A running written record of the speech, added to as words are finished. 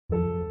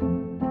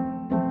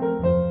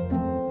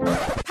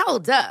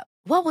Hold up.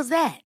 What was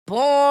that?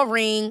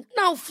 Boring.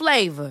 No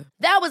flavor.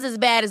 That was as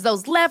bad as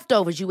those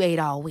leftovers you ate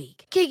all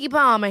week. Keke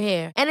Palmer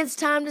here. And it's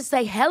time to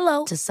say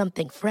hello to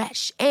something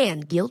fresh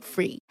and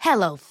guilt-free.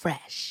 Hello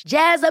Fresh.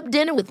 Jazz up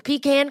dinner with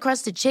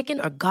pecan-crusted chicken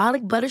or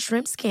garlic butter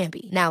shrimp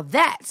scampi. Now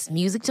that's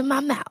music to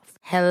my mouth.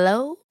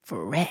 Hello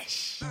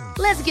Fresh.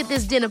 Let's get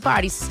this dinner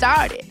party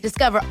started.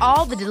 Discover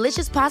all the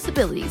delicious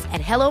possibilities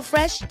at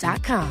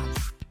hellofresh.com.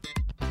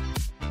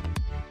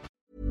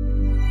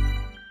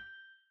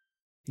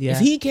 Yeah. If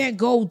he can't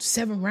go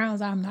 7 rounds,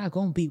 I'm not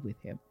gonna be with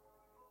him.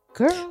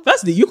 Girl.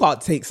 Firstly, you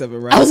can't take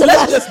 7 rounds.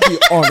 Let's just be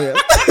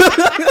honest.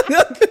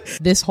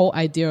 This whole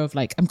idea of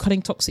like, I'm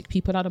cutting toxic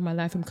people out of my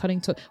life.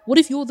 What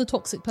if you're the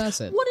toxic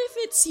person? What if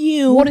it's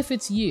you? What if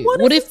it's you?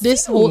 What if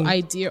this you? whole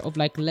idea of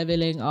like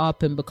leveling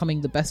up and becoming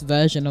the best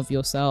version of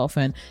yourself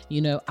and, you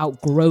know,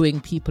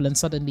 outgrowing people and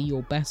suddenly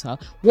you're better?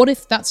 What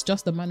if that's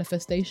just a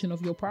manifestation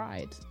of your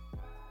pride?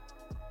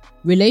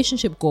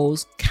 Relationship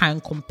goals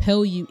can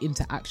compel you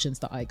into actions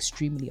that are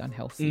extremely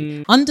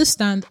unhealthy.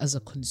 Understand as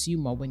a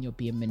consumer when you're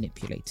being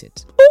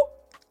manipulated. Ooh.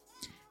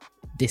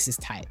 This is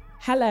tight.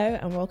 Hello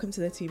and welcome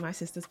to the To My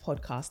Sisters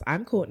podcast.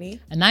 I'm Courtney.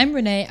 And I'm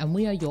Renee, and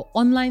we are your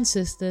online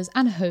sisters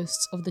and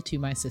hosts of the To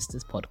My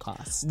Sisters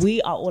podcast.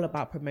 We are all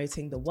about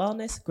promoting the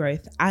wellness,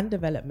 growth and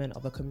development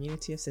of a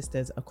community of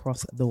sisters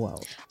across the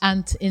world.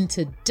 And in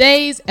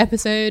today's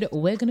episode,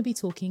 we're going to be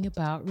talking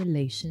about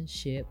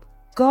relationship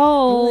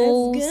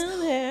goals. Let's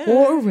go there.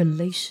 Or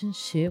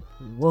relationship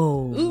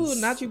woes.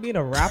 Ooh, not you being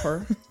a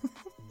rapper.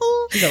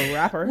 She's a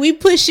rapper. We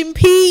pushing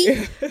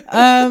P.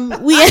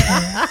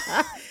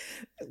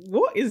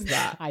 What is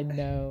that? I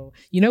know.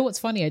 You know what's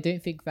funny? I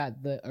don't think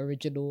that the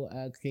original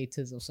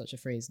creators of such a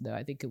phrase know.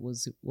 I think it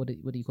was, what do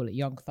you call it?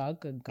 Young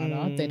Thug and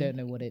Gunna. They don't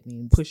know what it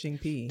means. Pushing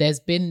P. There's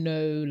been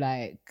no,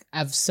 like,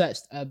 I've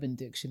searched Urban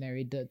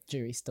Dictionary. The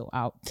jury's still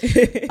out.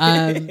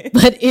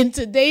 But in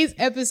today's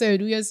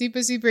episode, we are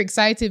super, super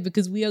excited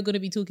because we are going to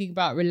be talking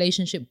about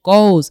relationship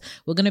goals.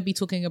 We're going to be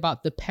talking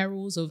about the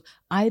perils of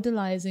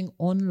idolizing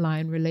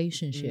online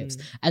relationships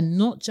and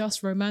not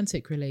just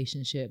romantic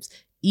relationships,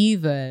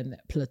 even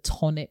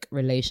platonic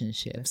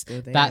relationships.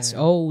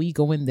 We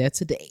going there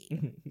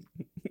today.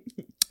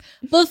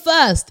 But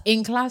first,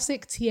 in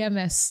classic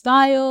TMS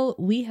style,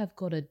 we have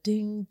got a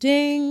ding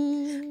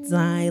ding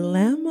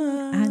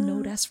dilemma. I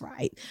know that's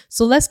right.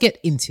 So let's get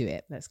into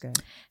it. Let's go.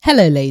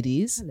 Hello,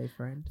 ladies. Hello,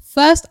 friend.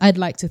 First, I'd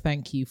like to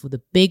thank you for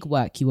the big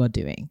work you are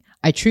doing.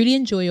 I truly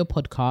enjoy your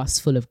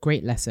podcast full of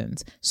great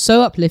lessons.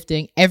 So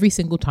uplifting every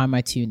single time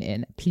I tune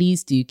in.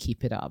 Please do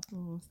keep it up.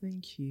 Oh,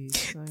 thank you.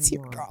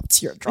 Teardrop.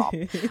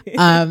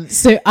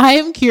 So I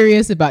am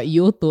curious about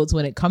your thoughts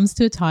when it comes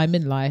to a time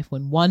in life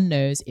when one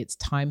knows it's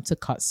time to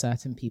cut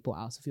certain people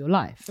out of your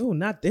life. Oh,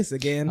 not this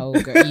again. Oh,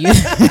 girl,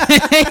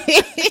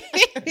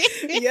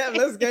 yeah,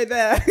 let's go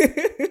there.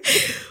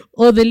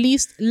 Or the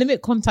least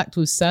limit contact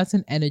with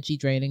certain energy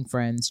draining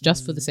friends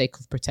just for the sake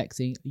of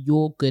protecting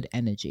your good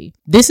energy.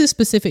 This is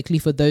specifically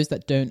for those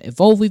that don't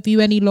evolve with you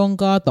any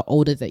longer, the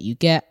older that you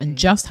get, and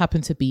just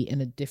happen to be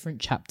in a different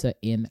chapter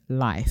in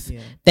life.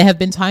 Yeah. There have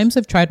been times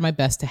I've tried my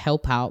best to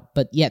help out,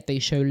 but yet they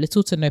show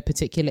little to no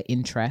particular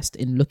interest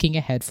in looking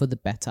ahead for the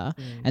better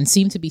and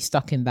seem to be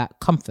stuck in that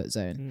comfort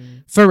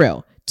zone. For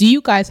real. Do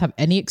you guys have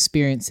any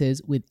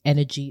experiences with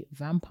energy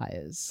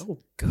vampires? Oh,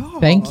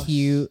 God. Thank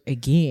you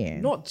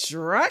again. Not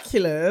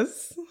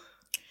Dracula's.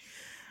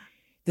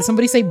 Did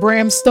somebody say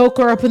Bram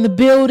Stoker up in the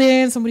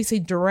building? Somebody say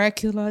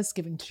Dracula is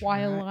giving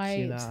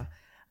Twilight. Dracula.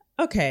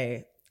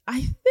 Okay. I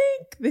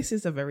think this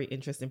is a very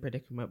interesting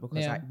predicament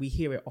because we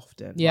hear it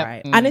often,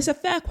 right? And it's a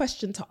fair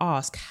question to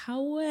ask.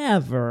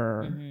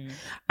 However,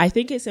 I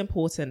think it's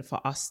important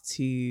for us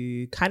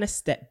to kind of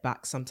step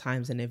back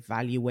sometimes and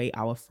evaluate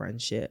our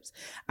friendships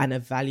and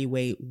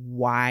evaluate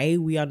why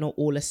we are not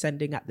all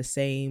ascending at the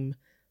same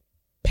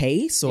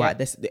pace or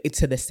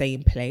to the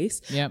same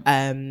place.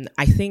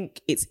 I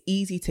think it's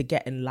easy to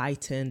get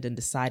enlightened and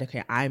decide,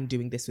 okay, I'm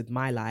doing this with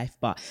my life,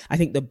 but I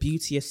think the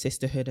beauty of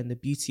sisterhood and the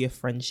beauty of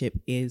friendship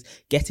is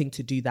getting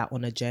to do that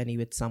on a journey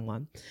with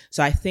someone.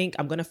 So I think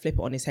I'm going to flip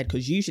it on his head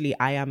because usually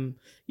I am,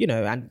 you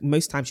know, and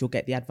most times you'll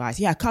get the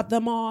advice, cut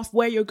them off,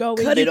 where you're going,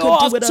 cut you it can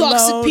off, do it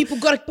toxic alone. people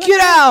gotta get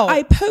out.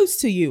 I pose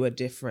to you a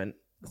different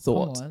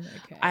thought.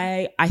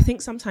 Okay. I think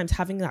sometimes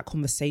having that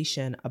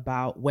conversation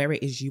about where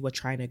it is you are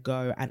trying to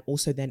go and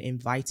also then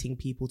inviting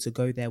people to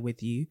go there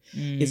with you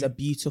is a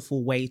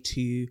beautiful way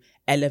to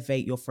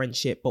elevate your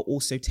friendship, but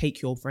also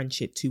take your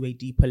friendship to a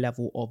deeper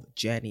level of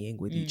journeying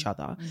with each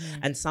other.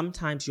 And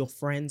sometimes your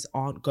friends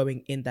aren't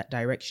going in that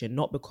direction,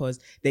 not because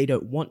they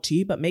don't want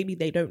to, but maybe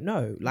they don't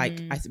know. Like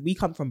we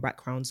come from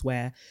backgrounds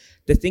where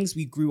the things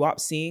we grew up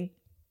seeing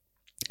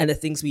and the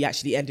things we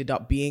actually ended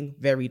up being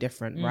very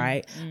different,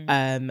 right?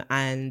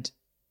 And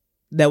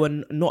there were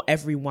not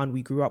everyone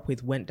we grew up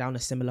with went down a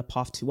similar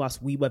path to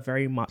us. We were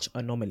very much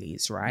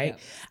anomalies, right?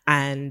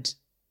 And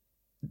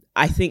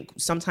I think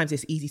sometimes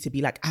it's easy to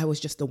be like, I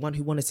was just the one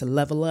who wanted to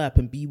level up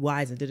and be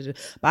wise and da-da-da.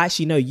 But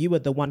actually, no, you were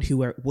the one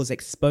who was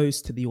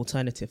exposed to the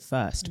alternative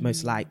first,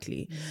 most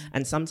likely.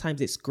 And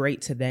sometimes it's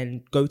great to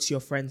then go to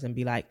your friends and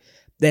be like,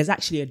 there's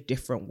actually a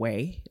different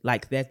way.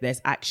 Like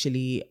there's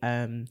actually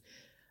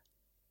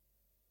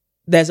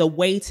there's a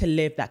way to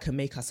live that can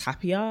make us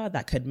happier,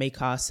 that could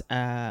make us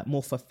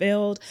more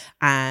fulfilled.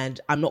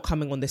 And I'm not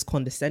coming on this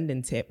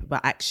condescending tip,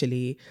 but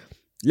actually,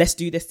 let's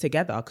do this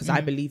together, because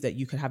I believe that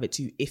you can have it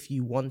too if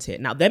you want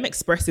it. Now, them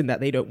expressing that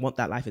they don't want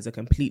that life is a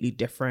completely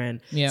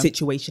different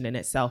situation in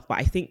itself. But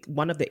I think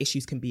one of the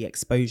issues can be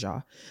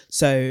exposure.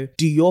 So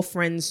do your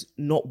friends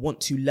not want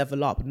to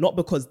level up? Not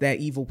because they're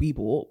evil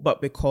people,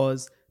 but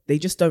because they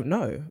just don't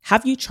know.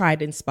 Have you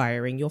tried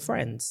inspiring your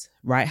friends,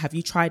 right? Have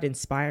you tried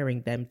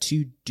inspiring them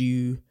to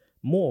do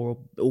more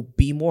or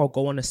be more or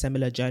go on a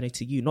similar journey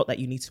to you? Not that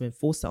you need to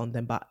enforce it on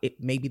them, but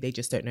maybe they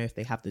just don't know if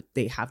they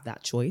have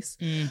that choice.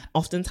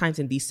 Oftentimes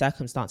in these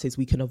circumstances,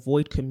 we can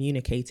avoid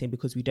communicating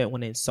because we don't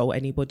want to insult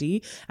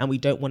anybody, and we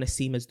don't want to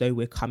seem as though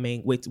we're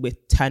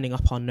turning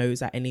up our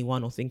nose at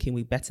anyone or thinking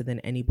we're better than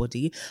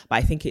anybody. But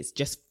I think it's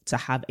just to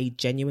have a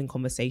genuine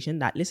conversation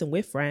that, listen,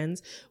 we're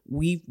friends.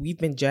 We've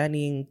been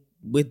journeying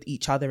with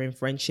each other in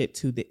friendship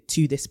to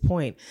this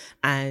point,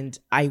 and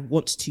I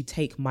want to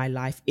take my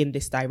life in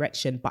this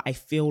direction, but I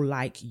feel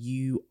like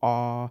you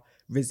are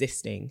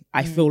resisting.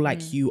 I feel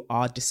like you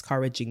are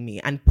discouraging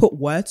me, and put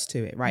words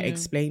to it, right?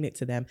 Explain it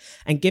to them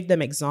and give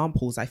them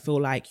examples. I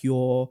feel like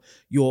you're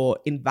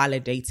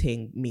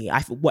invalidating me.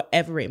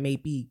 Whatever it may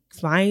be,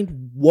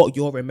 find what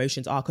your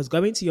emotions are, because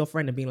going to your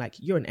friend and being like,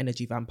 you're an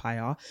energy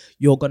vampire,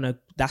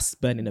 that's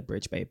burning a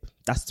bridge, babe.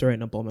 That's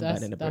throwing a bomb and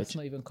burning a bridge. That's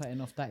not even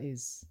cutting off.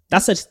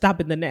 That's a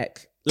stab in the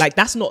neck. Like,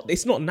 it's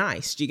not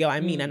nice. Do you get what I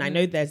mean? And I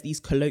know there's these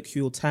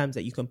colloquial terms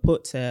that you can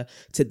put to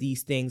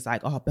these things,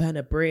 like, oh, burn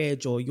a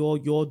bridge, or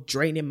you're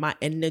draining my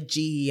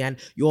energy and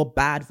your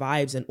bad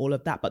vibes and all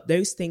of that. But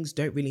those things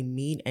don't really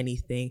mean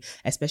anything,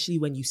 especially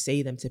when you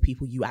say them to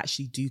people you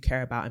actually do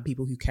care about and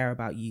people who care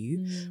about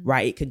you,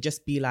 right? It can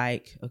just be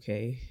like,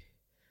 okay,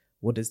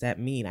 what does that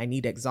mean? I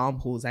need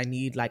examples. I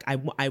need, like,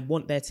 I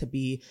want there to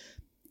be,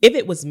 if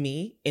it was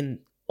me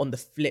on the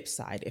flip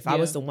side, if I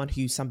was the one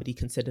who somebody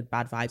considered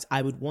bad vibes,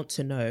 I would want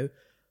to know,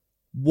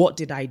 what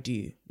did I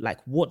do? Like,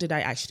 what did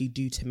I actually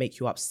do to make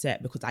you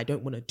upset? Because I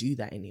don't want to do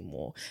that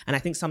anymore. And I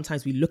think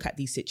sometimes we look at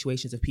these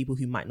situations of people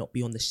who might not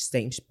be on the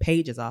same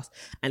page as us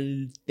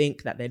and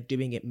think that they're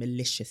doing it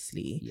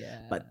maliciously.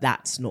 But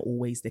that's not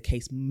always the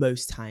case.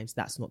 Most times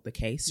that's not the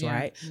case,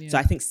 right? So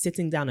I think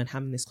sitting down and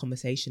having this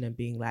conversation and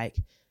being like,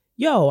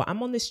 yo,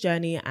 I'm on this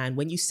journey, and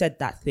when you said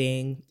that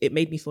thing, it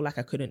made me feel like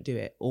I couldn't do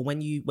it. Or when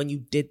you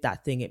did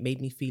that thing, it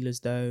made me feel as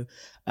though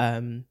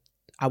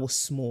I was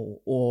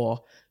small,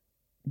 or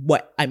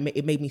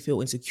it made me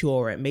feel insecure,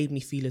 or it made me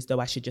feel as though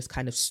I should just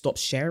kind of stop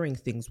sharing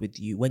things with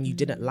you when you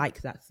didn't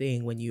like that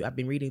thing. I've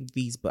been reading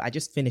V's book. I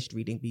just finished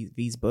reading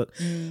V's book.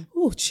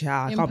 Oh,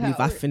 child, I can't believe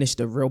I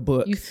finished a real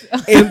book.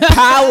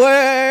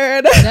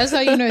 Empowered. That's how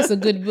you know it's a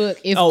good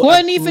book. If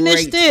Courtney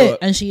finished it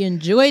and she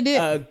enjoyed it.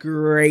 A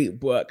great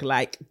book,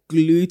 like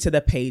glued to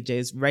the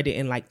pages, read it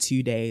in like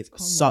 2 days.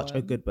 Such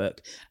a good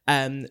book.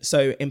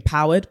 So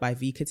Empowered by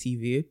Vika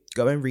TV.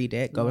 Go and read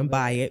it. Go and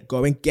buy it.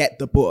 Go and get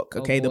the book.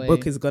 Okay, the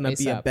book is gonna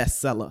be a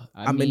bestseller.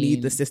 I'm gonna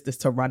need the sisters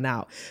to run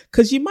out,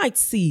 because you might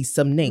see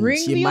some names.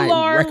 Ring the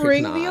alarm.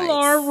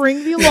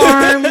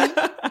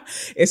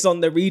 It's on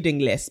the reading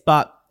list,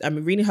 but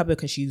I'm reading her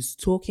book, and she's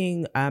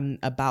talking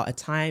about a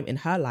time in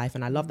her life,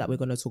 and I love that we're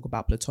going to talk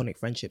about platonic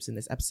friendships in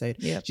this episode.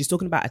 She's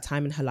talking about a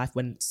time in her life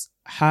when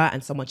her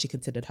and someone she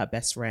considered her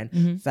best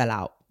friend fell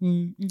out.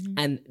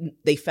 And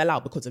they fell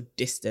out because of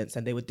distance,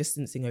 and they were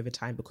distancing over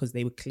time because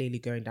they were clearly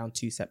going down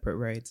two separate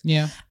roads.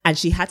 And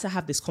she had to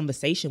have this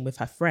conversation with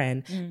her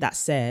friend that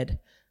said,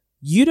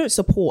 you don't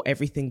support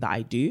everything that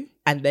I do,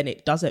 and then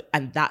it doesn't,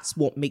 and that's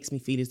what makes me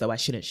feel as though I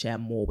shouldn't share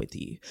more with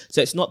you.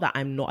 So it's not that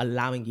I'm not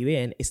allowing you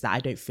in, it's that I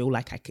don't feel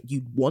like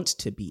you want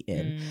to be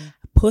in.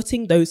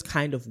 Putting those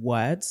kind of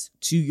words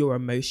to your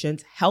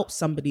emotions helps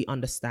somebody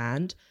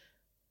understand,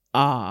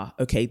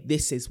 okay,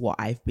 this is what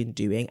I've been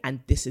doing,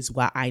 and this is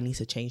where I need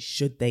to change,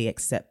 should they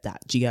accept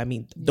that. Do you know what I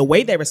mean? The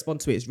way they respond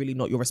to it is really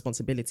not your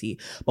responsibility,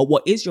 but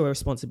what is your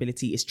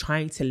responsibility is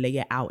trying to lay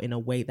it out in a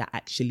way that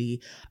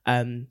actually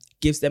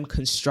gives them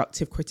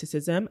constructive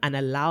criticism and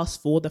allows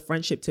for the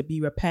friendship to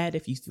be repaired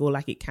if you feel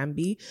like it can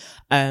be.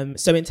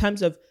 So in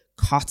terms of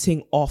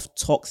cutting off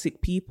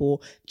toxic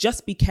people,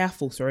 just be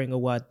careful throwing a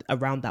word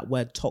around that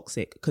word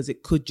toxic, because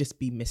it could just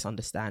be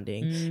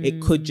misunderstanding.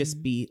 It could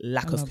just be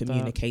lack of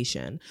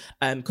communication.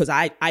 Because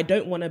I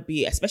don't want to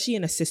be, especially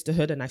in a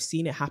sisterhood, and I've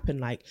seen it happen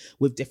like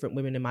with different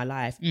women in my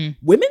life.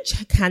 Women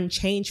can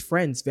change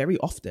friends very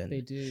often.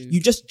 They do.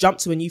 You just jump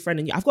to a new friend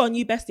and I've got a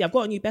new bestie, I've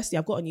got a new bestie,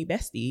 I've got a new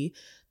bestie.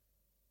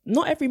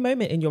 Not every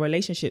moment in your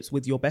relationships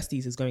with your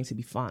besties is going to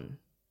be fun.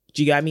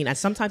 Do you get what I mean? And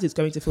sometimes it's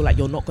going to feel like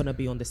you're not going to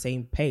be on the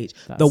same page.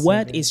 The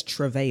word is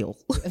travail.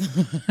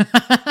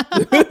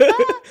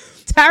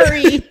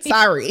 Tarry.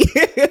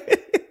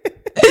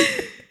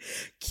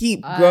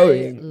 keep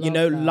going.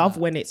 that. Love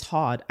when it's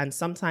hard. And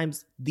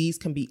sometimes these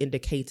can be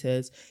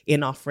indicators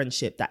in our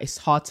friendship that it's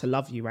hard to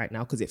love you right now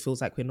because it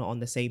feels like we're not on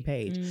the same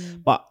page.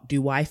 But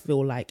do I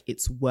feel like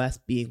it's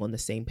worth being on the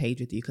same page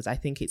with you? Because I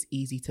think it's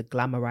easy to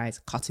glamorize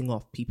cutting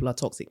off. People are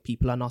toxic.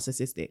 People are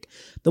narcissistic.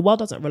 The world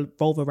doesn't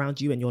revolve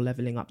around you and your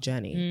leveling up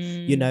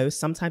journey.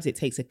 Sometimes it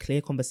takes a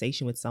clear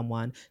conversation with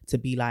someone to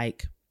be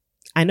like,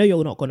 I know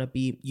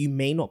you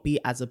may not be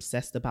as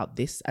obsessed about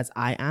this as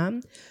I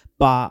am,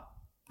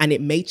 and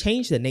it may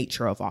change the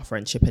nature of our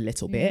friendship a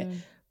little bit,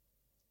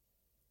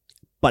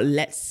 but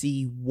let's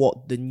see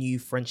what the new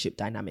friendship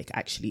dynamic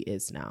actually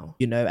is now,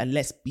 and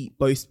let's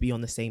both be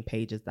on the same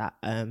page as that.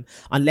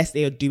 Unless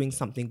they are doing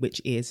something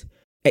which is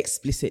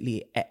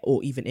explicitly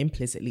or even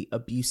implicitly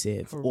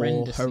abusive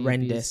or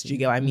horrendous, do you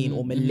get what I mean?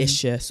 Or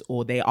malicious,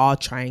 or they are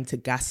trying to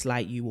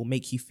gaslight you or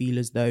make you feel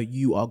as though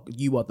you are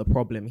the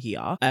problem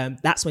here.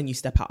 That's when you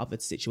step out of a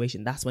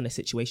situation. That's when a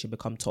situation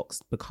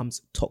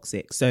becomes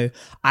toxic. So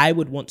I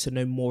would want to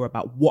know more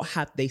about what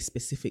have they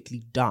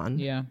specifically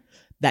done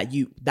that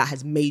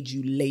has made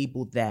you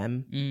label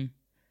them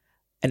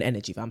an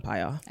energy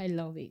vampire. I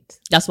love it.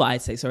 That's what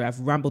I'd say. Sorry, I've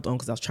rambled on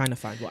because I was trying to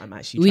find what I'm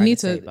actually trying to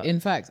say.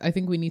 In fact, I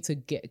think we need to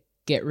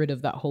get rid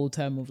of that whole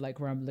term of like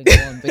rambling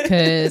on,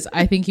 because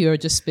I think you are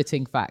just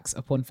spitting facts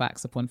upon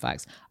facts upon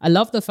facts. I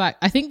love the fact,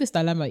 I think this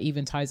dilemma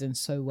even ties in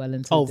so well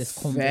into this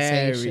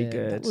conversation. Very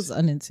good. That was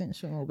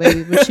unintentional,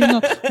 baby.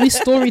 But we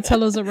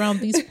storytellers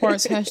around these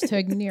parts,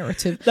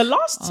 #narrative. The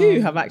last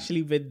two have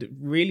actually been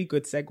really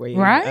good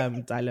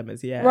segue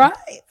dilemmas. Yeah. Right?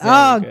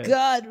 Very good.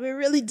 God, we're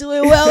really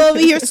doing well over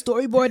here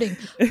storyboarding.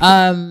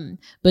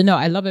 But no,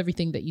 I love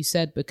everything that you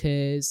said,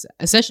 because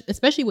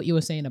especially what you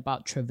were saying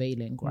about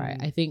travailing, right?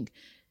 I think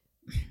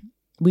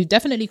we've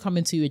definitely come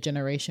into a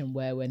generation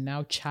where we're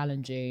now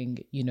challenging,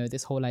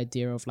 this whole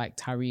idea of like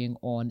tarrying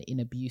on in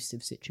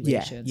abusive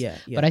situations. Yeah.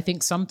 But I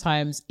think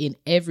sometimes in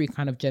every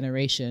kind of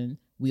generation,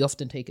 we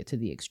often take it to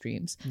the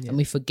extremes and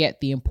we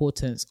forget the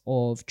importance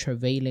of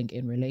travailing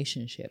in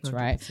relationships, 100%.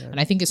 Right? And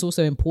I think it's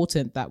also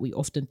important that we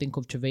often think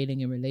of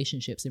travailing in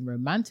relationships, in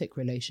romantic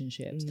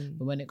relationships,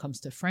 but when it comes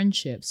to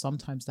friendships,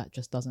 sometimes that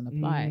just doesn't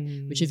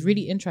apply, which is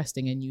really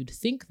interesting. And you'd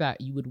think that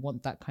you would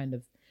want that kind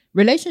of.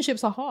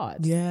 Relationships are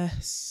hard.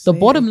 Yes. The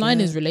bottom line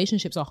is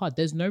relationships are hard.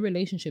 There's no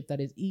relationship that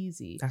is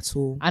easy. At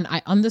all. And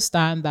I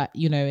understand that,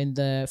 in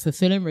the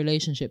fulfilling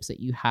relationships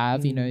that you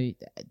have,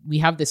 we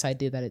have this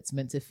idea that it's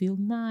meant to feel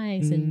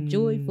nice and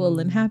joyful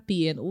and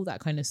happy and all that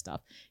kind of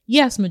stuff.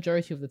 Yes,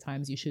 majority of the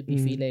times you should be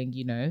feeling,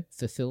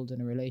 fulfilled in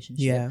a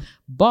relationship. Yeah.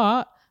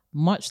 But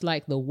much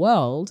like the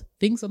world,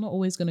 things are not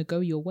always going to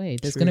go your way.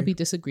 There's going to be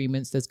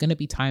disagreements. There's going to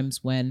be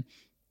times when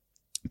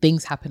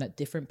things happen at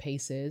different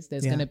paces.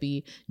 There's going to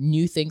be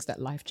new things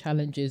that life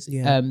challenges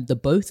the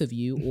both of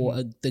you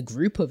or the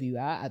group of you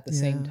at the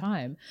same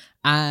time.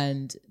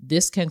 And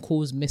this can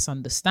cause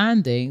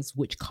misunderstandings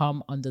which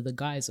come under the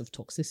guise of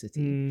toxicity.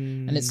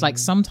 And it's like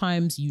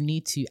sometimes you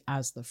need to,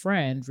 as the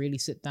friend, really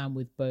sit down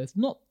with both,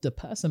 not the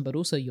person, but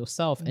also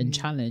yourself and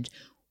challenge,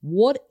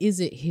 what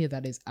is it here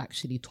that is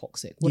actually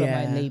toxic? What am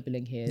I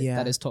labeling here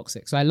that is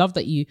toxic? So I love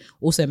that you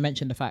also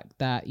mentioned the fact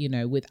that,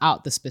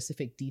 without the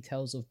specific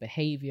details of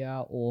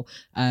behavior or,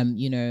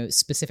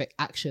 specific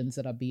actions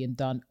that are being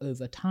done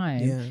over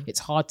time, it's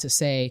hard to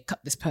say,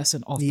 cut this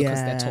person off because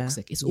they're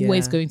toxic. It's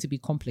always going to be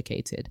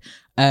complicated.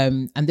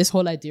 And this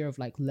whole idea of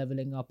like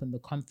leveling up in the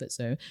comfort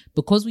zone,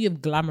 because we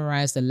have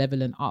glamorized the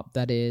leveling up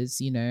that is,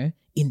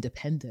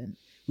 independent.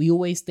 We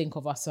always think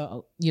of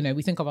ourselves,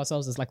 we think of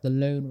ourselves as like the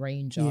Lone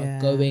Ranger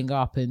going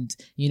up and,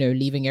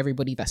 leaving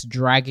everybody that's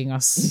dragging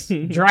us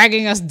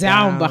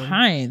down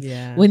behind.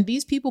 Yeah. When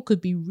these people could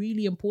be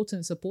really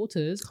important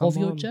supporters of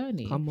your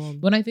journey.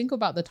 When I think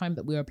about the time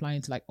that we were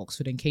applying to like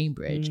Oxford and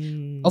Cambridge,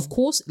 of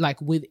course,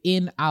 like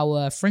within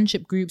our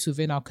friendship groups,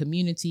 within our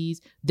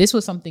communities, this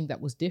was something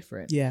that was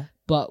different. Yeah.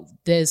 But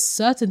there's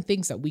certain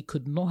things that we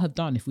could not have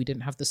done if we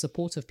didn't have the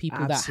support of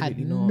people that had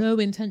no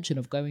intention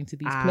of of going to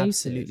these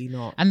places. Absolutely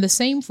not. And the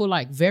same for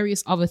like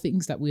various other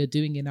things that we are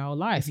doing in our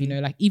life,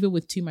 like even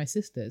with To My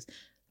Sisters.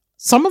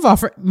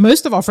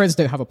 Most of our friends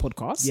don't have a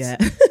podcast. Yeah.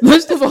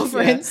 Most of our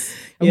friends,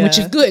 which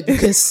is good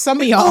because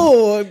some of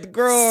y'all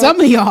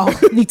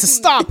need to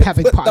stop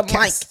having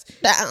podcasts.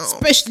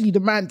 Especially the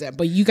man there.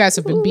 But you guys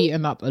have been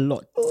beaten up a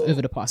lot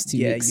over the past 2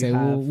 weeks.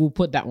 So we'll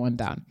put that one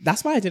down.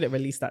 That's why I didn't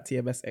release that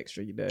TMS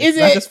extra, Is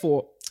it? I just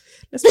thought,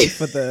 let's wait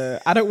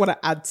for I don't want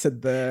to add to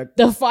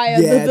the fire.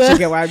 Yeah, do you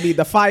get what I mean?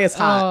 The fire's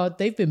hot. Oh,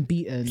 they've been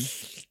beaten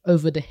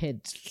over the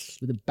head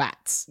with the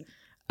bats.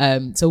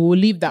 So we'll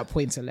leave that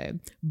point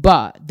alone.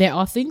 But there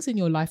are things in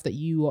your life that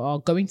you are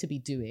going to be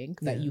doing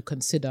that you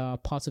consider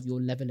part of your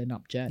leveling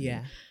up journey.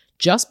 Yeah.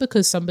 Just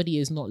because somebody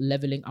is not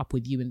leveling up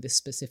with you in this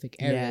specific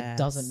area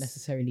doesn't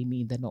necessarily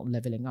mean they're not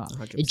leveling up.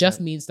 100%. It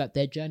just means that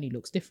their journey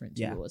looks different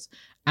to yours.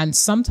 And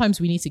sometimes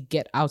we need to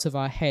get out of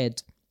our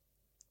head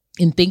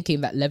in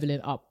thinking that leveling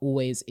up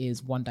always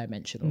is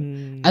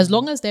one-dimensional. As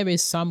long as there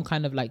is some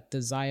kind of like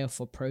desire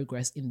for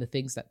progress in the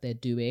things that they're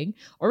doing,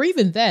 or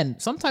even then,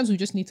 sometimes we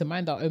just need to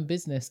mind our own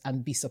business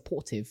and be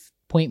supportive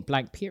point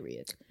blank,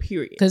 period.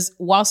 Period. Because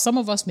while some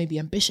of us may be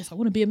ambitious, I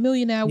want to be a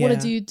millionaire, I want to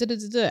do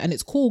da-da-da-da, and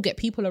it's cool, get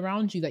people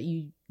around you that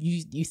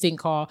you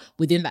think are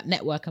within that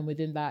network and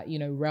within that, you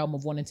know, realm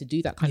of wanting to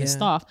do that kind of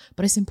stuff.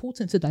 But it's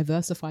important to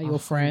diversify your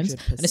friends,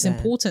 and it's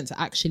important to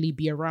actually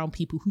be around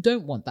people who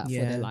don't want that for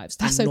their lives.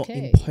 That's and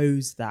okay. Not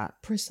impose that.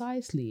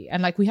 Precisely.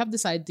 And like we have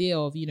this idea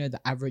of, you know,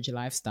 the average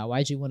lifestyle.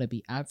 Why do you want to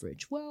be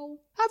average? Well,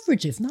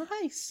 average is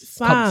nice,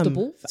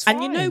 comfortable,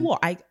 and you know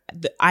what?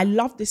 I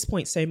love this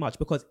point so much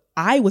because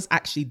I was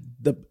actually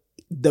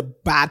the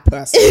bad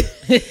person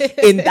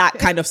in that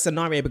kind of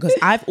scenario, because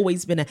I've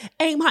always been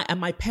aim high, and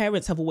my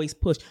parents have always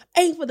pushed,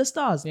 aim for the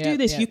stars, do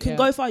this, you can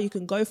go far, you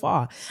can go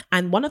far.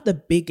 And one of the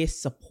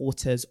biggest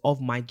supporters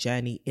of my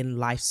journey in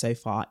life so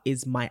far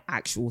is my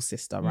actual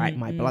sister, right?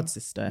 My blood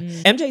sister.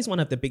 MJ is one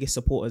of the biggest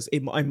supporters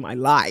in my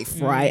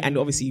life, right? And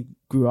obviously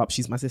grew up,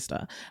 she's my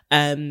sister.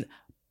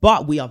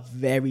 But we are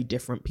very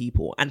different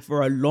people. And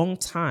for a long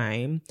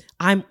time,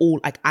 I'm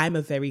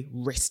a very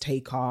risk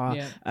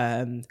taker,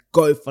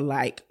 go for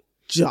like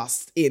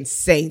just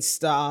insane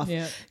stuff.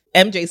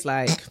 MJ's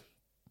like,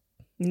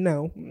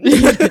 no.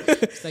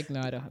 It's like,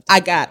 no, I don't have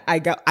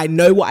to. I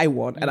know what I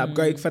want, and I'm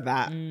going for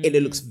that. And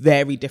it looks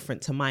very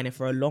different to mine. And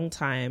for a long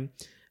time,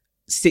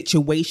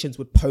 situations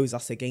would pose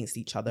us against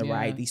each other,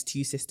 right? These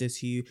two sisters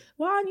who,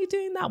 why aren't you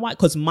doing that? Why?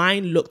 Because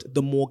mine looked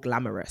the more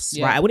glamorous,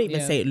 right? I wouldn't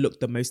even say it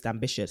looked the most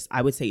ambitious.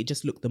 I would say it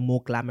just looked the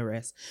more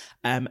glamorous.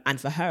 And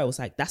for her, I was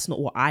like, that's not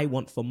what I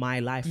want for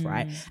my life,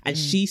 right? And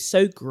she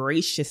so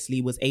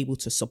graciously was able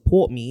to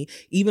support me,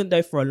 even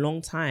though for a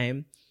long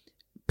time,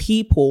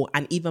 people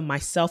and even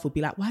myself would be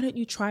like, why don't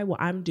you try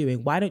what I'm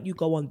doing? Why don't you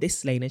go on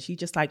this lane? And she's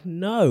just like,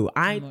 no,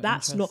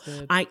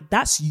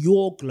 that's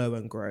your glow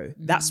and grow.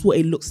 That's what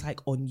it looks like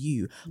on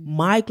you.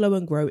 My glow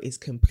and grow is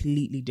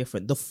completely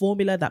different. The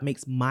formula that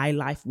makes my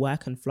life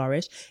work and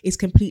flourish is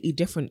completely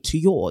different to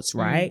yours,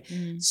 right?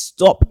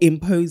 Stop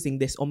imposing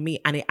this on me.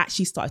 And it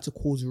actually started to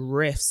cause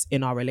rifts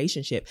in our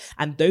relationship.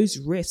 And those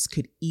rifts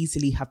could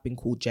easily have been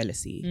called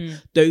jealousy.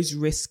 Those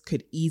rifts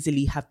could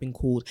easily have been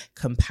called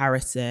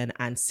comparison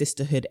and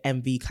sisterhood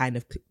envy kind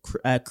of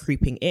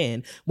creeping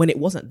in, when it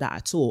wasn't that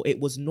at all. It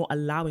was not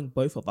allowing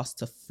both of us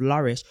to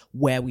flourish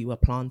where we were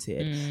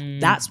planted.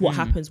 That's what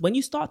happens when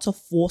you start to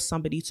force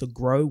somebody to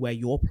grow where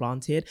you're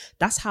planted.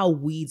 That's how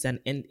weeds and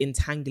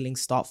entangling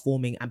start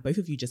forming, and both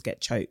of you just get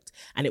choked.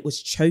 And it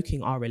was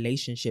choking our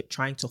relationship,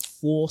 trying to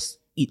force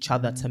each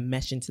other to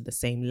mesh into the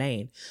same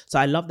lane. So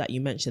I love that you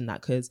mentioned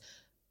that, because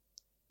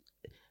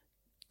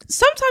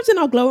sometimes in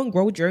our glow and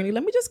grow journey,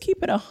 let me just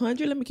keep it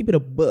 100, let me keep it a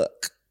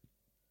book.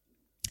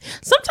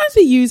 Sometimes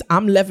we use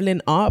I'm leveling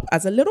up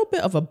as a little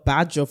bit of a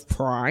badge of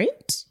pride.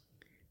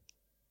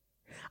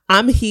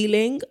 I'm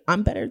healing.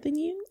 I'm better than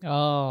you.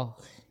 Oh.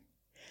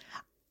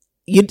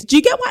 Do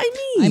you get what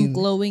I mean? I'm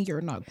glowing.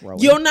 You're not growing.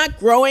 You're not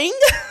growing.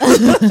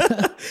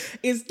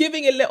 It's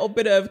giving a little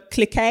bit of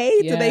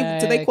cliquet. Do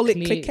they call it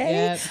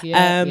cliquet?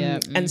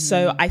 And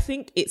so I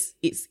think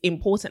it's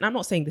important. I'm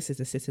not saying this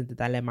is a sisterhood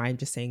dilemma. I'm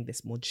just saying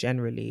this more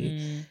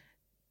generally.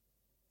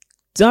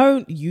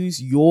 Don't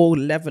use your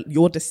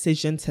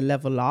decision to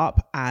level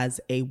up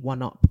as a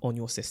one-up on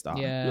your sister.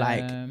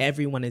 Like,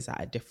 everyone is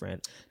at a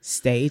different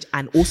stage,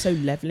 and also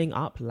leveling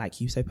up,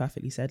 like you so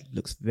perfectly said,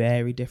 looks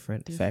very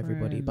different for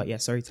everybody. But yeah,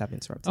 sorry to have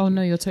interrupted. Oh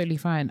no, you're totally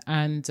fine.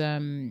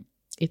 And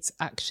it's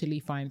actually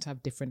fine to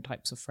have different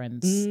types of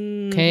friends.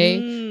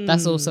 Okay,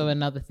 that's also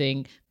another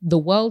thing. The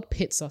world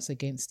pits us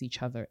against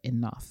each other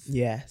enough.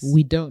 Yes,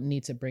 we don't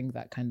need to bring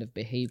that kind of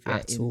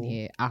behavior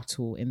here at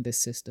all in this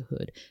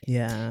sisterhood.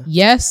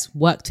 Yes,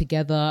 work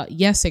together.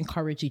 Yes,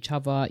 encourage each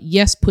other.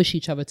 Yes, push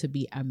each other to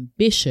be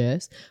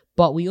ambitious.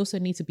 But we also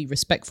need to be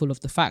respectful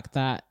of the fact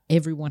that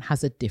everyone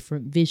has a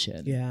different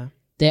vision.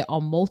 There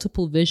are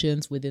multiple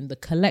visions within the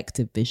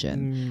collective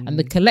vision. And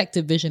the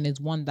collective vision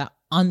is one that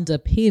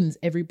underpins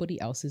everybody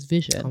else's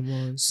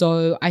vision.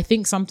 So I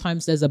think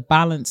sometimes there's a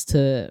balance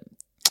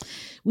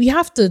we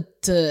have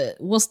to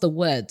what's the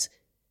word?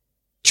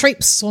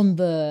 Traipse on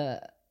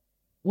the,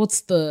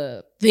 what's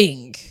the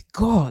thing?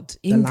 God,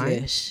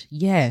 English.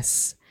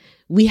 Yes.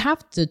 We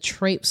have to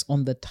traipse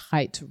on the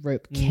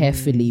tightrope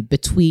carefully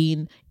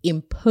between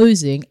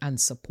imposing and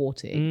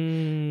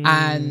supporting.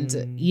 And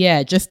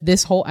just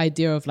this whole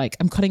idea of like,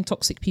 I'm cutting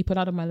toxic people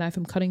out of my life.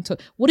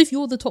 What if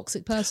you're the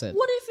toxic person?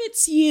 What if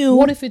it's you?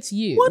 What if it's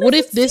you? What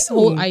if this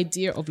whole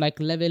idea of like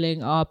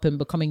leveling up and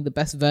becoming the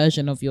best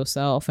version of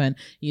yourself and,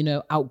 you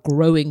know,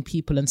 outgrowing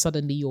people and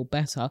suddenly you're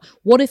better?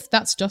 What if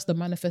that's just a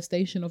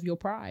manifestation of your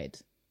pride?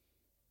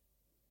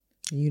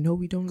 You know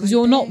we don't, because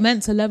you're not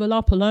meant to level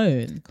up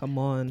alone. Come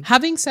on.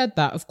 Having said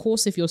that, of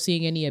course, if you're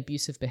seeing any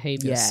abusive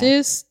behavior,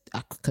 sis,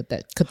 cut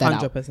that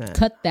 100%. out.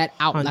 Cut that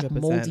out 100%. Like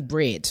moldy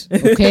bread.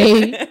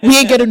 Okay, we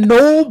ain't getting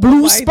no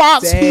blue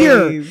spots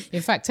here.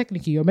 In fact,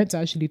 technically, you're meant to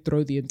actually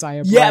throw the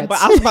entire bread. Yeah,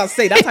 but I was about to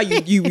say that's how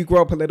we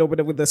grow up a little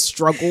bit with the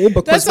struggle,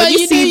 because when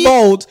you see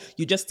mold,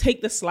 you just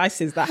take the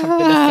slices that have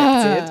been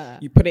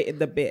affected, you put it in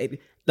the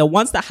bit. The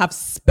ones that have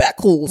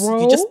speckles,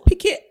 you just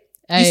pick it.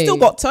 You still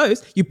got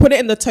toast. You put it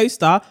in the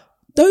toaster.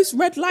 Those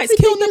red lights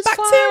Everything kill the is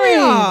bacteria.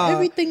 fine.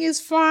 Everything is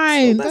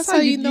fine. So that's how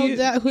you know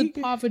that hood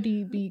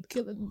poverty be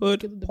killing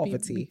the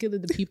poverty. people,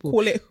 killing the people.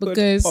 Call it hood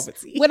because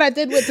poverty. when I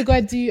did went to go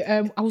and do,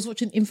 I was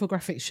watching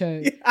infographic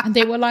show, and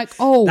they were like,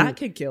 "Oh, that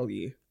can kill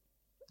you."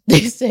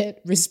 They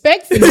said,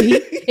 respectfully,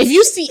 if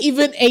you see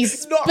even a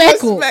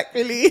speckle,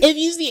 respectfully. if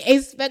you see a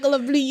speckle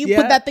of blue, you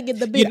put that thing in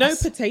the bin. You know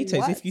potatoes,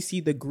 What? if you see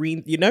the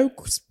green, you know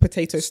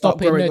potatoes Stop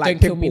start it, growing no,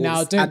 like don't kill me pimples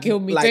now, don't and, kill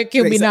me, like, don't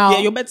kill me now. Yeah,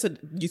 you're meant to,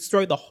 you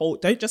throw the whole,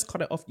 don't just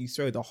cut it off, you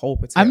throw the whole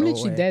potato I'm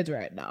literally away. dead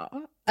right now.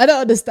 I don't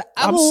understand.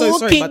 I'm so a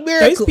sorry, walking but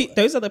miracle.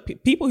 those are the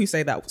people who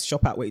say that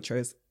shop at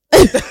Waitrose.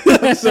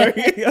 I'm sorry.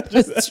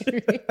 That's true.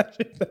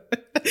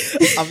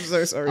 I'm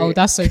so sorry. Oh,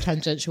 that's so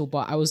tangential.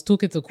 But I was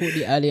talking to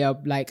Courtney earlier,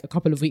 like a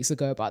couple of weeks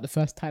ago, about the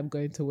first time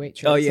going to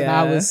Waitrose. Oh, yeah. And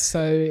I was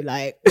so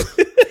like,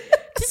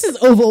 this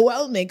is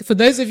overwhelming. For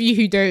those of you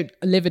who don't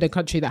live in a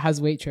country that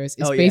has Waitrose,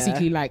 it's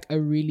basically like a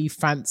really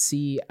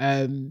fancy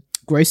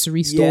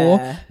grocery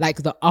store,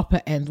 like the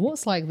upper end.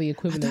 What's like the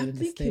equivalent in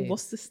the States?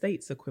 What's the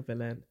States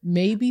equivalent?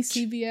 Maybe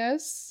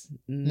CVS?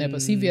 No, but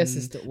CVS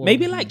is the one.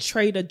 Maybe like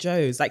Trader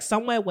Joe's, like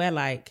somewhere where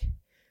like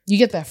you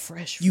get that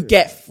fresh fruit. you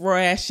get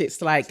fresh.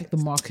 It's like the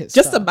market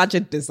just stuff.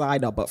 imagine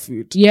designer but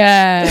food.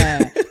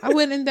 Yeah. I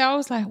went in there, I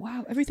was like,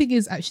 wow, everything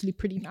is actually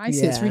pretty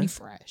nice. It's really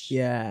fresh.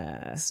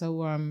 Yeah.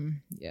 So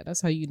yeah, that's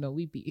how you know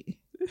we be,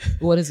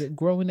 what is it,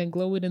 growing and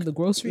glowing in the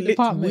grocery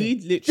department. We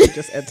literally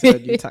just entered a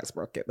new tax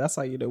bracket. That's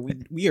how you know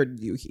we are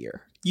new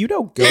here. You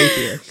don't go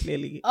here,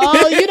 clearly.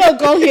 Oh, you don't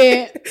go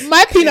here.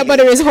 My peanut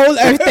butter is whole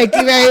earth. Thank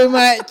you very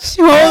much.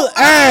 Whole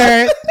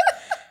earth.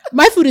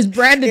 My food is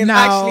branded it's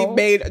now. actually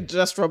made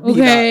just from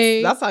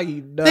Okay. peanuts. That's how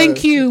you know.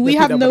 Thank you. We the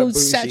have peanut no butter bougie.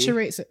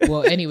 saturated.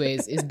 Well,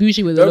 anyways, it's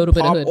bougie with a little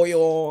bit of palm hood.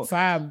 oil.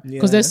 Fam.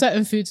 Because there's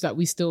certain foods that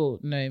we still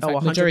know. In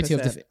fact, majority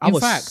of the 100%. I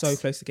was so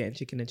close to getting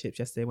chicken and chips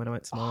yesterday when I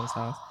went to my mom's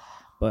house.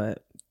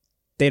 But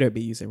they don't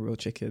be using real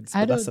chickens.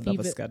 But that's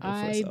another scandal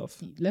for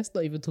itself. Let's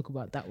not even talk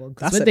about that one.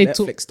 That's when a they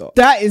Netflix doc.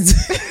 That is...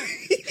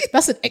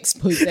 That's an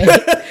expose.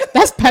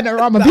 That's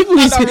panorama. People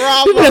are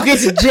going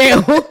to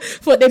jail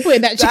for they put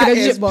in that chicken and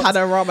chip box.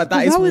 Panorama.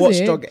 That is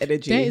watchdog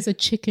energy. There is a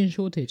chicken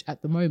shortage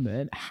at the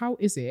moment. How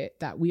is it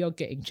that we are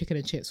getting chicken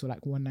and chips for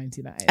like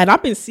 $1.99? And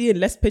I've been seeing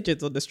less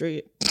pigeons on the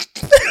street.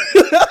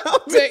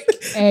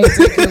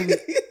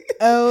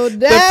 Oh no!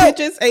 The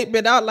pigeons ain't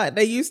been out like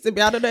they used to be.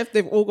 I don't know if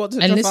they've all got to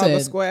Trafalgar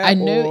Square. I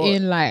know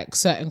in like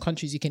certain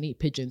countries you can eat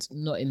pigeons,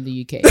 not in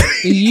the UK.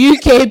 The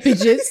UK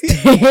pigeons,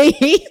 they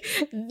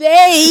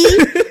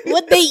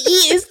what they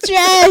eat is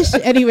trash.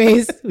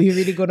 Anyways, we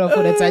really got off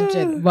on a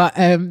tangent, but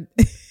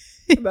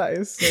that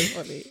is so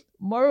funny.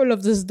 Moral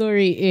of the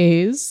story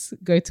is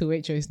go to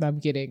Waitrose. No,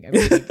 I'm kidding.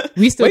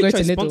 We still Waitrose go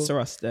to Lidl. Sponsor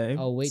us though.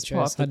 Oh,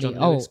 Waitrose, it's part of the honey.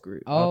 John Lewis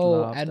group.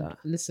 And that.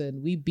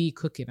 Listen, we be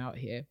cooking out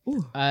here.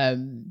 Ooh.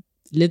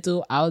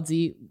 Lidl,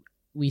 Aldi,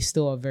 we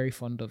still are very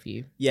fond of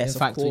you. Yes, in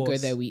fact, of course. we go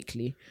there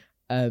weekly.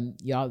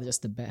 Y'all are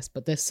just the best.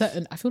 But I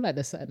feel like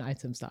there's certain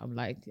items that I'm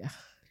like, yeah,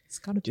 it's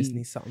gotta Just be.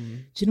 need something.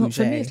 Do you know what?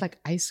 For me, it's like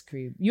ice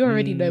cream. You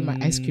already know my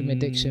ice cream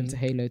addiction to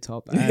Halo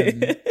Top.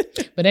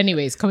 But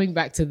anyways, coming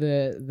back to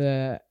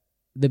the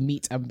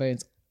meat and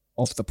bones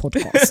of the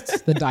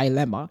podcast, the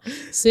dilemma.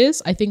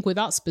 Sis, I think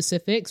without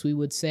specifics, we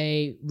would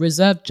say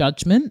reserve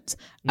judgment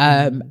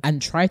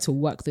and try to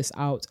work this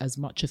out as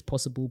much as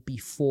possible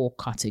before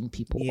cutting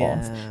people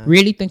off.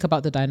 Really think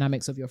about the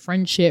dynamics of your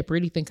friendship.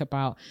 Really think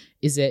about,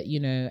 is it,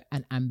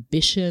 an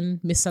ambition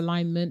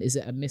misalignment? Is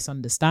it a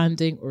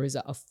misunderstanding? Or is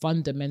it a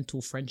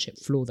fundamental friendship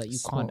flaw that you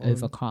can't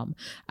overcome?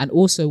 And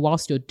also,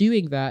 whilst you're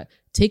doing that,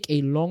 take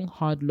a long,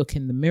 hard look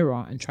in the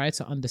mirror and try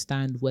to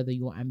understand whether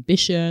your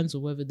ambitions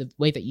or whether the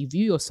way that you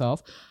view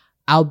yourself,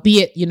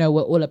 albeit, we're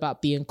all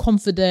about being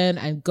confident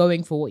and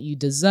going for what you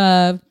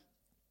deserve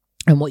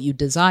and what you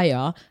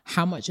desire,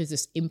 how much is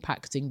this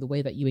impacting the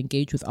way that you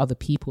engage with other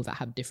people that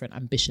have different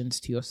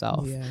ambitions to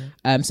yourself?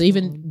 So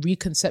even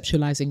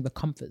reconceptualizing the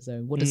comfort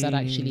zone, what does that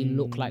actually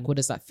look like? What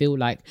does that feel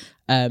like?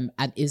 And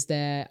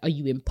are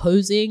you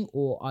imposing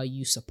or are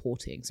you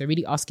supporting? So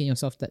really asking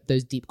yourself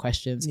those deep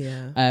questions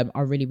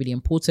are really, really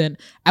important.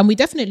 And we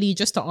definitely,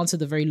 just to answer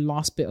the very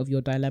last bit of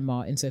your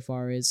dilemma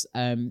insofar as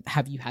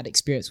have you had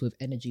experience with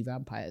energy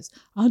vampires?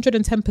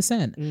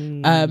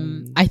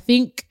 110%. I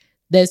think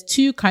there's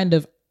two kind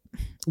of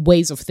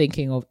ways of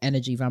thinking of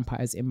energy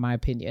vampires, in my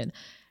opinion.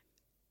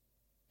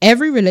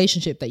 Every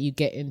relationship that you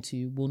get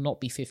into will not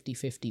be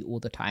 50-50 all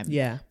the time.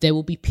 Yeah. There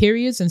will be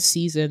periods and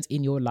seasons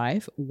in your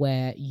life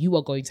where you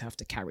are going to have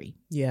to carry.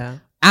 Yeah.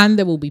 And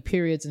there will be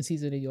periods and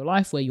seasons in your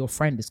life where your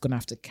friend is going to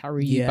have to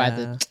carry you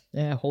by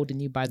holding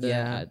you by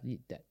the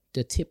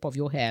tip of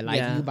your hair,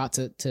 like you're about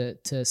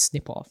to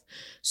snip off.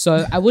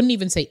 So I wouldn't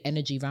even say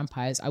energy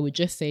vampires. I would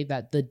just say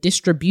that the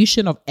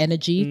distribution of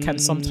energy can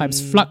sometimes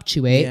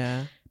fluctuate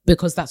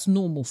because that's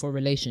normal for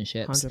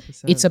relationships.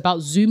 100%. It's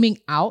about zooming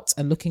out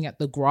and looking at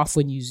the graph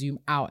when you zoom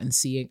out and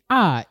seeing,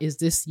 is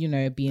this, being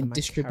Am I carrying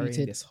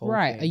distributed? this whole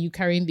Right. thing? Are you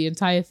carrying the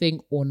entire thing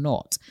or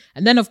not?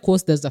 And then, of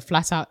course, there's the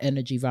flat out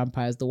energy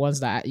vampires, the ones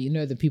that,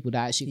 the people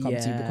that actually come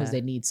to you because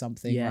they need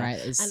something, right?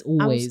 It's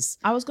And always.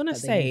 I was gonna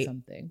that they need say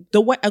something.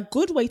 a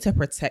good way to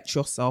protect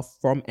yourself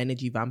from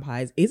energy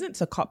vampires isn't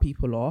to cut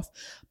people off,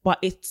 but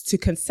it's to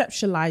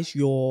conceptualize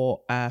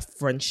your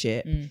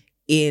friendship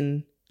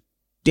in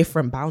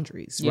different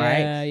boundaries,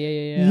 right?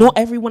 Yeah. Not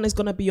everyone is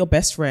gonna be your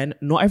best friend.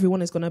 Not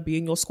everyone is gonna be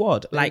in your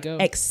squad.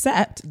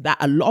 Except that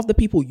a lot of the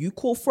people you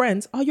call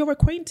friends are your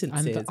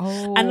acquaintances.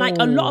 And like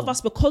a lot of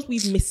us, because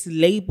we've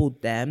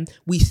mislabeled them,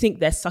 we think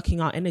they're sucking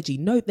our energy.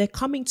 No, they're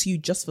coming to you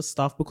just for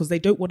stuff because they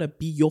don't want to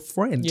be your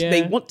friend. Yeah.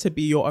 They want to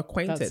be your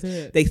acquaintance. That's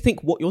it. They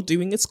think what you're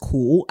doing is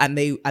cool, and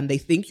they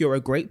think you're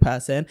a great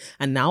person.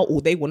 And now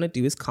all they want to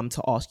do is come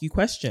to ask you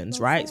questions,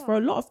 right? For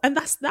a lot of, and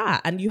that's that.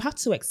 And you have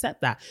to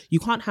accept that. You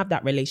can't have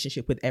that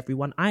relationship with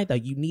everyone either.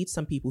 You need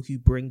some people who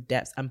bring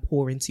depth and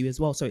pour into you as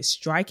well. So it's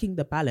striking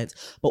the balance,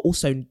 but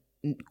also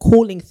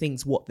calling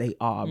things what they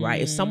are,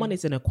 right? If someone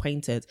is an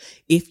acquaintance,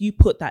 if you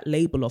put that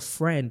label of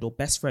friend or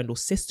best friend or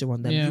sister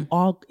on them, you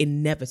are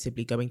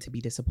inevitably going to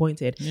be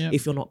disappointed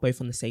if you're not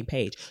both on the same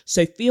page.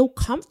 So feel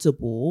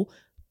comfortable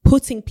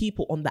putting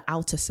people on the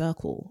outer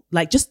circle.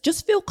 Like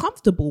just feel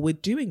comfortable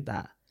with doing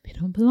that. They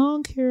don't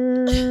belong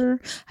here,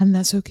 and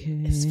that's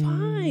okay. It's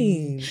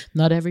fine.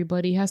 Not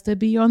everybody has to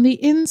be on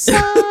the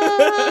inside.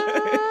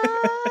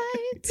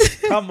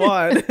 Come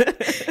on.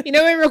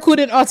 When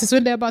recording artists,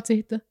 when they're about to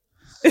hit the...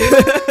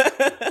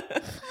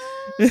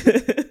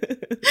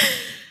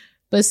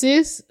 But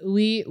sis,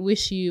 we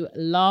wish you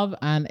love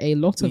and a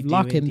lot of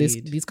luck in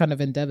these kind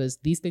of endeavors.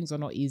 These things are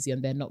not easy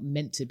and they're not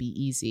meant to be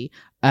easy.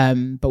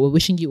 But we're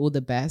wishing you all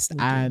the best.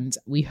 And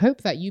we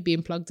hope that you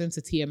being plugged into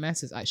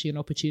TMS is actually an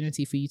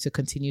opportunity for you to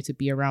continue to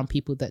be around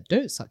people that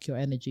don't suck your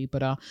energy,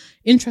 but are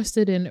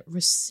interested in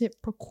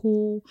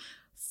reciprocal,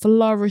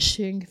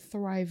 flourishing,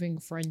 thriving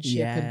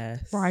friendship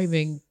and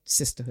thriving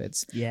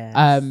sisterhoods.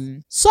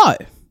 So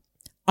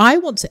I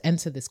want to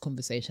enter this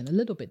conversation a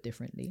little bit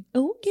differently.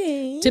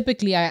 Okay.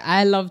 Typically,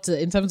 I love to,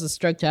 in terms of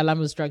structure, I'm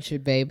a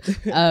structured babe.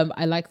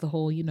 I like the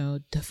whole,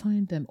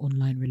 define them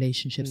online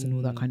relationships and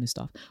all that kind of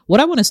stuff. What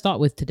I want to start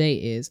with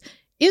today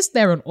is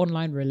there an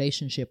online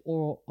relationship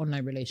or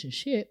online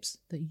relationships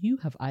that you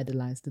have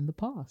idolized in the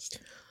past?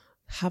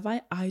 Have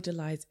I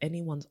idolized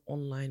anyone's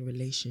online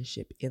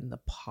relationship in the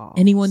past?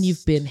 Anyone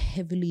you've been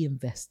heavily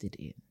invested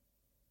in?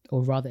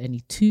 Or rather,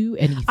 any two,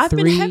 any I've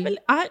three? been heavily...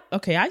 I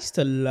used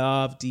to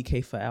love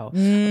DK for L,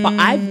 but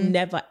I've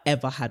never,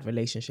 ever had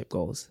relationship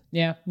goals.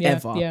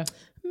 Ever.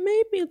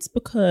 Maybe it's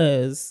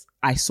because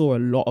I saw a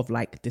lot of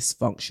like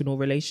dysfunctional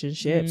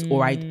relationships,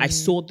 or I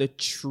saw the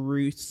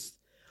truth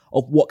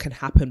of what can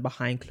happen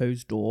behind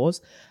closed doors.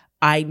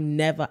 I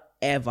never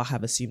ever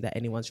have assumed that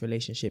anyone's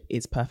relationship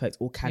is perfect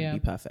or can be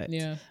perfect.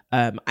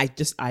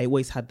 I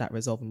always had that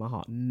resolve in my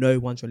heart. No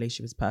one's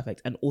relationship is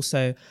perfect. And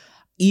also,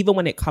 even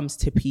when it comes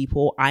to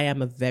people, I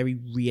am a very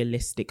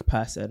realistic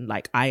person.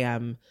 Like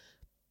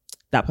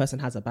that person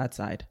has a bad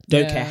side.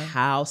 Don't care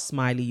how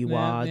smiley you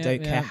are.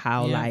 Don't care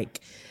how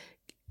like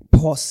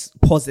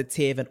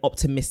positive and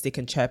optimistic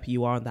and chirpy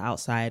you are on the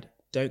outside.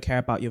 Don't care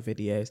about your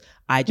videos.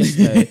 I just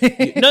know.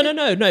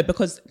 No,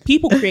 because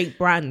people create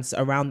brands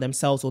around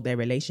themselves or their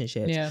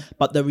relationships.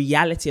 But the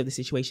reality of the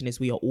situation is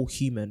we are all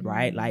human,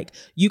 right? Like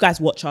you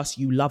guys watch us,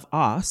 you love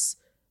us,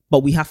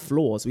 but we have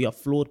flaws. We are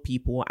flawed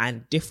people,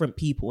 and different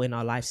people in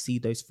our life see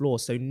those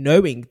flaws. So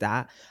knowing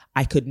that,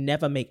 I could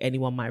never make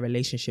anyone my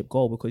relationship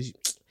goal because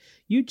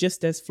you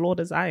just as flawed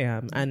as I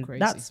am. And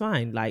that's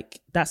fine.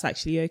 Like, that's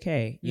actually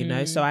okay, you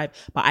know? So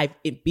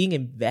being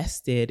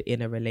invested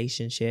in a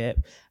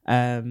relationship,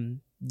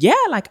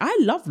 like I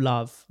love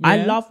love.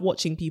 I love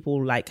watching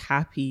people like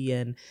happy,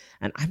 and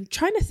I'm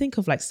trying to think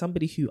of like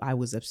somebody who I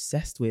was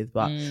obsessed with,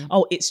 but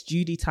it's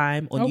Judy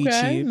Time on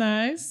YouTube.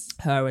 Nice.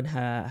 Her and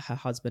her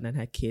husband and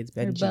her kids,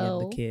 Benji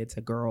and the kids,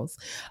 her girls.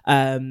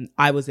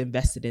 I was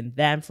invested in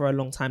them for a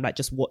long time, like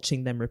just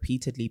watching them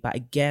repeatedly. But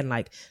again,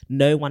 like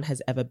no one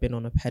has ever been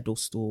on a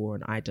pedestal or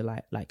an idol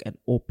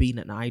or been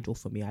an idol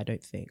for me. I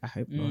don't think. I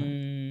hope not.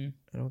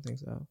 I don't think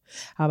so.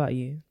 How about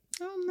you?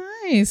 Oh,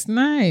 nice.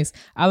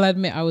 I'll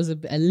admit I was a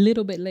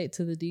little bit late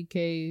to the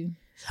DK.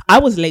 I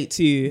was late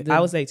too,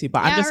 but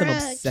I'm just an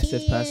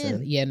obsessive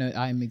person. Yeah, no,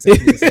 I'm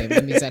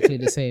exactly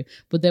the same.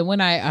 But then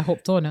when I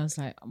hopped on, I was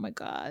like, oh my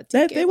God,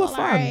 DK they were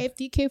fun.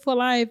 DK for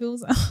life. It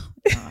was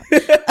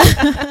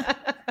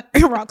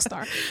a rock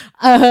star.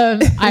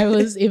 I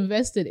was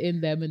invested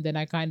in them, and then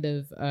I kind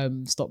of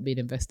stopped being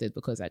invested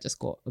because I just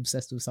got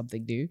obsessed with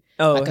something new.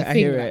 I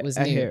hear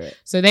it.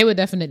 So they were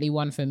definitely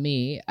one for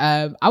me.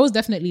 I was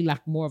definitely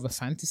like more of a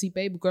fantasy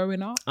babe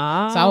growing up. So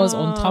I was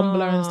on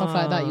Tumblr and stuff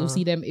like that. You'll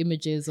see them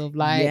images of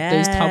like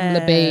those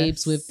Tumblr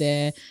babes with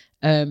their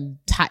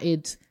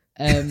tatted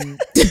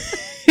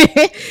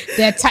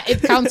their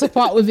tatted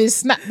counterpart with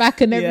his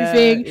snapback and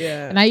everything.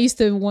 Yeah. And I used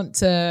to want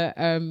to,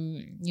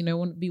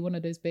 want to be one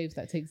of those babes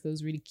that takes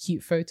those really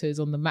cute photos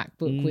on the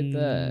MacBook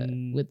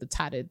with the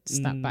tatted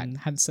snapback,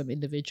 handsome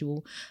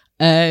individual.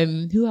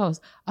 Who else?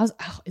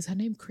 Is her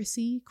name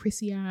Chrissy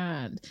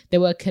Ann? They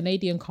were a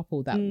Canadian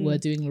couple that were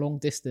doing long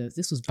distance.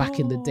 This was back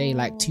in the day,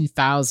 like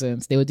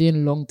 2000s. They were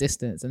doing long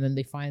distance, and then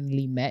they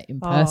finally met in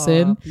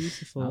person.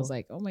 Beautiful. I was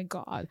like, oh my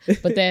God.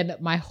 But then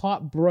my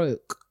heart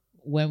broke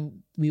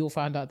when we all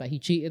found out that he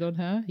cheated on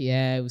her.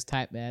 Yeah, it was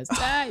tight, man. It's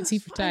tight,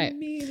 super tight. I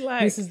mean,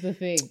 like, this is the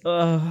thing.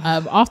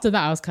 After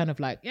that, I was kind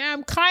of like, yeah,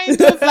 I'm kind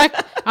of like,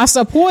 I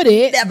support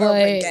it,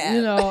 but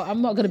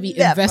I'm not gonna be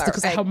invested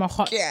because I have my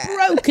heart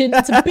broken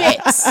to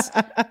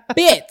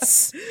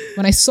bits.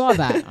 When I saw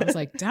that, I was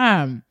like,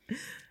 damn.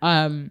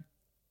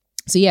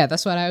 So yeah,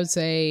 that's what I would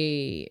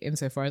say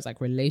insofar as like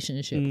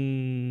relationship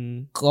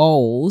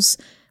goals.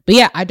 But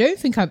yeah, I don't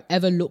think I've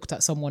ever looked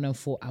at someone and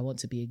thought, I want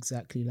to be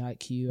exactly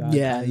like you. I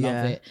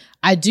love it.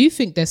 I do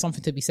think there's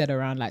something to be said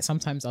around, like,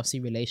 sometimes I'll see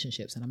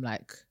relationships and I'm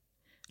like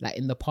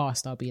in the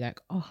past, I'll be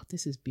like, oh,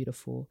 this is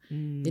beautiful.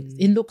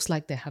 It looks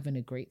like they're having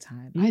a great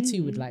time. I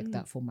too would like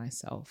that for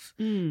myself.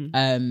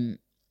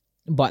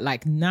 But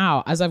like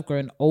now, as I've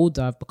grown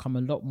older, I've become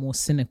a lot more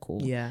cynical.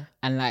 Yeah.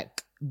 And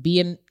like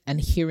being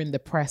and hearing the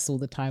press all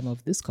the time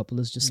of this couple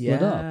has just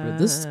split up, or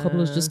this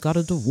couple has just got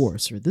a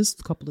divorce, or this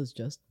couple is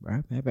just,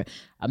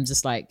 I'm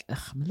just like,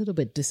 I'm a little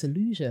bit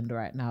disillusioned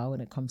right now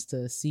when it comes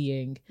to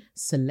seeing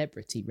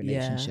celebrity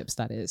relationships,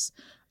 that is.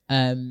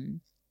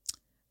 And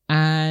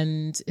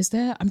I'm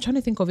trying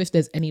to think of if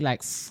there's any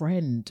like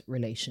friend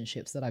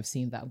relationships that I've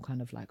seen that I'm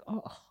kind of like,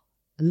 oh,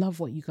 I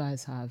love what you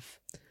guys have.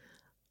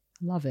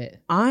 Love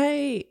it.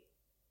 I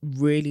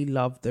really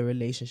love the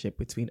relationship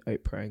between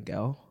Oprah and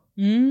Gail.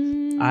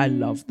 I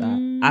love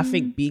that. I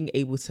think being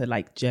able to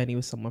like journey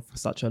with someone for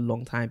such a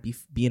long time,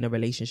 be in a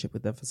relationship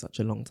with them for such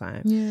a long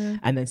time,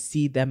 and then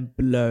see them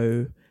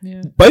blow.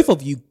 Both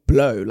of you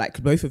blow,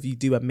 like both of you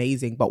do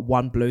amazing, but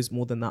one blows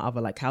more than the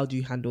other. Like, how do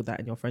you handle that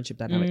in your friendship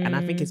dynamic? And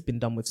I think it's been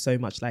done with so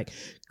much like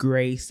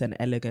grace and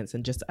elegance,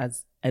 and just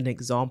as an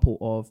example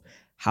of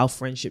how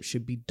friendship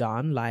should be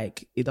done.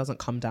 Like, it doesn't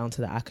come down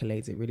to the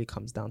accolades, it really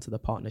comes down to the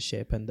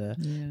partnership and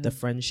the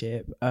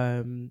friendship.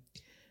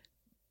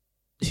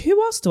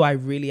 Who else do I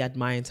really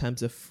admire in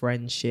terms of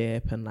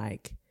friendship and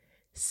like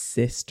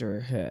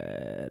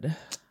sisterhood?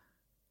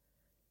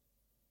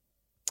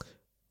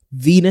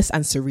 Venus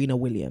and Serena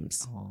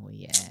Williams. Oh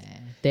yeah,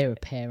 they're a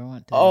pair,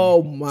 aren't they?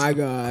 Oh my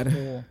God,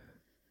 cool.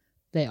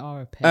 They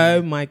are a pair.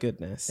 Oh my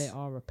goodness, they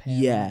are a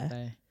pair. Aren't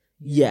they?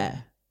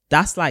 Yeah.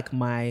 That's like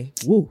my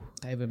woo.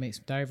 That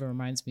even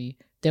reminds me.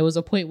 There was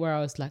a point where I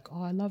was like,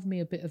 oh, I love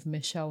me a bit of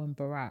Michelle and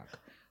Barack.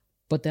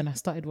 But then I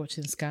started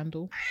watching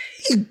Scandal.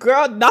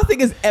 Girl, nothing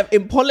is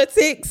in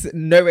politics.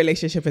 No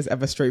relationship is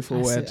ever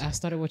straightforward. I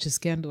started watching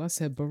Scandal. I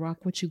said, Barack,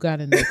 what you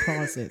got in their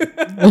closet?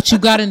 What you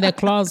got in their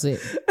closet,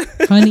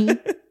 honey?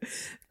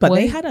 But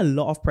they had a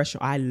lot of pressure.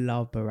 I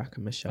love Barack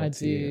and Michelle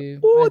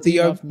too. Oh, the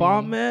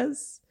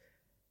Obamas.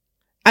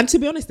 And to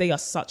be honest, they are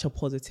such a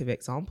positive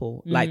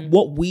example. Like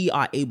what we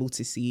are able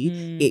to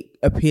see, it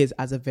appears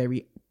as a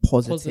very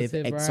positive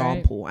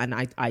example. Right?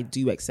 And I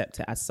do accept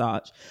it as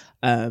such.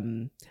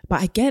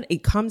 But again,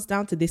 it comes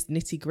down to this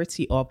nitty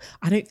gritty of,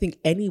 I don't think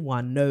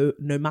anyone, no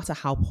matter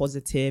how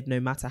positive,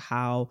 no matter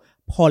how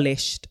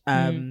polished,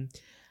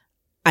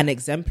 and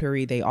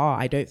exemplary they are,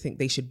 I don't think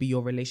they should be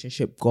your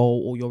relationship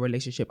goal or your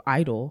relationship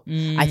idol.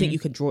 I think you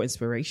can draw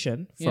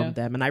inspiration from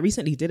them. And I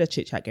recently did a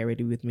chit chat, get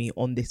ready with me,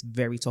 on this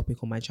very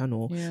topic on my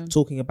channel,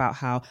 talking about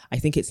how I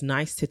think it's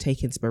nice to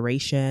take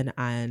inspiration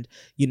and,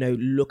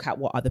 look at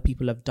what other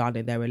people have done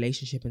in their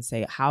relationship and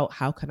say, how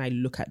can I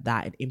look at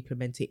that and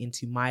implement it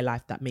into my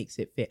life that makes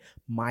it fit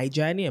my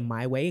journey and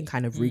my way, and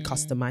kind of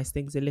recustomize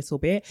things a little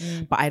bit.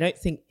 But I don't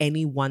think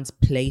anyone's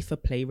play for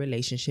play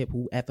relationship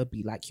will ever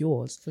be like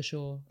yours. For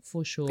sure.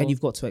 And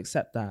you've got to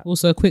accept that.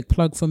 Also, a quick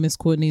plug for Miss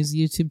Courtney's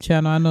YouTube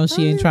channel. I know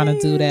she ain't trying to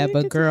do that,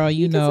 but girl,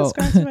 you know,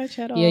 subscribe to my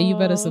channel. Yeah, you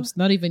better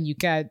not even you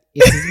can.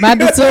 It's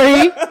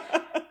mandatory.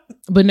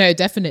 But no,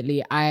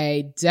 definitely.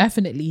 I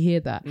definitely hear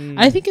that.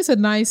 I think it's a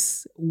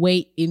nice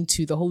way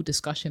into the whole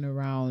discussion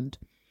around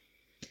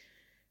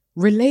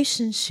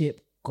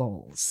relationship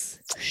goals.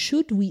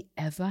 Should we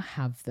ever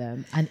have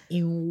them? And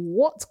in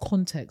what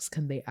context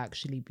can they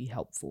actually be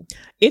helpful?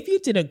 If you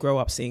didn't grow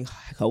up seeing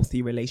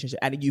healthy relationship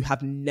and you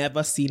have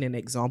never seen an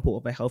example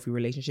of a healthy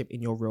relationship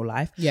in your real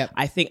life,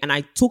 I think, and I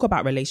talk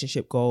about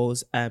relationship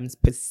goals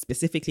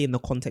specifically in the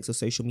context of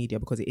social media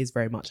because it is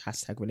very much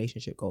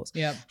 #relationship goals.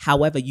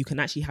 However, you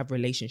can actually have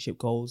relationship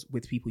goals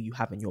with people you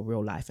have in your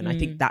real life. And I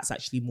think that's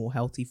actually more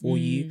healthy for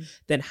you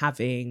than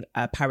having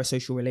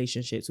parasocial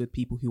relationships with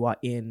people who are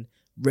in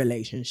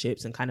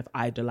relationships and kind of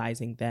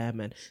idolizing them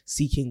and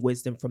seeking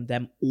wisdom from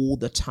them all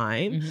the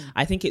time.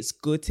 I think it's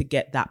good to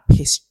get that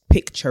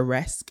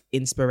picturesque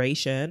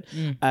inspiration,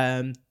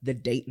 the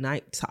date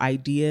night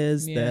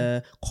ideas,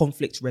 the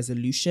conflict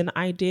resolution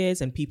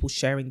ideas, and people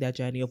sharing their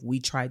journey of,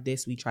 we tried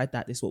this, we tried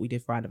that, this is what we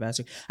did for our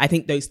anniversary. I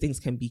think those things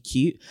can be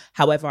cute.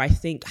 However, I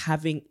think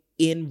having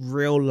in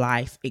real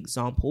life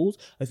examples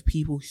of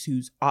people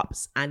whose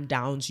ups and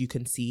downs you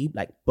can see,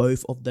 like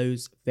both of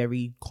those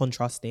very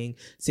contrasting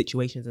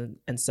situations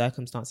and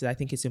circumstances. I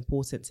think it's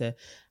important to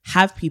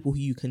have people who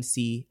you can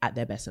see at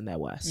their best and their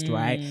worst,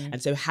 right?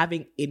 And so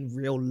having in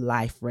real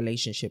life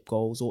relationship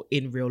goals or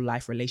in real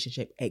life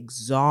relationship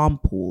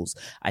examples,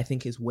 I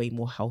think is way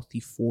more healthy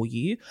for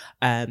you.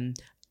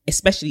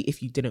 Especially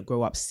if you didn't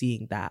grow up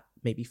seeing that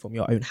maybe from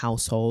your own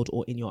household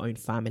or in your own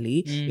family.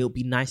 It would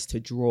be nice to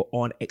draw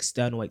on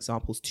external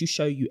examples to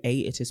show you,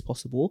 it is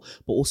possible,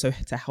 but also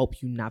to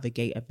help you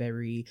navigate a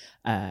very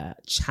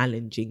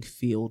challenging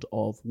field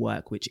of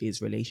work, which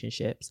is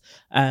relationships.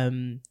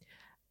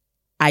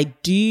 I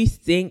do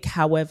think,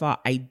 however,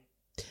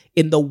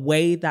 in the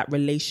way that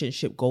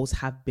relationship goals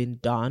have been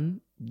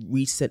done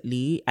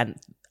recently, and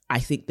I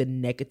think the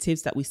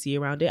negatives that we see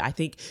around it, I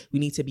think we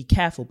need to be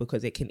careful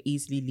because it can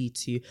easily lead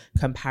to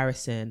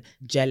comparison,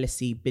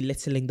 jealousy,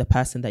 belittling the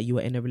person that you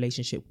are in a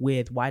relationship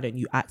with. Why don't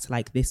you act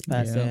like this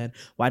person?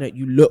 Yeah. Why don't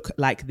you look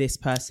like this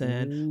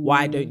person? Ooh.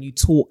 Why don't you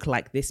talk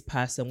like this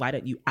person? Why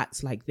don't you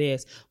act like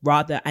this?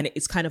 And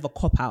it's kind of a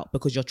cop-out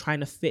because you're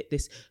trying to fit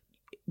this.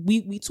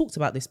 We talked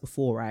about this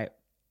before, right?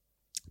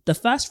 The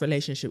first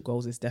relationship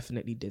goals is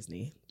definitely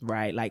Disney,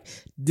 right? Like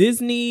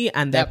Disney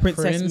and their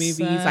princess movies,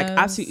 like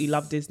absolutely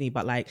love Disney,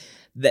 but like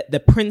the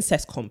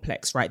princess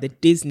complex, right? The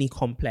Disney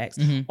complex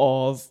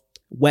of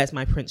where's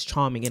my Prince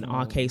Charming in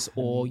our case,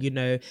 or, you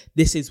know,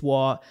 this is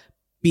what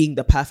being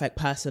the perfect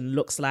person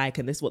looks like,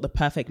 and this is what the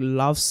perfect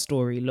love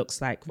story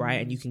looks like,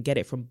 right? And you can get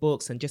it from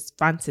books and just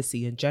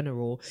fantasy in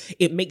general.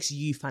 It makes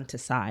you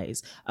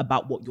fantasize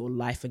about what your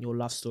life and your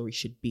love story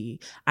should be.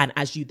 And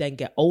as you then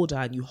get older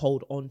and you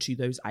hold on to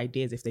those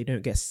ideas, if they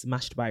don't get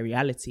smashed by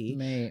reality,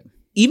 mate.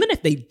 Even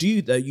if they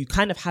do, though, you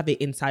kind of have it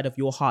inside of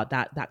your heart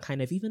that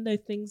kind of, even though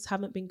things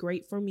haven't been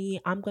great for me,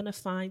 I'm gonna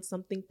find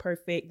something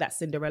perfect, that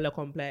Cinderella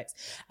complex.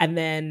 And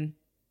then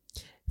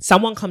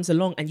someone comes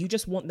along and you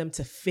just want them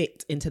to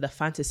fit into the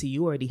fantasy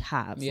you already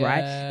have,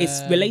 right?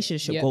 It's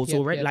relationship goals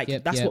already.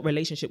 That's what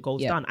relationship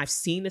goals done. I've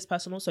seen this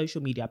person on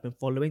social media. I've been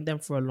following them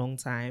for a long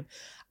time.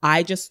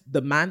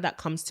 The man that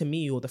comes to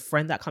me or the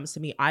friend that comes to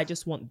me, I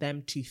just want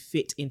them to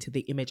fit into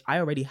the image I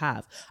already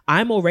have.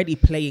 I'm already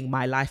playing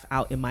my life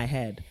out in my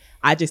head.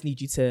 I just need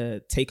you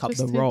to take up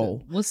the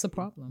role. What's the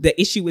problem? The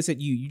issue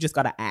isn't you. You just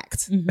got to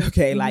act.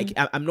 Okay. Like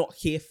I'm not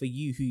here for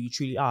you who you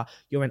truly are.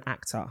 You're an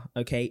actor.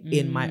 Okay.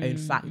 In my own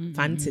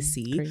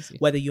fantasy, crazy.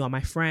 Whether you are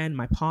my friend,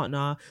 my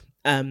partner,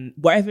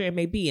 wherever it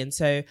may be. And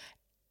so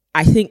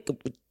I think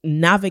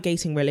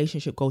navigating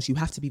relationship goals, you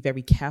have to be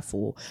very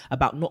careful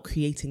about not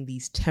creating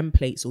these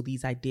templates or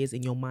these ideas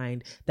in your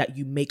mind that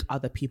you make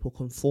other people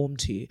conform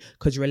to,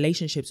 because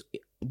relationships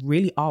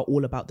really are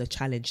all about the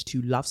challenge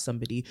to love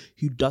somebody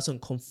who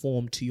doesn't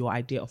conform to your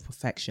idea of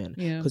perfection,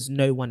 because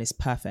no one is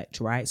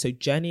perfect, right? So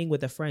journeying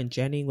with a friend,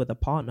 journeying with a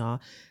partner,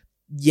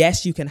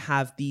 yes, you can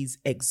have these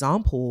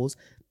examples,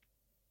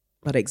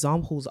 but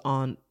examples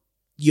aren't,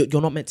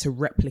 you're not meant to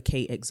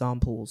replicate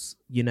examples,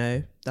 you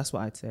know? That's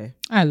what I'd say.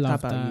 I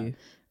love that. You?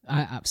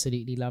 I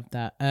absolutely love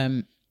that.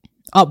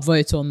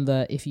 Upvote on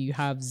if you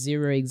have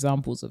 0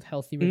 examples of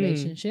healthy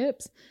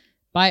relationships,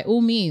 by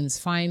all means,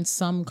 find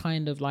some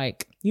kind of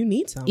like, you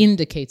need some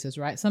indicators,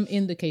 right? Some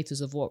indicators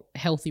of what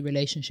healthy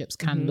relationships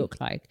can look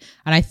like.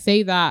 And I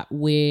say that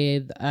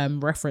with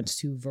reference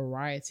to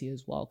variety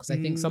as well, because I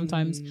think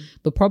sometimes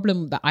the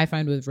problem that I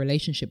find with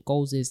relationship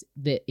goals is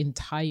the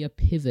entire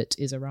pivot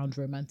is around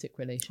romantic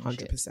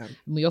relationships. 100%.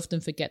 And we often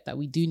forget that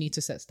we do need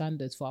to set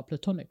standards for our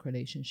platonic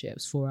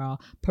relationships, for our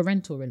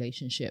parental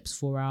relationships,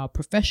 for our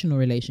professional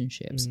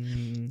relationships.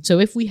 So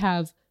if we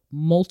have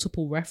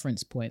multiple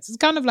reference points, it's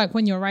kind of like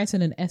when you're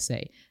writing an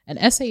essay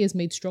is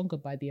made stronger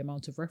by the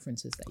amount of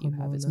references that you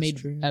have. It's made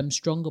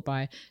stronger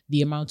by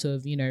the amount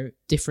of, you know,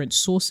 different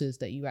sources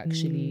that you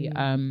actually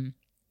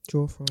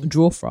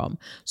draw from.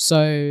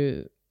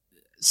 So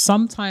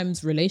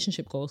sometimes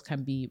relationship goals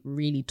can be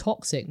really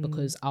toxic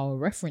because our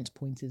reference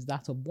point is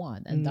that of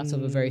one, and that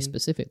of a very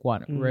specific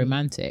one,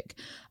 romantic.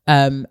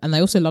 And I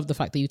also love the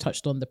fact that you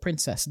touched on the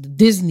princess, the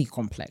Disney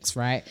complex,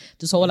 right?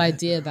 This whole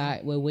idea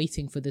that we're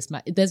waiting for this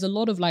there's a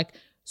lot of like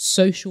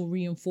social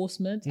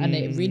reinforcement, and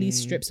it really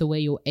strips away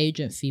your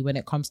agency when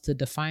it comes to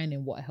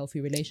defining what a healthy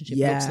relationship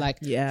looks like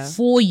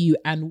for you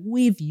and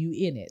with you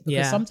in it,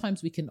 because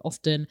sometimes we can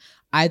often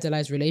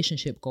idolize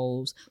relationship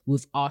goals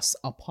with us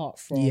apart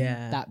from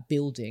that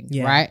building,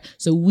 right?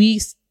 So we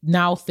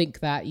now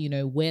think that, you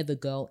know, we're the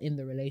girl in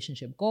the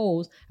relationship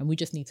goals and we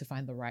just need to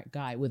find the right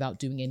guy without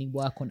doing any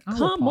work on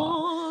our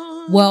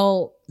part.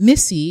 Well,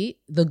 Missy,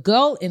 the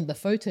girl in the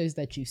photos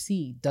that you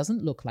see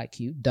doesn't look like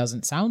you,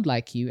 doesn't sound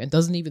like you, and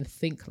doesn't even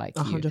think like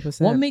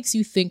 100%. You. What makes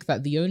you think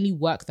that the only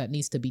work that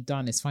needs to be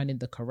done is finding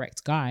the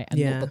correct guy and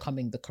not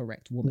becoming the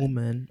correct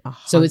woman? 100%.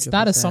 So it's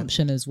that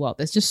assumption as well.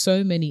 There's just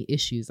so many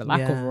issues, the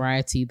lack of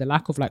variety, the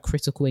lack of like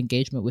critical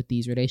engagement with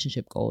these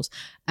relationship goals.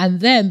 And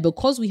then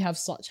because we have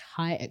such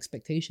high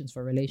expectations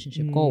for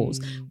relationship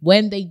goals,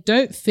 when they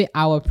don't fit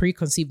our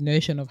preconceived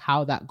notion of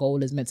how that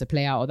goal is meant to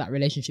play out or that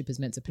relationship is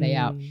meant to play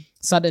out,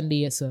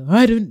 suddenly it's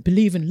I don't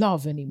believe in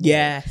love anymore.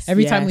 Yes.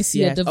 Every time we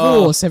see a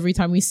divorce, every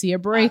time we see a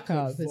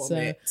breakup,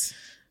 it's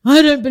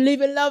I don't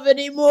believe in love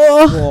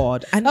anymore.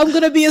 God. And I'm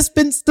going to be a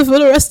spinster for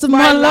the rest of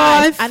my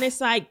life. And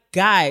it's like,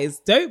 guys,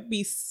 don't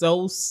be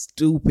so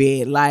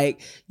stupid.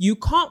 Like, you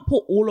can't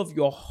put all of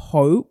your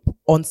hope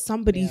on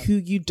somebody who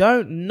you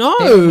don't know.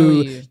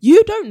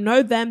 You don't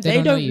know them.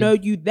 They don't know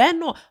you. They're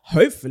not,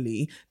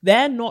 hopefully,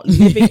 they're not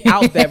living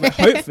out there.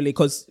 Hopefully,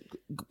 because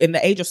in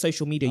the age of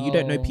social media, you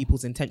don't know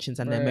people's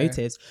intentions and their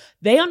motives.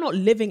 They are not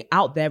living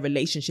out their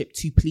relationship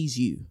to please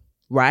you.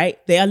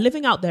 Right? They are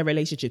living out their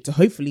relationship to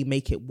hopefully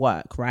make it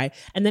work, right?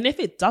 And then if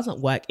it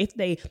doesn't work, if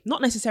they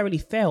not necessarily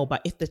fail,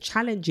 but if the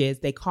challenge is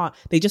they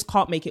just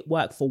can't make it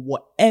work for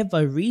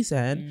whatever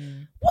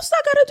reason, what's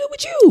that got to do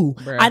with you?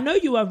 Bro. I know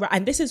you are right.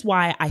 And this is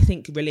why I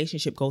think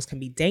relationship goals can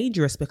be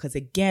dangerous, because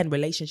again,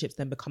 relationships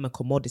then become a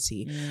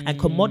commodity. And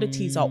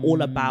commodities are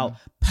all about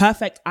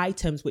perfect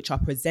items which are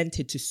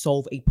presented to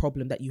solve a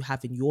problem that you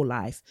have in your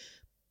life.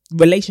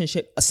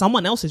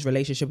 Someone else's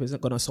relationship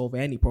isn't going to solve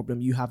any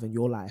problem you have in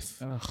your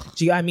life. Ugh.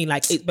 Do you know what I mean?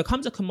 Like, it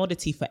becomes a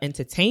commodity for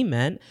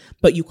entertainment,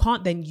 but you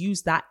can't then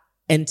use that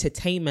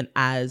entertainment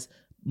as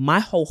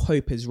my whole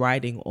hope is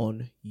riding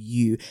on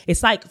you.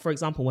 It's like, for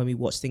example, when we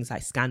watch things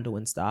like Scandal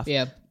and stuff.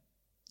 Yeah.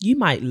 You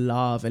might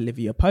love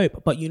Olivia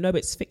Pope, but you know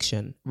it's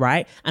fiction,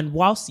 right? And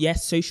whilst,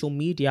 yes, social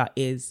media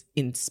is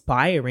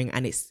inspiring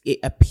and it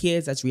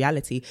appears as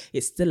reality,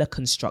 it's still a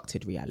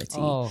constructed reality.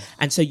 Oh.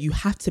 And so you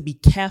have to be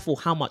careful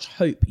how much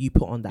hope you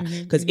put on that.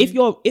 Because if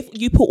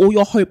you put all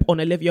your hope on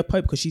Olivia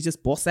Pope because she's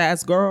just boss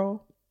ass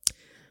girl,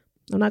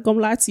 I'm not gonna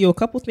lie to you, a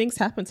couple things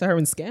happened to her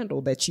in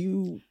Scandal that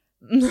you...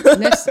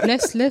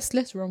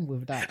 let's run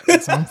with that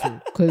example,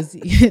 because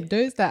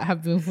those that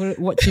have been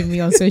watching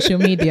me on social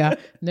media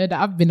know that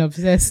I've been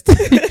obsessed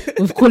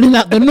with calling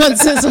out the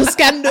nonsense of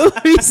Scandal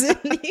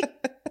recently,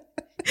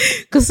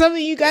 because some of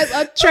you guys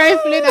are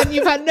trifling and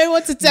you've had no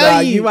one to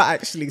tell you. You are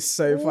actually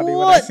so funny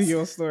when I see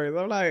your stories.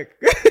 I'm like,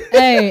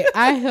 hey,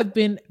 I have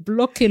been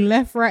blocking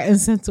left, right and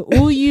centre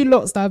all you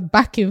lots that are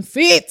backing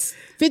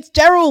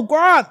Fitzgerald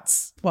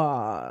Grant.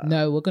 But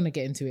no, we're gonna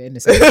get into it in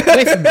a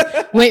second.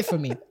 Wait for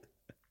me.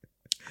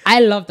 I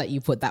love that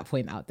you put that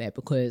point out there,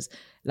 because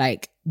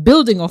like,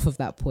 building off of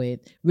that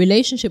point,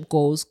 relationship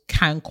goals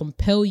can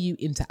compel you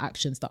into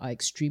actions that are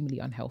extremely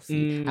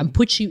unhealthy and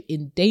put you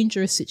in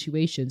dangerous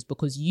situations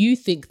because you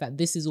think that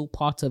this is all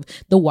part of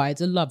the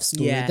wider love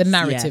story, the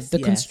narrative, the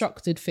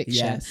constructed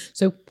fiction.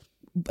 So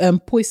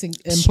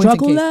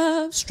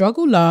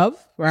struggle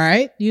love,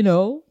 right? You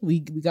know, we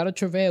gotta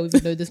travail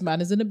even though this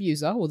man is an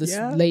abuser or this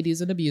lady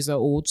is an abuser,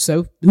 or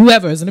so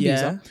whoever is an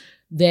abuser.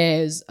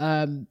 There's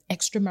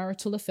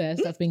extramarital affairs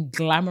that's been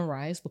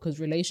glamorized because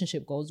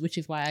relationship goals, which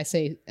is why I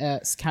say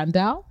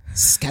scandalous.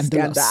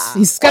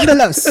 He's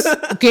scandalous,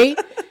 okay?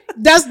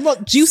 That's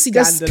not juicy,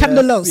 that's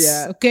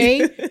scandalous,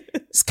 okay?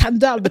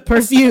 Scandal, the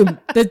perfume,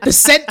 the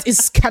scent is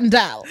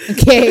scandal,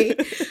 okay?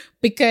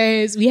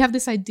 Because we have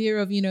this idea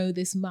of, you know,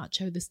 this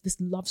macho, this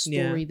love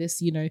story,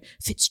 this, you know,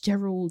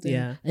 Fitzgerald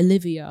and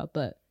Olivia,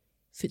 but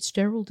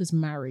Fitzgerald is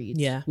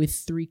married with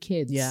 3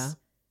 kids. Yeah.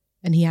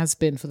 And he has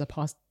been for the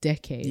past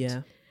decade.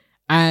 Yeah.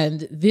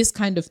 And this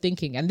kind of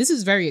thinking, and this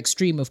is very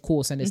extreme, of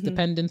course, and it's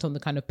dependent on the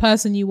kind of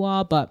person you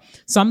are. But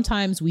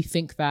sometimes we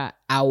think that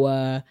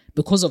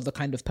because of the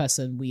kind of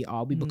person we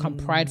are, we become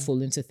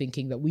prideful into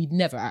thinking that we'd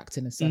never act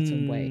in a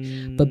certain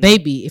way. But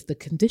baby, if the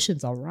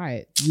conditions are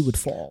right, you would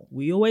fall.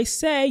 We always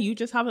say you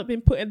just haven't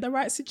been put in the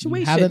right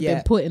situation.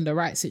 Been put in the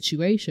right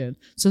situation.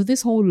 So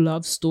this whole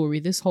love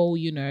story, this whole,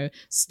 you know,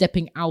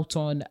 stepping out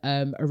on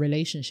a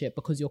relationship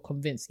because you're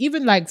convinced,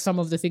 even like some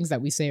of the things that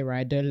we say,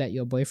 right? Don't let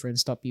your boyfriend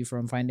stop you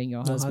from finding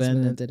your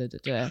husband.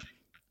 And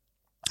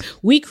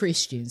we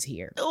Christians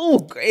here.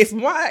 Oh,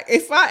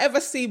 if I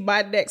ever see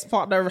my next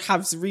partner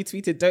have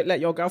retweeted, "Don't let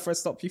your girlfriend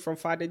stop you from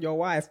finding your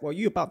wife," well,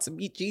 you about to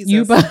meet Jesus.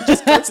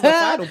 Just go to the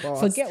final boss.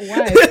 Forget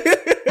wife.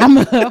 I'm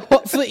a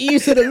hot foot you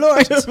to the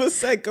Lord.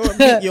 100%. Go and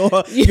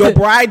meet your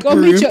bridegroom.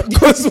 Go meet your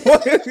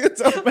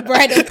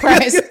bride of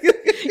Christ.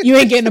 You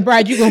ain't getting a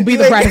bride. You're gonna be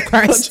the bride of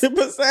Christ.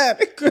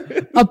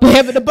 100%. Up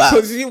heaven above.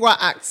 Because you are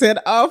acting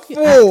up.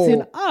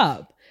 Acting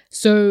up.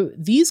 So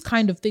these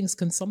kind of things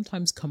can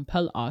sometimes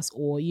compel us,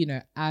 or, you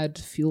know, add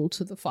fuel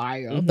to the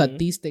fire that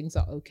these things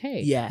are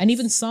okay. Yeah. And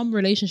even some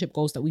relationship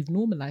goals that we've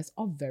normalized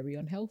are very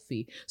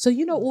unhealthy. So,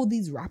 you know, all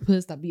these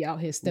rappers that be out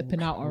here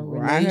stepping out on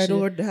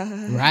relationship.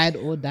 Ride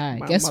or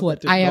die. Guess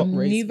what? I am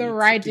neither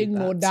riding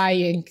nor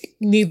dying.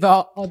 Neither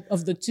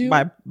of the two.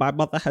 My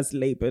mother has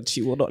labored.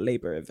 She will not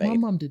labor in vain. My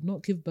mom did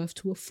not give birth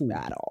to a fool.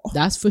 At all.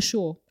 That's for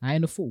sure. I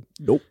ain't a fool.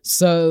 Nope.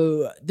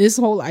 So this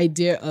whole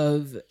idea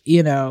of,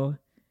 you know,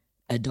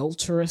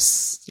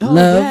 adulterous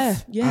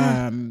love,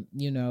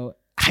 you know,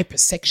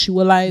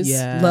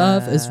 hypersexualized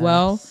love as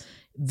well.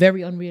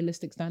 Very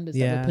unrealistic standards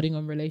that we're putting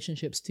on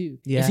relationships too.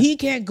 If he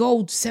can't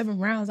go 7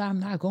 rounds, I'm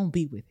not gonna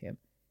be with him.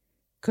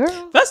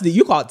 Girl, firstly,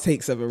 you can't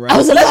take 7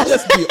 rounds. Let's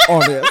just be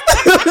honest.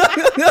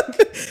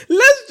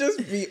 Let's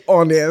just be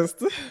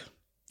honest.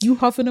 You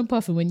huffing and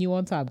puffing when you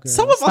on top, girl.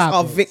 Some of us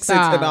are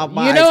vixens in our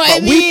minds. You know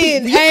what I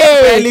mean? We can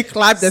barely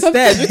climb the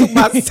stairs. We talk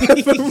about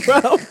 7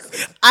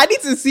 rounds. I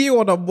need to see you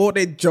on a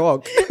morning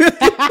jog.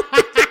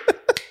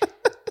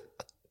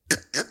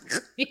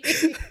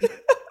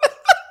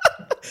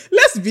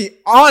 Let's be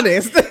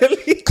honest.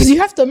 Because you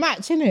have to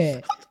match,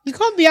 innit? You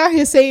can't be out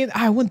here saying,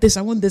 I want this,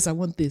 I want this, I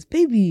want this.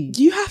 Baby.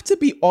 You have to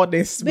be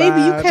honest, Baby,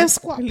 man. you can't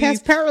squat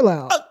past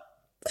parallel.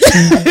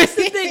 That's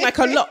the thing, like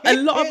a lot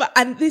of,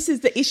 and this is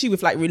the issue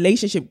with like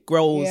relationship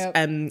goals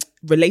and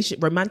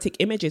romantic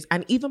images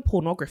and even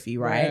pornography,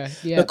 right?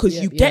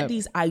 Because you get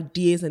these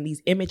ideas and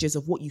these images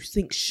of what you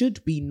think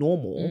should be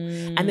normal,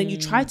 and then you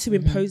try to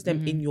impose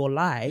them in your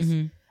life.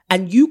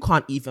 And you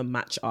can't even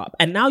match up.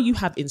 And now you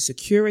have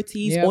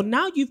insecurities, or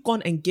now you've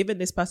gone and given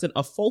this person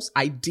a false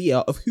idea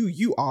of who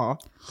you are.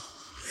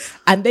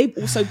 And they've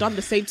also done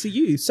the same to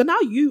you. So now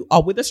you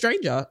are with a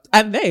stranger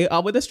and they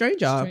are with a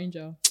stranger.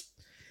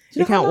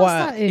 It can't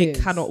work.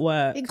 It cannot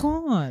work. It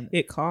can't.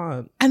 It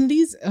can't. And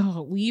these,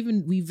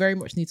 we very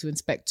much need to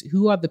inspect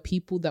who are the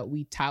people that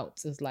we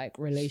tout as like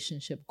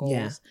relationship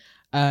goals.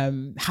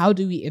 How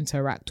do we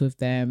interact with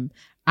them?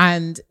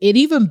 And it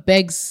even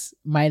begs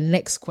my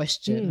next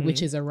question,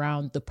 which is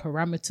around the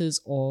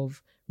parameters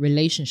of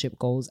relationship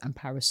goals and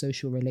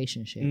parasocial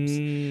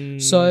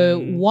relationships. So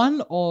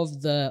one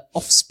of the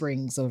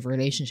offsprings of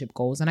relationship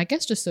goals, and I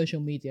guess just social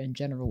media in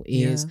general,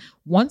 is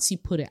once you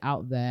put it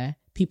out there,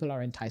 people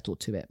are entitled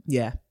to it.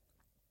 Yeah.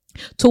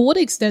 To what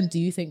extent do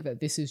you think that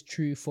this is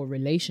true for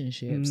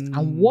relationships?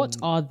 And what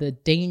are the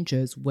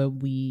dangers when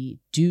we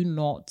do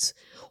not,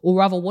 or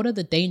rather, what are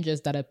the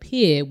dangers that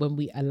appear when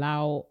we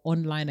allow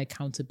online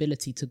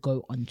accountability to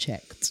go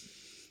unchecked?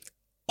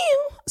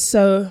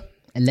 So,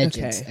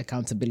 alleged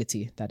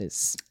accountability, that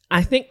is.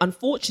 I think,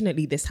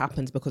 unfortunately, this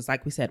happens because,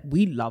 like we said,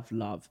 we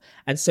love.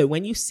 And so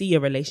when you see a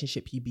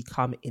relationship, you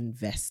become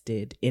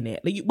invested in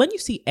it. Like when you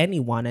see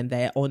anyone and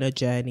they're on a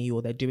journey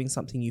or they're doing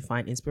something you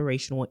find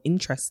inspirational or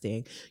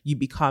interesting, you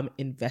become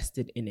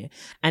invested in it.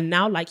 And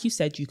now, like you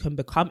said, you can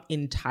become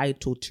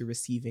entitled to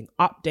receiving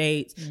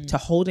updates, to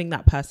holding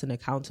that person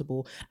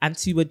accountable, and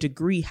to a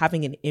degree,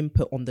 having an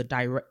input on the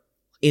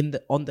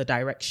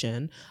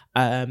direction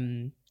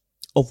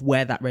of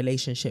where that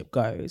relationship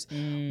goes.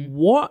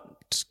 What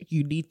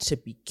you need to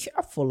be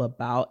careful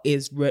about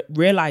is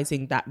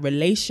realizing that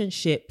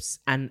relationships,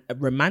 and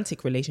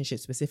romantic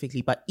relationships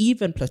specifically, but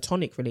even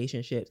platonic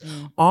relationships,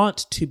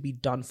 aren't to be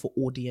done for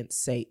audience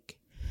sake.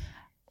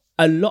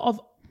 A lot of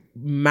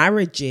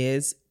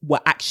marriages were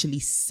actually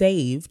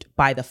saved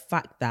by the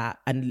fact that,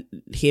 and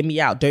hear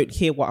me out, don't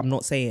hear what I'm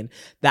not saying,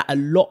 that a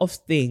lot of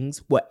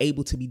things were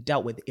able to be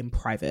dealt with in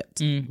private,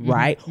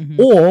 right?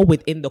 Or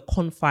within the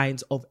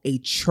confines of a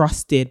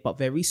trusted but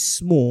very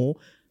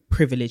small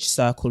privileged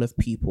circle of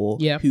people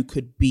who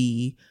could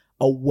be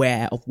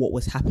aware of what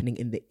was happening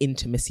in the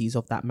intimacies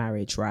of that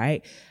marriage,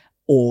 right?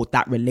 Or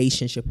that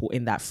relationship, or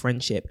in that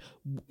friendship.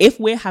 If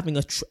we're having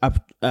a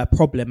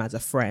problem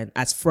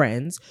as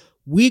friends,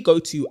 we go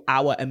to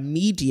our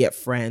immediate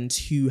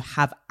friends who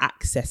have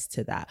access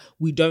to that.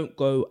 We don't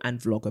go and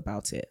vlog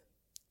about it.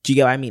 Do you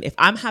get what I mean? If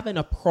I'm having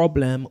a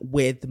problem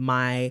with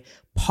my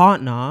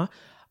partner,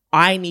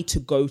 I need to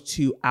go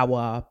to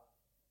our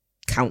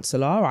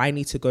counselor, or I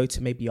need to go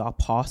to maybe our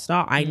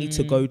pastor. I need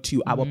to go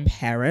to our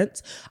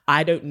parents.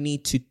 I don't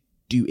need to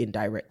do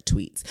indirect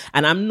tweets.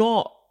 And I'm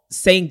not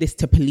saying this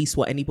to police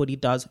what anybody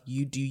does.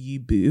 You do you,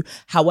 boo.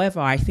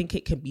 However, I think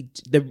it can be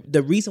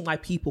the reason why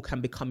people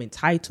can become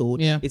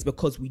entitled is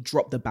because we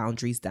drop the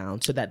boundaries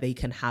down so that they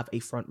can have a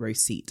front row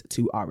seat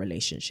to our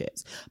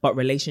relationships. But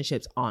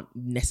relationships aren't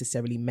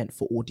necessarily meant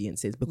for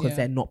audiences because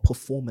they're not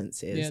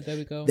performances. Yeah, there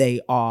we go.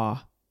 They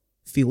are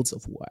fields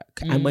of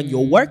work. And when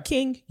you're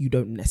working, you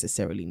don't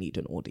necessarily need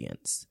an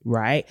audience,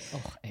 right?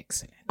 Oh,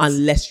 excellent.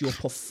 Unless you're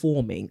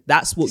performing.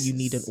 That's what you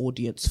need an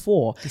audience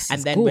for.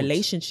 And then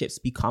relationships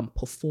become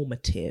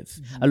performative.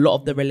 A lot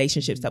of the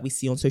relationships that we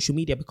see on social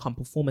media become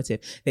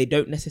performative. They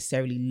don't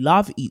necessarily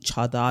love each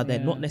other. They're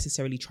not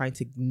necessarily trying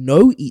to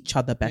know each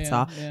other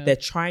better. They're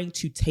trying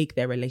to take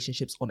their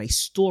relationships on a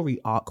story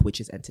arc, which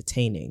is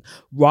entertaining,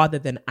 rather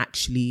than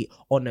actually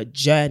on a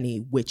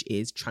journey, which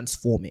is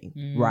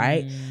transforming,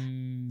 right?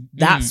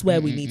 That's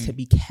where we need to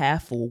be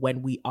careful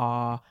when we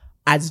are,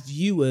 as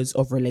viewers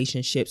of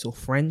relationships or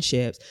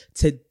friendships,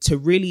 to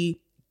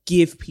really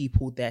give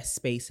people their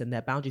space and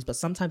their boundaries. But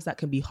sometimes that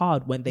can be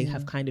hard when they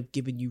have kind of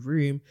given you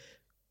room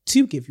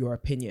to give your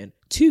opinion,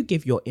 to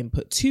give your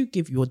input, to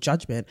give your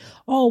judgment.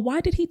 Oh, why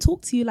did he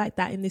talk to you like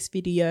that in this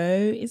video?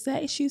 Is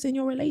there issues in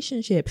your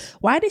relationship?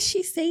 Why did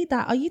she say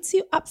that? Are you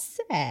too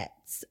upset?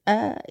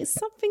 Is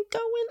something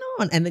going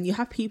on? And then you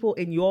have people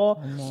in your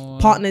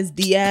partner's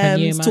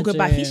DMs talking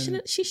about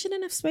she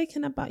shouldn't have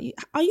spoken about you.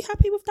 Are you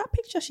happy with that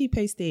picture she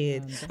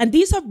posted? And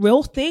these are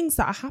real things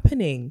that are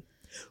happening.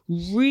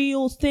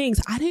 Real things.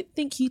 I don't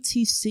think you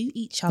two suit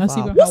each other.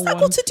 What's that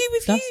got to do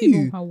with you? That's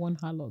even how one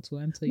highlight will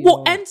enter your...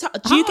 Well, enter.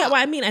 Do you get what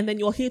I mean? And then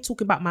you're here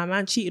talking about my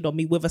man cheated on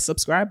me with a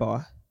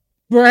subscriber.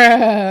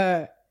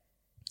 Bruh.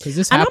 Because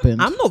this And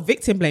happened. I'm not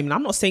victim blaming.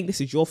 I'm not saying this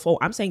is your fault.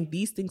 I'm saying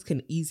these things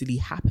can easily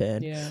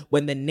happen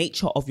when the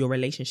nature of your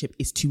relationship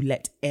is to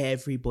let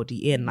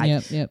everybody in.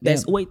 Like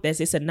there's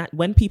this,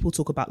 when people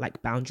talk about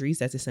like boundaries,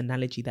 there's this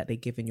analogy that they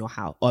give in your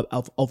house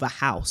of a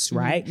house,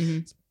 right?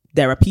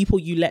 There are people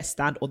you let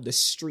stand on the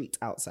street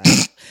outside.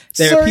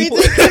 There are people.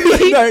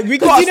 No, we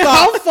got to start.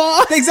 How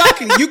far?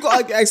 Exactly. You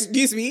got.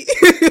 Excuse me.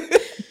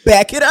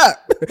 Back it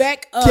up.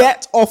 Back up.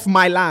 Get off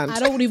my land.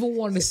 I don't even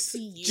want to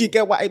see you. Do you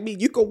get what I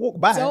mean? You can walk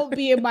by. Don't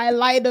be in my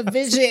line of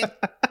vision.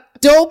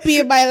 Don't be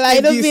in my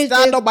line of vision. If you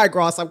stand on my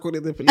grass, I'm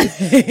calling the police.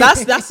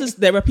 That's just,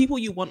 there are people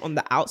you want on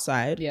the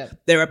outside. Yep.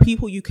 There are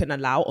people you can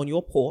allow on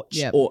your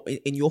porch or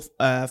in your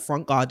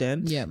front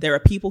garden. Yep. There are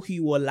people who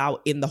you will allow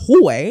in the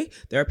hallway.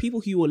 There are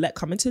people who you will let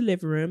come into the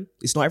living room.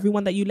 It's not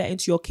everyone that you let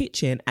into your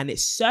kitchen. And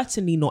it's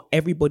certainly not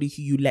everybody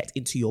who you let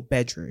into your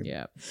bedroom.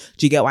 Yeah.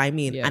 Do you get what I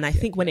mean? Yep. And I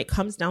think when it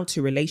comes down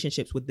to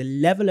relationships with the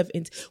level of,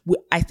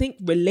 I think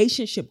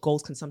relationship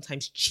goals can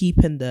sometimes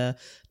cheapen the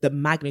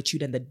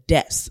magnitude and the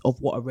depths of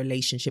what a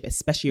relationship,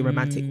 especially a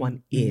romantic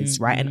one, is,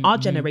 right? And our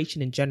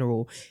generation in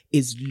general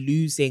is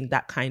losing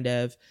that kind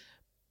of,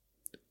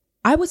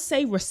 I would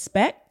say,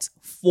 respect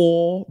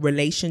for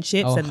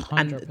relationships,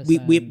 and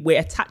we're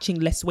attaching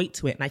less weight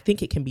to it. And I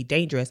think it can be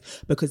dangerous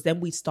because then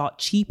we start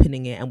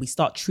cheapening it and we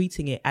start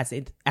treating it as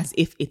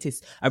if it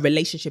is, a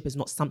relationship is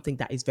not something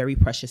that is very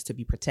precious to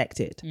be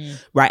protected,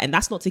 right? And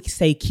that's not to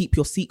say keep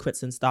your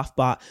secrets and stuff,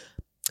 but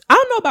I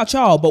don't know about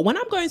y'all, but when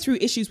I'm going through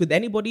issues with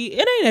anybody,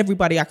 it ain't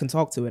everybody I can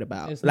talk to it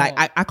about. It's like,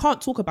 I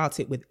can't talk about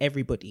it with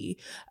everybody.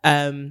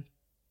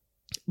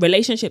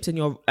 Relationships in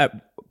your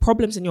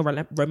problems in your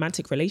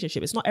romantic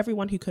relationship, it's not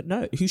everyone who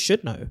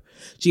should know.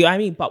 Do you know what I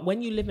mean? But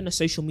when you live in a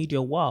social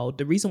media world,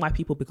 the reason why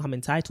people become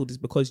entitled is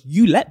because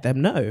you let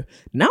them know.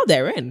 Now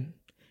they're in.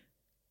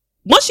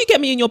 Once you get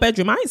me in your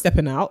bedroom, I ain't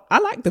stepping out. I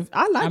like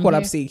what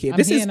I'm seeing here.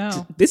 This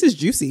is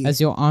juicy. As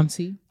your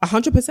auntie,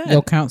 100%,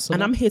 your counselor,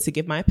 and I'm here to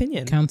give my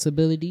opinion.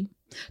 Accountability.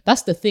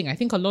 That's the thing. I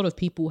think a lot of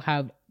people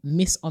have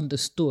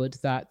misunderstood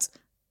that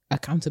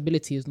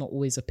accountability is not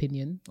always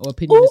opinion, or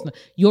opinion is not.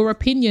 Your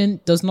opinion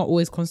does not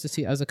always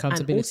constitute as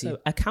accountability. And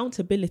also,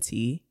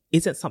 accountability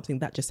isn't something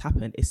that just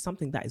happened. It's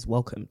something that is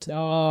welcomed.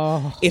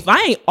 Oh, if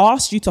I ain't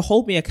asked you to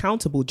hold me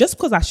accountable just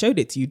because I showed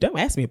it to you, don't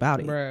ask me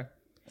about it. Bruh.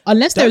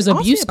 Unless there's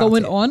abuse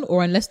going on,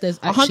 or unless there's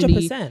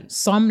actually 100%.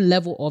 some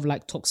level of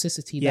like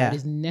toxicity that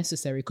is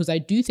necessary. Because I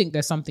do think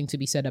there's something to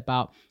be said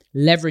about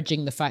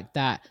leveraging the fact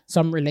that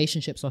some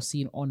relationships are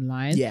seen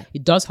online. Yeah.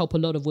 It does help a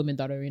lot of women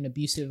that are in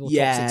abusive or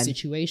toxic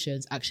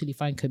situations actually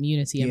find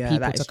community and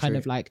people to kind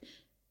of like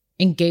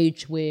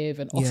engage with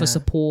and offer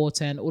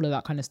support and all of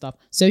that kind of stuff.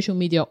 Social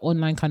media,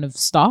 online kind of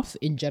stuff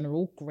in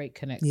general, great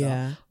connector.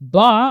 Yeah.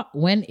 But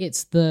when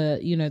it's the,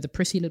 you know, the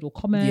pretty little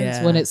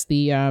comments, when it's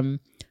the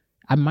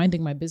I'm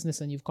minding my business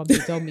and you've come to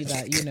tell me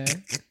that, you know,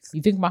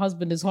 you think my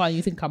husband is hot and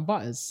you think I'm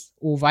butters,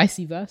 or vice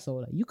versa,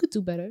 or like, you could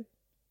do better.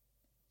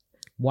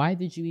 Why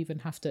did you even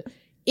have to?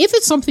 If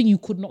it's something you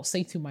could not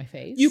say to my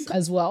face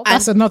as well,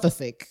 that's another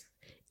thing.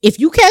 If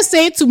you can't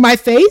say it to my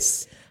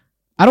face,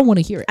 I don't want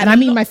to hear it. And I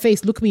mean my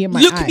face, look me in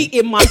my eye. Look me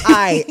in my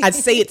eye and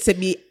say it to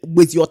me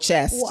with your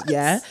chest. What?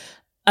 Yeah.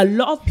 A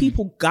lot of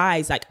people,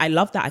 guys, like, I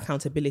love that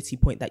accountability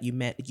point that you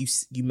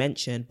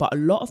mentioned, but a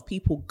lot of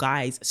people,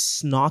 guys,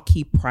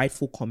 snarky,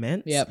 prideful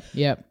comments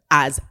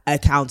as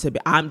accountable.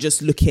 I'm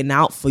just looking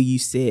out for you,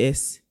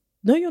 sis.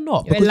 No, you're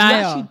not. Because you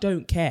actually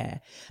don't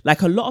care.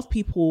 Like, a lot of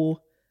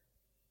people,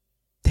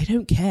 they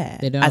don't care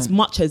as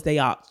much as they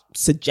are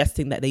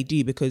suggesting that they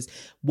do, because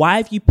why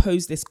have you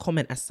posed this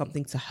comment as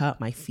something to hurt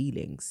my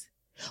feelings?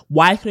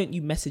 Why couldn't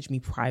you message me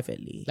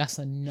privately? That's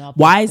another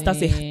Why thing. does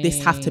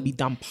this have to be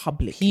done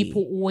publicly?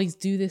 People always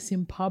do this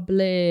in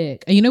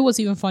public. And you know what's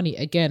even funny?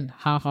 Again,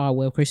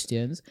 we're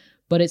Christians.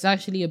 But it's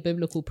actually a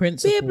biblical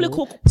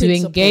principle to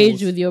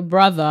engage with your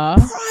brother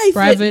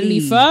privately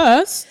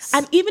first.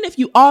 And even if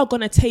you are going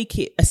to take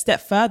it a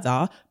step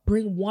further,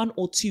 bring 1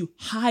 or 2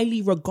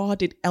 highly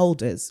regarded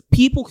elders,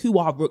 people who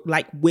are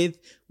like with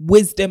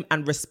wisdom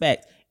and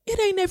respect. It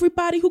ain't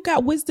everybody who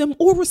got wisdom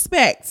or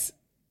respect.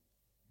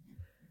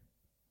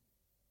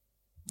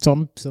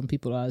 Some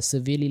people are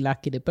severely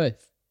lacking in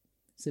both.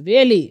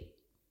 Severely.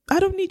 I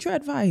don't need your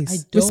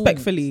advice.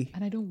 Respectfully.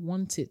 And I don't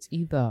want it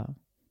either.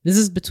 This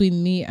is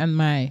between me and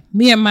mine.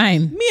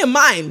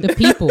 The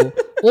people.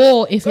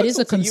 Or if it is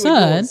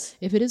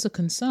a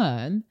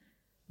concern,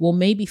 well,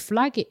 maybe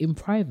flag it in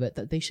private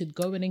that they should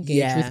go and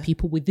engage with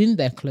people within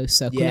their close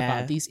circle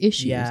about these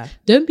issues. Yeah.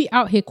 Don't be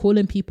out here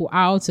calling people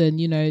out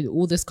and, you know,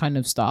 all this kind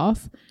of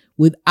stuff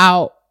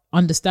without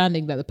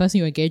understanding that the person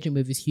you're engaging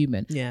with is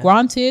human. Yeah.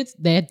 Granted,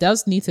 there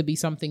does need to be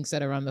something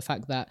said around the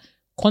fact that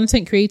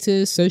content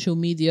creators, social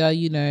media,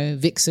 you know,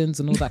 vixens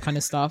and all that kind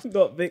of stuff.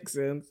 Not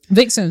vixens.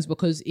 Vixens,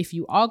 because if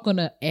you are going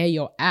to air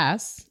your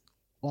ass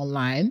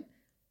online,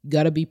 you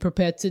got to be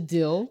prepared to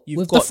deal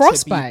with the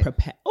frostbite.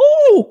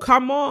 Woo!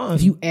 Come on.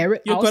 If you air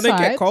it you're outside, gonna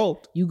get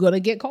cold. You're gonna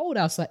get cold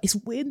outside. It's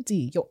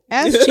windy. Your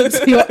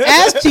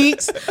ass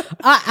cheeks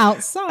are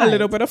outside. A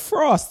little bit of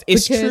frost.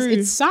 It's because true.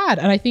 It's sad.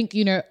 And I think,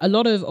 you know, a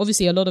lot of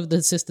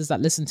the sisters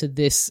that listen to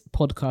this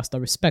podcast are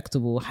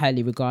respectable,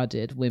 highly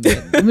regarded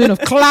women of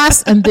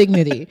class and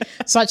dignity,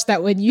 such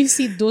that when you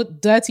see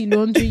dirty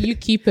laundry, you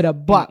keep it a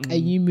buck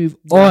and you move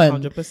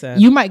on. 100%.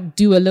 You might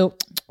do a little,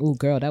 oh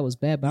girl, that was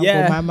bad, but I'm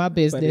Yeah. gonna mind my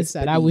business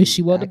and I wish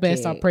you all the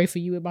best. I pray for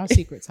you in my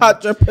secrets.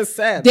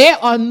 100%. There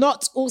are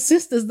not all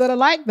sisters that are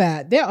like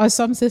that. There are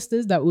some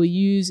sisters that will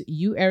use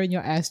you airing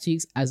your ass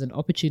cheeks as an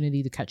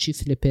opportunity to catch you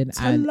slipping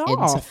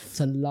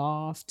to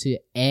laugh, to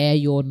air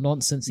your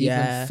nonsense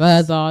even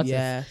further.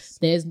 Yes.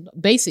 There's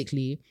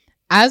basically,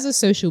 as a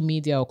social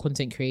media or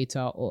content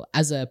creator or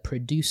as a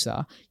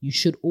producer, you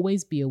should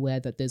always be aware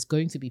that there's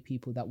going to be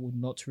people that will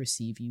not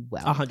receive you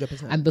well.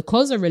 100%. And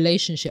because a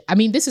relationship, I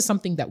mean, this is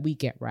something that we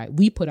get, right?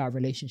 We put our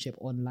relationship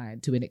online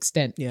to an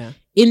extent. Yeah.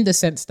 In the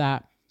sense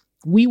that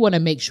we want to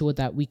make sure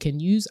that we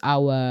can use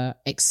our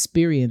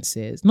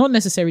experiences, not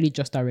necessarily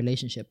just our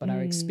relationship, but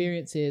our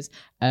experiences,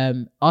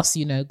 us,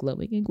 you know,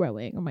 glowing and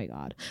growing. Oh my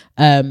God.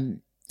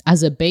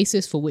 As a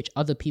basis for which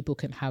other people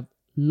can have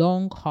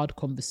long, hard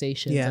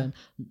conversations and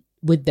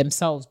with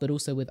themselves, but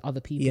also with other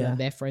people and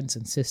their friends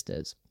and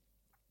sisters.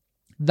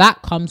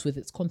 That comes with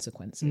its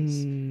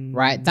consequences,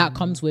 right? That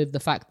comes with the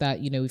fact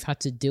that, you know, we've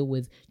had to deal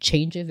with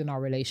changes in our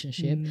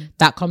relationship.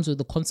 That comes with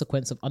the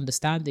consequence of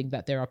understanding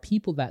that there are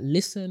people that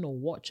listen or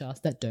watch us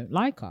that don't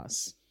like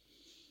us.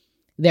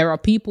 There are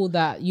people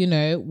that, you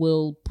know,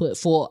 will put,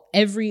 for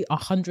every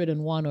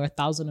 101 or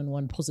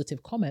 1,001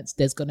 positive comments,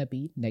 there's going to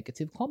be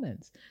negative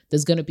comments.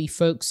 There's going to be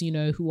folks, you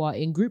know, who are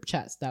in group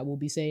chats that will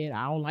be saying,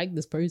 I don't like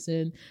this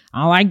person. I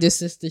don't like this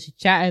sister. She's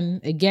chatting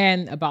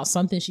again about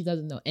something she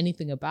doesn't know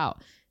anything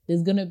about.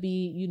 There's going to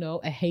be, you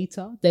know, a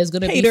hater. There's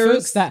going to be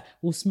folks that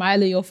will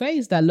smile in your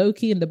face, that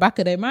low-key in the back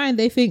of their mind,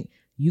 they think,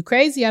 you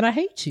crazy and I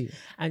hate you.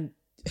 And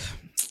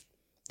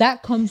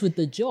that comes with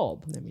the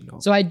job.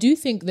 So I do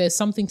think there's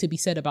something to be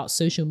said about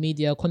social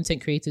media,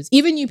 content creators,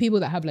 even you people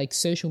that have like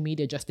social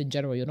media just in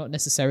general. You're not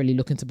necessarily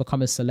looking to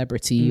become a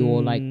celebrity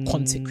or like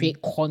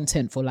create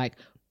content for like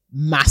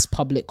mass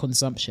public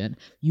consumption.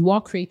 You are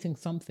creating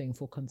something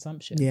for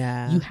consumption.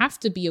 Yeah. You have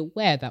to be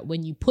aware that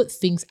when you put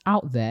things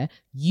out there,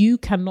 you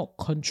cannot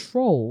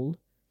control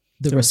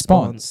the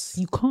response.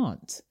 You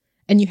can't.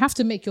 And you have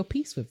to make your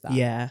peace with that.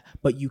 Yeah,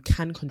 but you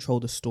can control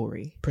the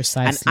story.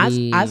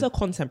 Precisely. And as a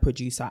content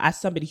producer,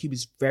 as somebody who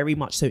is very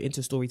much so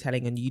into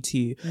storytelling, and you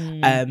too,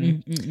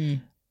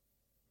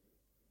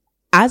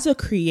 as a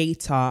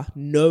creator,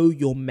 know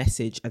your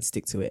message and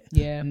stick to it.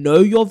 Yeah.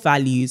 Know your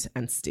values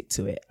and stick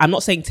to it. I'm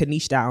not saying to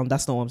niche down.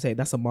 That's not what I'm saying.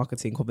 That's a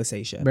marketing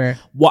conversation. Bruh.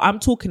 What I'm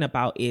talking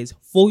about is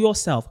for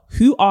yourself.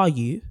 Who are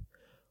you?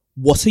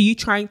 What are you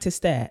trying to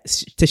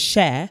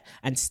share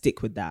and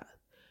stick with that?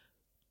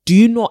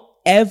 Do not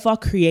ever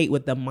create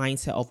with the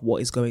mindset of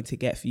what is going to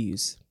get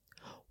views.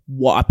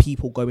 What are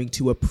people going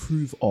to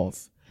approve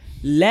of?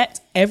 Let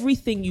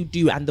everything you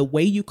do and the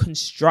way you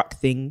construct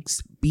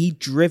things be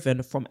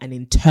driven from an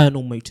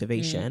internal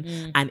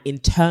motivation and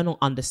internal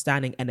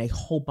understanding and a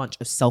whole bunch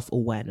of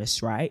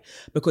self-awareness, right?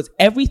 Because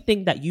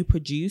everything that you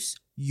produce,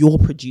 you're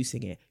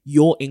producing it.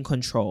 You're in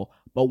control.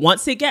 But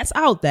once it gets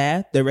out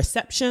there, the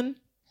reception,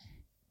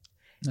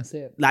 that's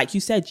it. Like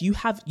you said, you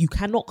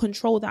cannot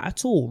control that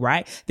at all,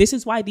 right? This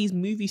is why these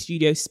movie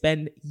studios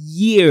spend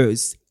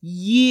years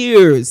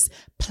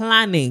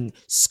planning,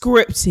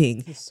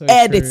 scripting,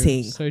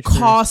 editing,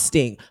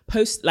 casting,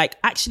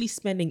 actually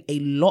spending a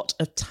lot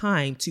of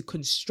time to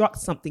construct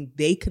something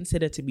they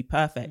consider to be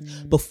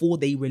perfect before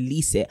they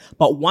release it.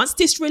 But once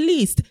this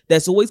released,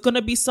 there's always going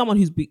to be someone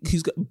who's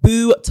got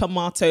boo,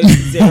 tomatoes,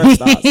 0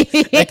 stars,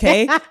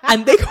 okay?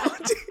 And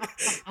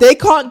they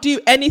can't do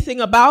anything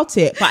about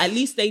it, but at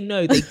least they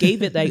know they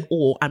gave it their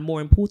all, and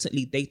more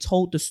importantly, they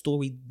told the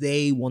story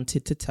they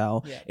wanted to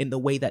tell in the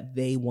way that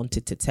they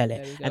wanted to tell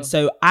it. And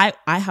so I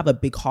have a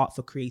big heart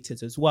for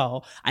creators as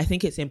well. I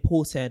think it's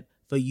important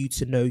for you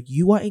to know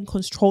you are in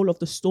control of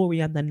the story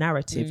and the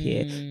narrative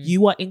here.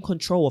 You are in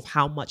control of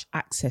how much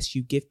access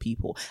you give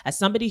people. As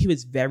somebody who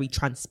is very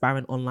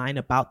transparent online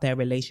about their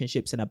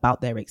relationships and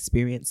about their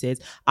experiences,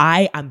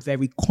 I am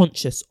very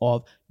conscious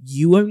of,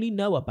 you only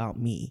know about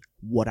me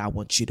what I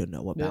want you to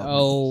know about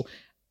me.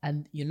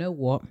 And you know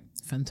what?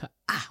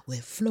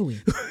 We're flowing.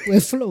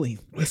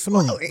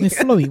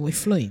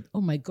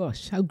 Oh my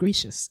gosh, how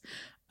gracious.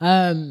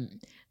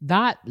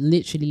 That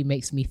literally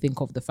makes me think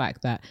of the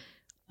fact that,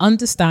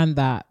 understand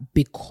that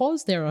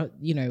because there are,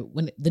 you know,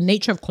 when the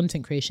nature of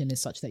content creation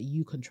is such that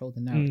you control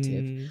the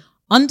narrative,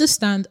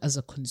 understand as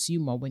a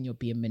consumer when you're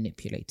being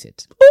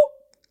manipulated.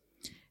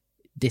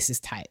 This is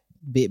tight.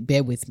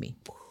 Bear with me.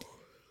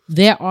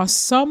 There are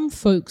some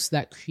folks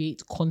that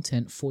create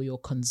content for your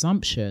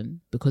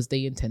consumption because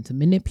they intend to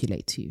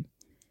manipulate you.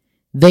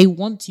 They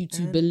want you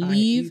to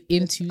believe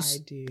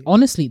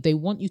honestly, they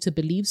want you to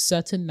believe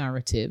certain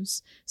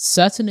narratives,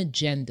 certain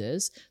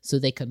agendas, so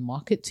they can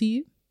market to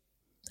you,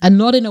 And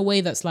not in a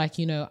way that's like,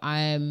 you know,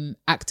 I'm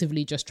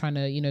actively just trying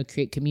to, you know,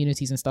 create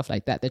communities and stuff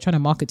like that. They're trying to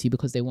market to you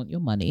because they want your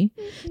money.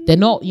 They're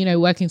not, you know,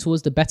 working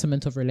towards the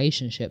betterment of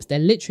relationships. They're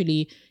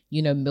literally,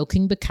 you know,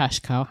 milking the cash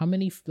cow. How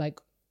many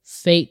like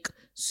fake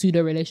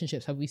pseudo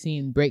relationships have we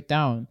seen break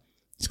down?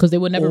 It's because they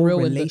were never real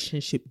with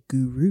relationship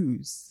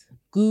gurus.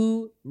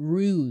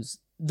 Gurus.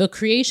 The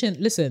creation,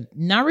 listen,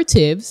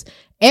 narratives,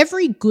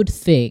 every good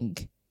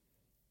thing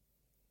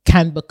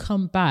can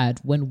become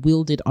bad when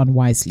wielded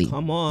unwisely.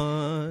 Come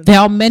on. There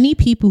are many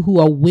people who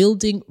are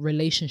wielding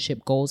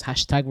relationship goals,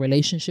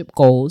 #relationship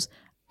goals,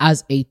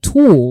 as a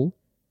tool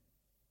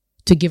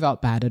to give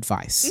out bad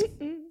advice.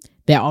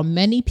 There are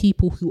many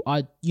people who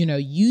are, you know,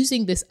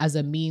 using this as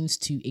a means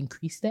to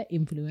increase their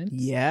influence,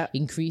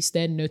 increase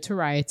their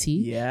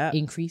notoriety,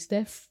 increase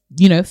their,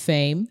 you know,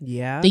 fame.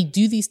 They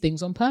do these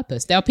things on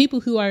purpose. There are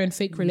people who are in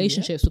fake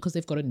relationships because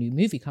they've got a new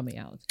movie coming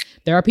out.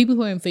 There are people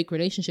who are in fake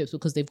relationships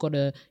because they've got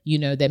a, you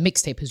know, their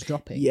mixtape is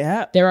dropping.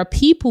 There are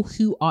people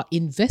who are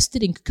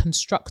invested in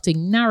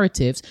constructing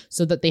narratives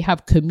so that they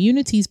have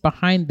communities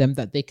behind them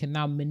that they can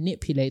now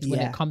manipulate when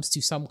it comes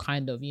to some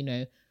kind of, you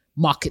know,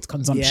 market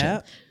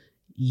consumption.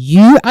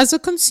 You as a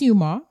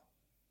consumer,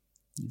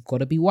 you've got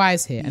to be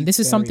wise here. And this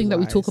is something that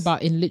we talk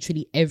about in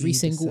literally every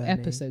single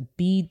episode.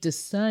 Be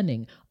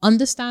discerning.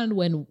 Understand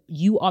when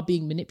you are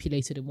being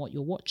manipulated in what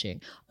you're watching.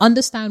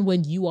 Understand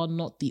when you are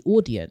not the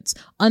audience.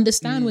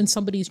 Understand when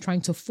somebody is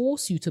trying to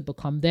force you to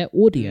become their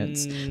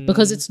audience.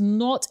 Because it's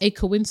not a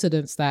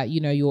coincidence that,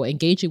 you know, you're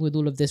engaging with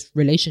all of this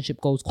relationship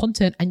goals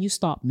content and you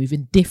start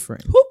moving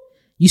different.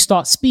 You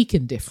start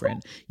speaking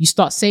different. You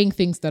start saying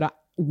things that are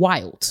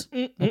wild.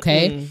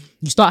 Okay,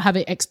 you start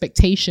having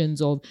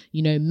expectations of,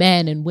 you know,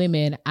 men and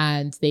women,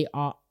 and they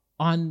are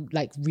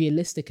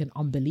realistic and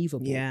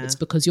unbelievable. It's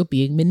because you're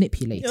being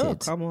manipulated.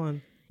 Come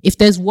on. If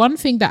there's one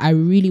thing that I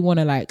really want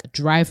to like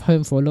drive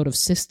home for a lot of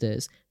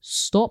sisters,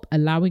 stop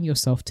allowing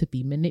yourself to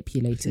be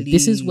manipulated.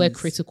 This is where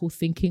critical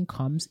thinking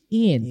comes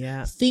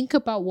in. Think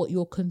about what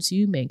you're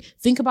consuming.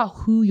 Think about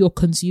who you're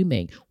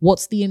consuming.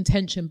 What's the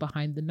intention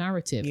behind the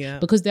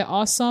narrative? Because there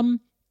are some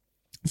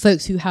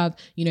folks who have,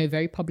 you know,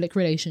 very public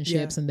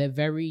relationships and they're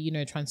very, you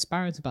know,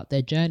 transparent about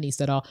their journeys,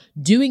 that are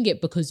doing it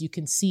because you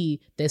can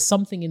see there's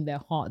something in their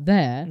heart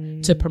there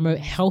to promote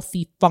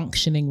healthy,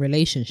 functioning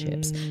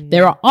relationships.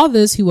 There are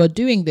others who are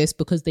doing this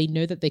because they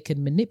know that they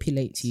can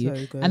manipulate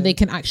you and they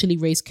can actually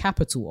raise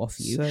capital off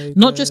you.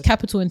 Not just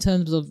capital in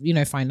terms of, you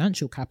know,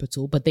 financial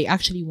capital, but they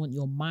actually want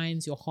your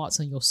minds, your hearts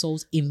and your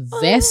souls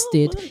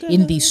invested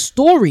in these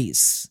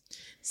stories.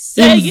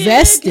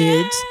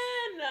 Invested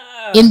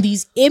in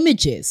these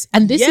images.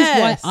 And this is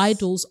why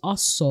idols are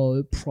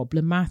so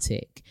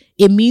problematic.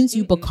 It means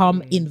you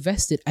become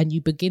invested and you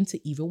begin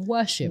to even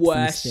worship.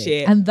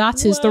 And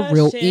that is the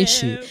real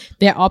issue.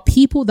 There are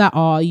people that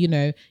are, you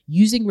know,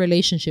 using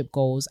relationship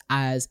goals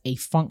as a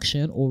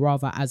function, or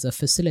rather as a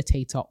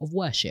facilitator of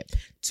worship,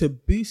 to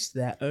boost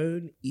their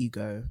own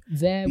ego.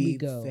 We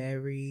go.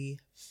 Very,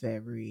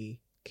 very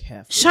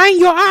careful. Shine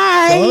your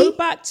eye. Go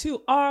back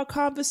to our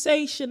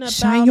conversation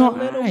about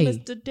little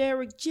Mr.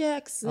 Derek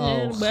Jackson,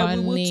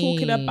 where we were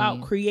talking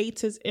about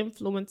creators,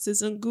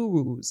 influencers, and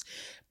gurus.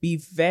 Be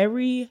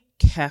very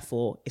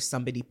careful if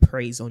somebody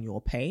preys on your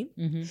pain.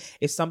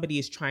 If somebody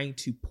is trying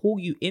to pull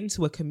you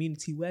into a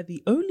community where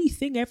the only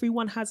thing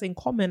everyone has in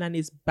common and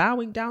is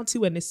bowing down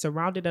to and is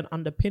surrounded and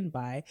underpinned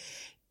by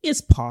is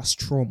past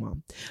trauma,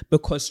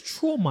 because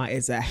trauma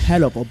is a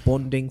hell of a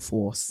bonding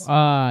force.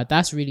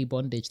 That's really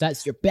bondage.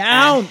 That's your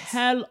bounce. A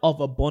hell of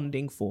a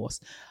bonding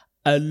force.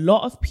 A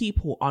lot of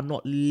people are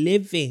not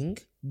living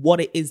what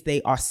it is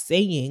they are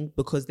saying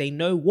because they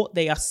know what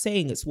they are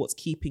saying is what's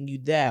keeping you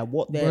there.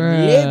 What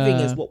they're living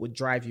is what would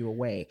drive you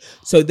away.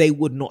 So they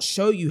would not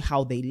show you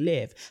how they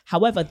live.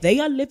 However, they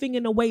are living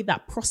in a way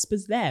that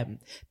prospers them.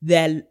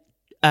 They're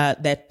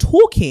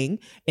talking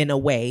in a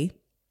way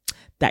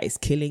that is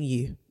killing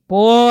you.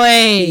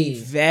 Be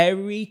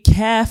very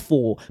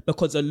careful,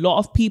 because a lot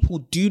of people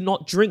do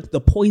not drink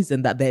the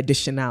poison that they're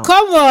dishing out.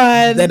 Come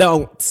on. They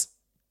don't.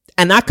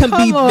 And I can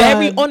be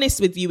very honest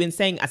with you in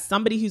saying, as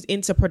somebody who's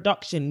into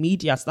production,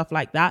 media, stuff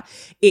like that,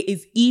 it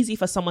is easy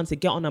for someone to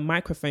get on a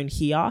microphone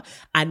here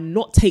and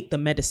not take the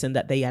medicine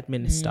that they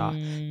administer.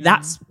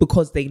 That's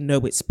because they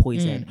know it's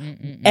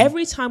poison.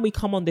 Every time we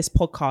come on this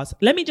podcast,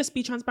 let me just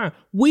be transparent.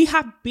 We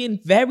have been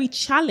very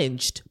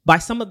challenged by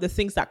some of the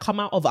things that come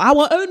out of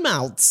our own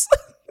mouths.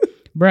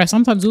 Bruh,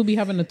 sometimes we'll be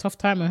having a tough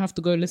time and have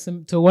to go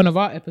listen to one of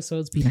our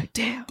episodes, be like,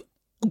 damn.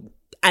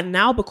 And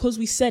now, because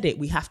we said it,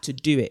 we have to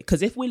do it.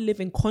 Because if we're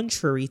living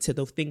contrary to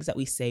the things that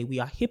we say, we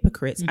are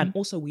hypocrites. And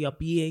also we are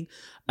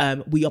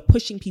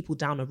pushing people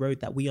down a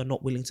road that we are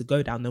not willing to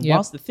go down. And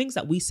whilst the things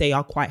that we say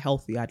are quite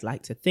healthy, I'd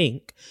like to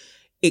think,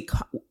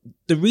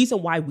 the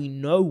reason why we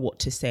know what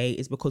to say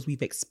is because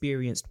we've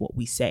experienced what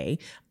we say.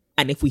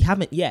 And if we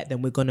haven't yet,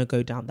 then we're going to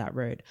go down that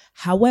road.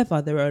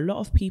 However, there are a lot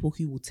of people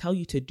who will tell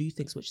you to do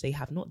things which they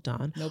have not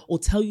done, or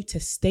tell you to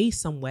stay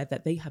somewhere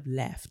that they have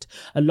left.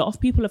 A lot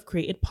of people have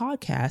created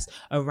podcasts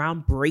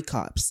around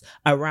breakups,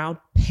 around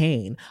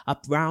pain,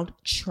 around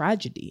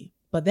tragedy.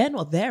 but they're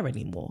not there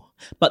anymore.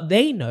 But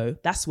they know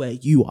that's where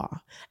you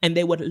are. And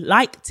they would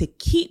like to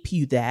keep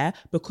you there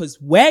because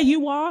where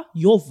you are,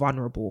 you're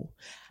vulnerable.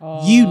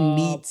 You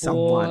need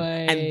someone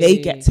and they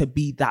get to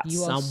be that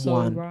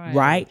someone,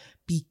 right?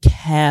 Be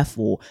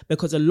careful,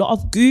 because a lot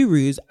of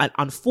gurus, and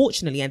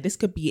unfortunately, and this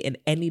could be in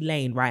any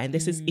lane, right? And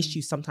this is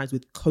issues sometimes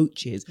with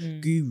coaches,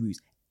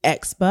 gurus,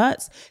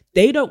 experts.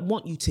 They don't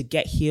want you to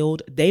get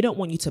healed. They don't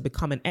want you to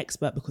become an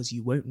expert because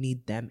you won't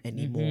need them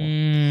anymore.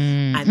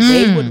 And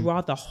they would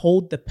rather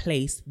hold the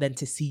place than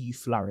to see you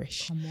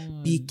flourish.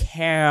 Be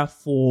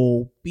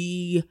careful.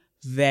 Be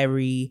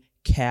very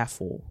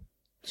careful.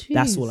 Jeez.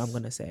 That's all I'm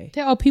going to say.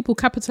 There are people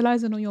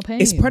capitalizing on your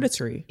pain. It's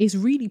predatory. It's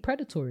really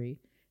predatory.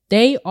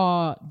 They're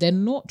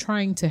not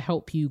trying to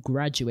help you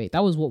graduate.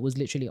 That was what was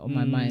literally on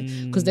my mind.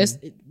 Because there's,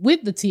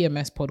 with the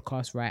TMS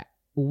podcast, right?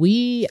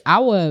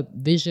 Our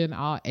vision,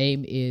 our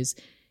aim is,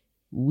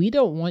 we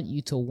don't want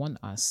you to want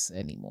us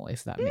anymore,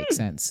 if that makes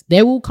sense.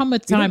 There will come a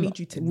time we don't need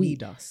you to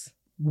need us.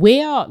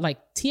 We are like,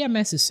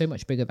 TMS is so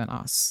much bigger than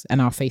us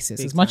and our faces.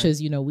 Big as much time.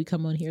 As, we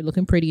come on here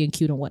looking pretty and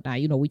cute and whatnot,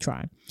 we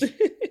try.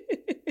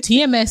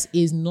 TMS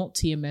is not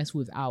TMS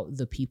without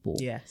the people.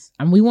 Yes.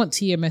 And we want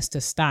TMS to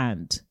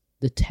stand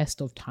the test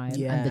of time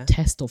and the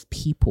test of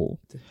people.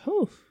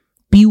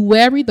 Be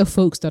wary the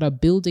folks that are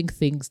building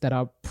things that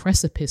are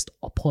precipiced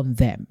upon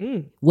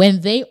them when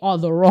they are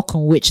the rock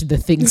on which the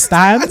thing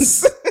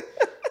stands.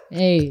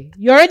 Hey,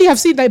 you already have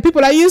seen that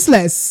people are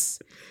useless.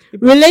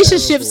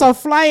 Relationships are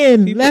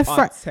flying left,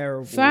 right.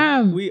 Terrible.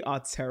 Fam, we are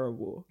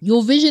terrible.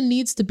 Your vision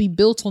needs to be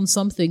built on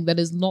something that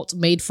is not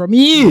made from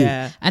you.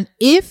 Yeah. And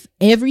if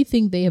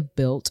everything they have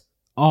built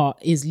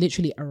is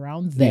literally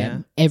around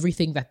them,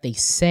 everything that they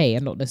say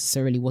and not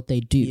necessarily what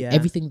they do,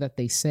 everything that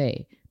they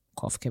say,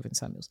 cough Kevin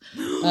Samuels,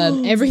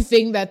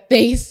 everything that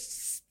they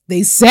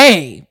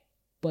say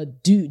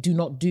but do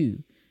not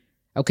do.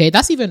 Okay,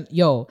 that's even,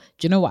 do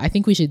you know what? I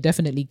think we should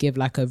definitely give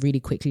like a really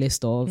quick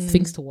list of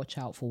things to watch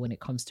out for when it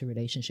comes to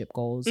relationship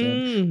goals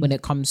and when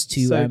it comes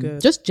to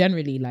just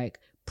generally like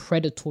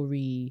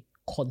predatory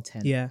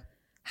content. Yeah.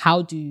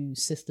 How do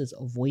sisters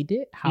avoid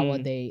it? How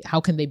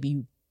can they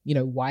be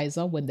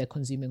wiser when they're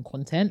consuming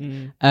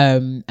content?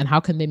 And how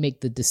can they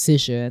make the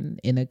decision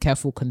in a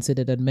careful,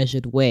 considered and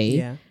measured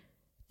way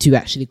to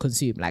actually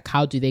consume? Like,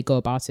 how do they go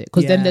about it?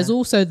 Because then there's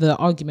also the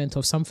argument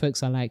of some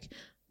folks are like,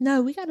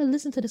 no, we got to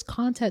listen to this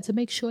content to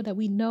make sure that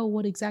we know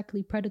what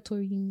exactly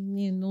predatory,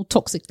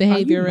 toxic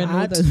behavior and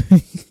all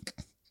that.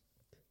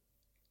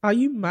 Are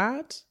you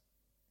mad?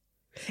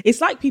 It's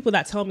like people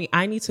that tell me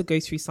I need to go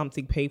through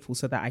something painful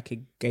so that I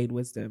can gain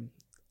wisdom.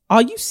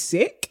 Are you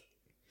sick?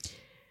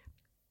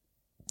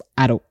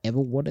 I don't ever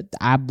want it.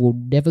 I will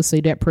never say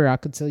that prayer. I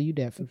can tell you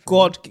that. For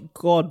free.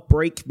 God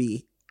break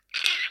me.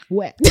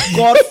 What?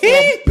 God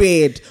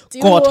forbid.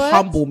 God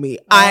humble me.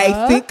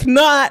 I think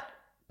not.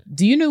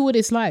 Do you know what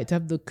it's like to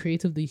have the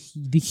creator of the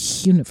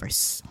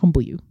universe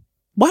humble you?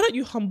 Why don't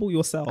you humble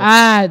yourself?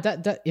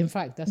 That in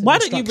fact, that's why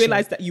don't you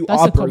realize that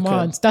that's a broken?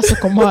 Command. That's a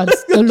command.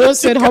 The Lord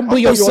said, "Humble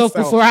yourself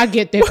before I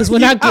get there." Because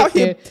when I get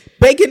there,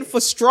 begging for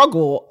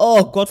struggle.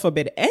 Oh, God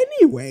forbid.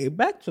 Anyway,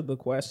 back to the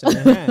question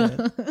at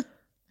hand.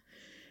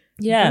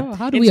 Yeah. Bro,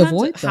 how do we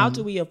avoid that? How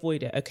do we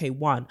avoid it? Okay,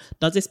 1,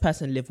 does this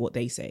person live what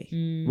they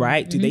say?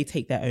 Right? Do they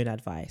take their own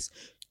advice?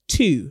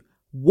 2,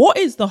 what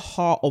is the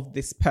heart of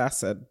this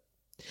person?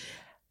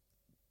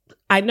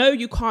 I know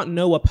you can't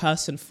know a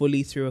person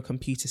fully through a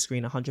computer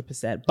screen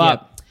 100%,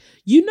 but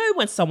you know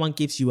when someone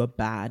gives you a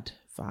bad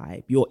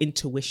vibe, your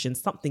intuition,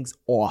 something's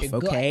off,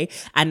 okay?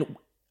 And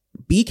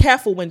be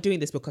careful when doing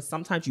this, because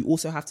sometimes you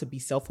also have to be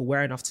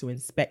self-aware enough to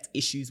inspect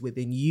issues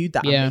within you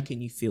that are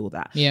making you feel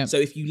that. Yeah. So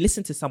if you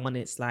listen to someone,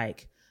 it's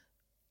like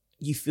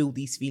you feel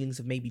these feelings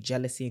of maybe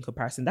jealousy and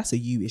comparison, that's a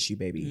you issue,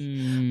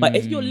 baby. But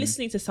if you're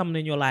listening to someone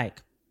and you're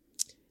like,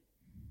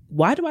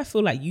 why do I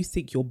feel like you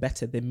think you're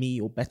better than me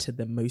or better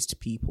than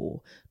most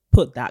people?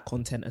 Put that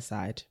content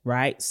aside,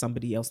 right?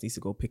 Somebody else needs to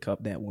go pick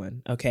up that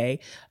one, okay?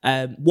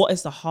 What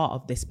is the heart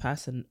of this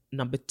person?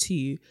 Number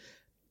 2,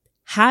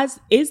 has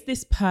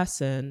this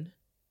person,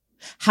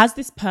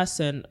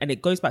 and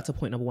it goes back to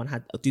point number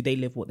 1, do they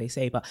live what they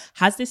say? But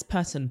has this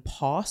person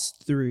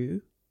passed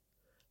through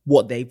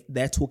what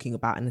they're talking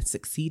about and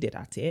succeeded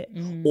at it,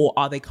 or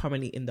are they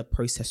currently in the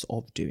process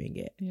of doing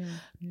it?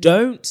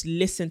 Don't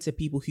listen to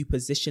people who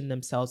position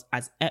themselves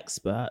as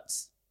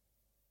experts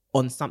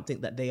on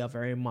something that they are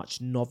very much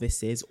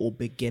novices or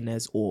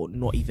beginners or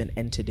not even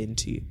entered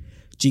into.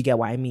 Do you get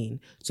what I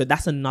mean? So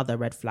that's another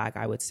red flag,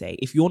 I would say.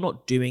 If you're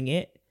not doing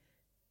it,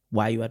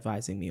 why are you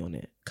advising me on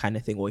it, kind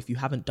of thing? Or if you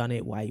haven't done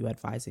it, why are you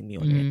advising me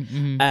on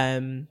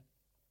it?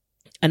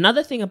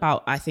 Another thing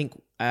about, I think,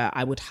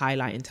 I would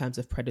highlight in terms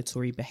of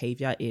predatory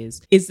behavior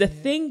is the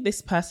thing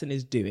this person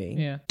is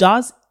doing,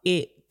 does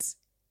it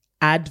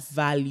add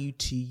value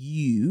to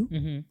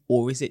you,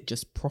 or is it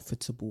just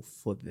profitable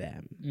for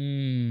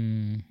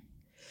them?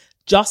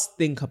 Just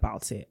think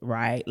about it,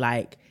 right?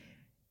 Like,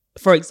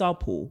 for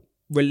example,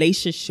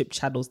 relationship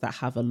channels that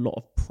have a lot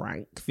of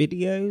prank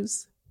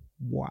videos,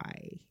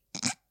 why?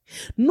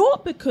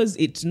 Not because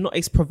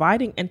it's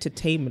providing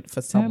entertainment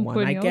for someone.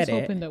 Courtney, I get I was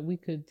it. hoping that we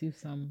could do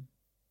some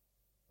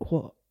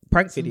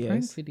prank some videos.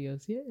 prank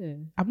videos, yeah.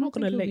 I'm not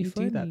gonna let you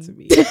do that to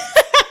me.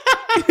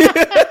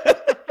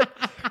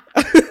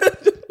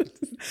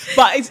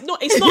 But it's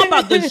not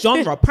about the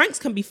genre. Pranks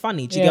can be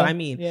funny. Do you get what I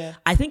mean? Yeah.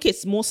 I think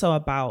it's more so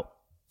about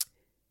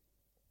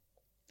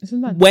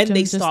Isn't that when them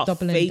they just start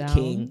doubling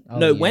faking. down?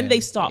 No, Oh, when yeah. they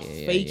start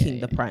Yeah, faking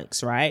yeah. the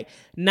pranks, right?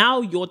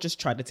 Now you're just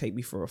trying to take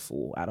me for a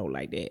fool. I don't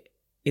like it.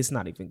 It's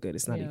not even good.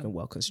 It's not even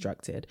well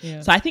constructed.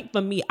 Yeah. So I think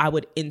for me, I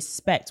would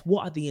inspect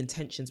what are the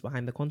intentions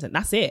behind the content.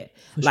 That's it.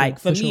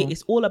 For me,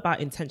 it's all about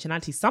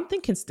intentionality.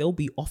 Something can still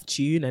be off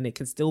tune and it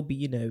can still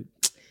be,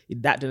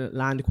 that didn't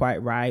land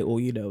quite right, or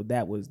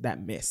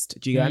that missed.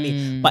 Do you get what I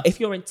mean? But if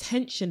your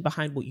intention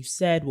behind what you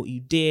said, what you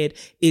did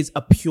is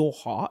a pure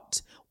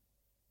heart,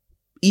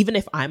 even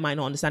if I might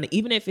not understand it,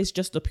 even if it's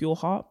just a pure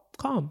heart,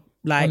 calm.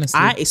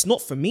 It's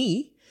not for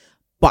me,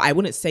 but I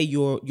wouldn't say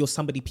you're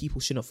somebody people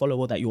shouldn't follow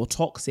or that you're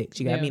toxic.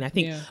 Do you get what I mean? I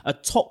think a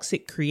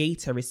toxic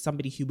creator is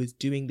somebody who is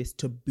doing this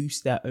to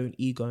boost their own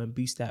ego and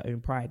boost their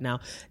own pride. Now,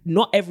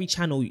 not every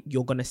channel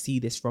you're gonna see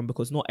this from,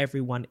 because not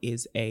everyone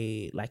is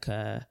a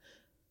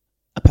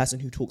person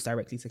who talks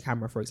directly to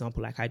camera, for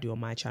example, like I do on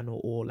my channel,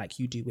 or like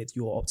you do with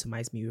your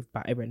Optimize Me with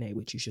Renee,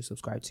 which you should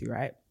subscribe to,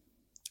 right?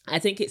 I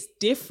think it's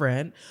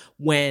different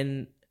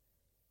when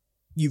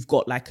you've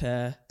got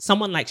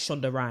someone like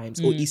Shonda Rhimes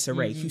or Issa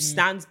Rae who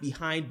stands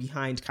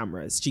behind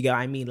cameras. Do you get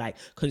what I mean? Like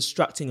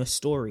constructing a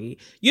story.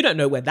 You don't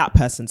know where that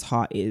person's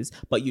heart is,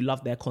 but you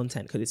love their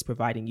content because it's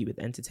providing you with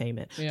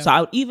entertainment. Yeah. So I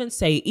would even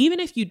say, even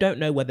if you don't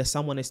know whether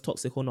someone is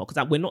toxic or not,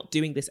 because we're not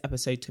doing this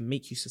episode to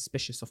make you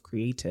suspicious of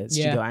creators. Do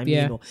you get what I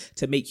mean? Or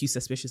to make you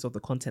suspicious of the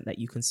content that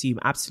you consume.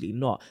 Absolutely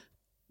not.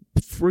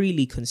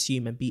 Freely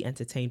consume and be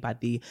entertained by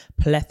the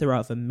plethora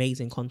of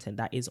amazing content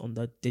that is on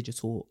the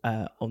digital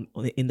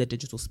in the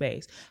digital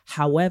space.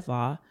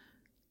 However,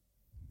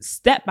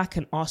 step back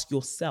and ask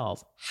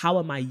yourself, how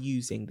am I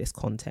using this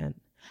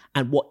content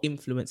and what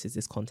influence is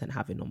this content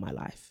having on my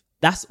life?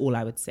 That's all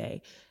I would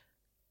say.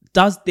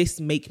 Does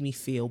this make me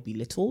feel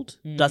belittled?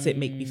 Does it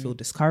make me feel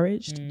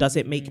discouraged? Does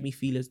it make me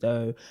feel as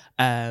though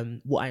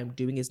what I am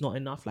doing is not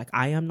enough, like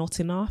I am not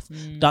enough?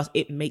 Does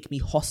it make me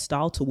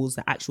hostile towards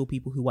the actual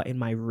people who are in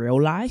my real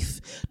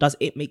life? Does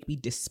it make me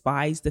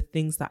despise the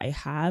things that I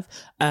have?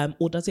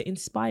 Or does it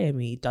inspire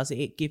me? Does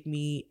it give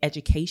me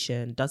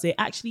education? Does it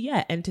actually,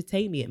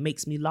 entertain me? It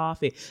makes me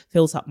laugh. It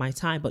fills up my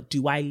time. But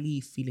do I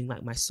leave feeling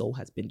like my soul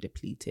has been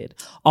depleted?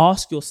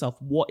 Ask yourself,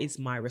 what is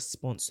my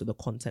response to the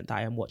content that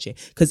I am watching?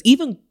 Because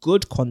even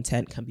good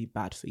content can be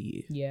bad for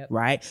you. Yeah.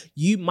 Right?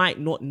 You might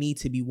not need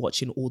to be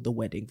watching all the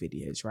wedding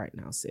videos right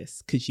now,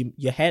 sis, because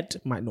your head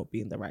might not be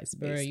in the right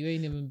space. Bro, you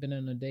ain't even been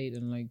on a date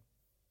in like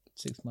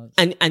 6 months.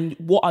 And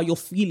what are your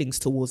feelings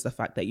towards the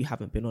fact that you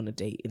haven't been on a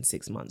date in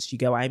 6 months? You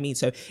get what I mean?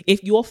 So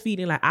if you're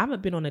feeling like, I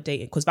haven't been on a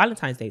date, because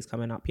Valentine's Day is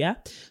coming up, yeah?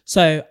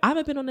 So I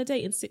haven't been on a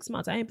date in 6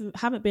 months.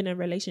 Haven't been in a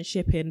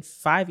relationship in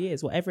 5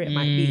 years, whatever it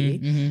might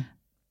be.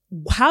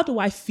 How do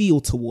I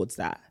feel towards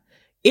that?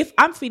 If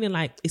I'm feeling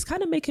like it's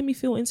kind of making me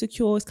feel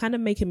insecure, it's kind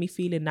of making me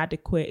feel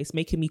inadequate, it's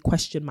making me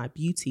question my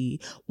beauty,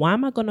 why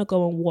am I going to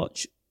go and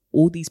watch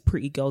all these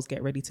pretty girls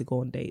get ready to go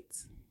on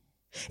dates?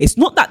 It's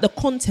not that the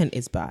content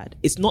is bad.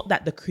 It's not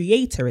that the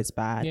creator is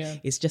bad. Yeah.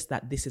 It's just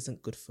that this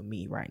isn't good for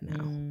me right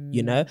now,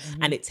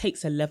 And it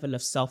takes a level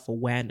of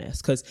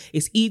self-awareness, because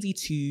it's easy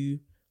to...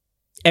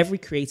 Every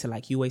creator,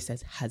 like you always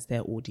says, has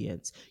their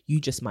audience.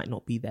 You just might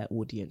not be their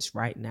audience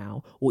right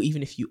now. Or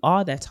even if you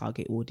are their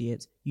target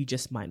audience, you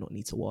just might not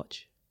need to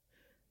watch.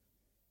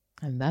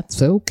 And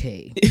that's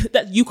okay.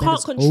 That you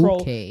can't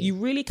control. Okay. You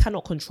really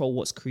cannot control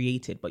what's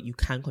created, but you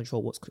can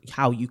control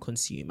how you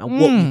consume and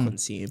what you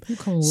consume. You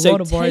come with a lot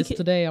of words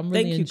today. I'm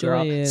really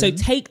enjoying it. So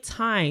take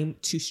time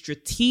to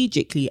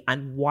strategically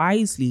and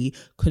wisely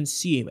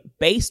consume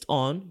based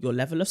on your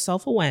level of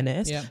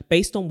self-awareness,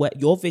 based on what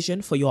your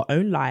vision for your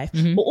own life,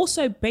 but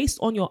also based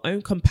on your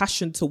own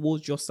compassion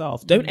towards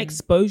yourself. Don't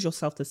expose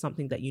yourself to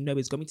something that you know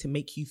is going to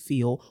make you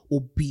feel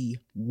or be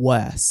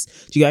worse.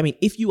 Do you get what I mean?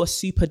 If you are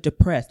super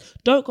depressed,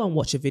 don't go and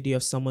watch a video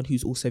of someone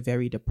who's also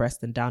very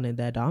depressed and down in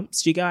their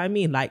dumps. Do you get what I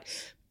mean? Like,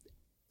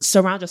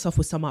 surround yourself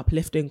with some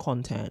uplifting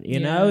content, you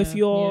know? If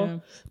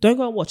you're don't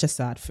go and watch a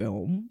sad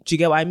film. Do you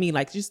get what I mean?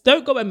 Like, just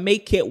don't go and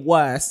make it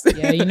worse.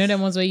 Yeah, you know them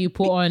ones where you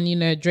put on,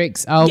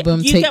 Drake's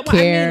album, you Take get what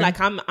Care. I mean?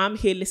 Like, I'm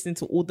here listening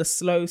to all the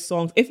slow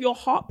songs. If you're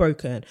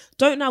heartbroken,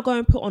 don't now go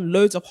and put on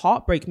loads of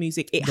heartbreak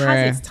music. It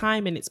has its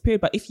time and its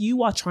period. But if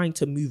you are trying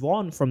to move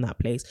on from that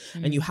place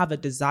and you have a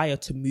desire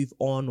to move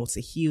on or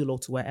to heal or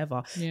to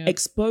whatever,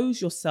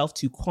 expose yourself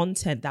to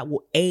content that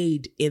will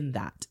aid in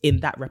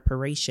that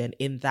reparation,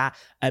 in that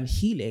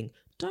healing.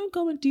 don't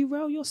go and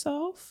derail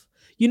yourself.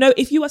 You know,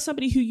 if you are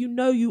somebody who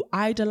you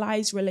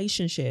idolize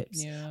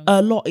relationships,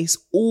 a lot is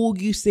all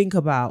you think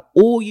about.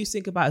 All you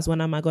think about is,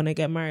 when am I going to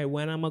get married?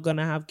 When am I going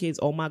to have kids?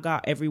 Oh my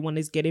God, everyone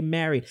is getting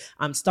married.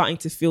 I'm starting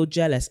to feel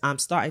jealous. I'm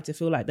starting to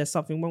feel like there's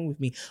something wrong with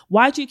me.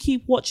 Why do you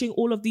keep watching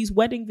all of these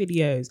wedding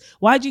videos?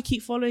 Why do you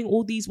keep following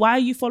all these? Why are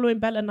you following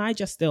Bella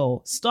Niger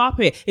still?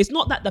 Stop it. It's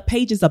not that the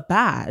pages are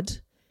bad.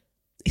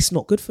 It's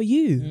not good for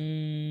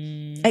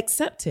you.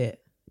 Accept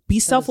it.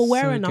 Be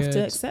self-aware enough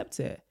to accept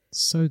it.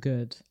 So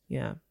good.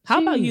 Yeah.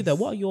 How about you though?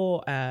 What are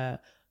your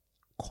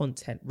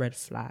content red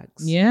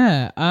flags?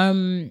 Yeah.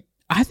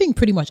 I think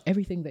pretty much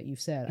everything that you've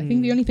said. I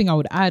think the only thing I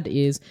would add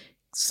is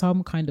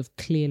some kind of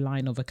clear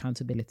line of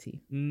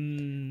accountability.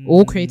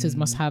 All creators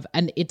must have,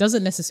 and it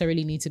doesn't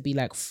necessarily need to be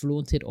like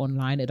flaunted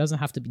online. It doesn't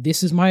have to be,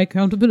 this is my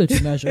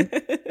accountability measure.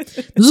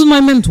 This is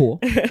my mentor.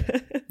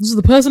 This is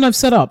the person I've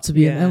set up to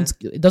be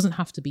it doesn't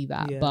have to be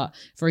that. But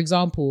for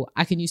example,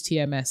 I can use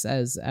TMS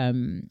as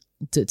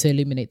to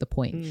illuminate the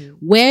point.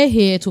 We're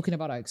here talking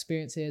about our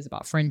experiences,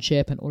 about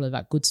friendship and all of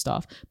that good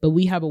stuff, but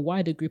we have a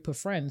wider group of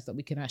friends that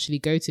we can actually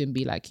go to and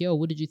be like, yo,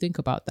 what did you think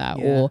about that?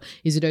 Or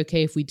is it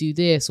okay if we do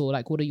this? Or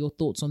like, what are your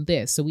thoughts on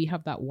this? So we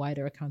have that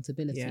wider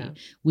accountability.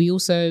 We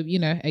also, you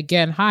know,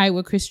 again, hi,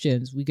 we're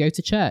Christians, we go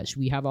to church,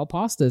 we have our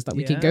pastors that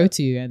we can go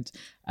to and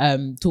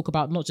talk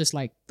about not just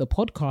like the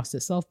podcast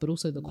itself, but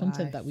also the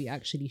content that we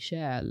actually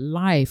share,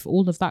 life,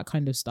 all of that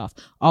kind of stuff.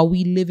 Are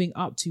we living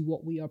up to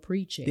what we are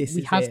preaching?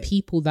 We have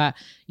people that,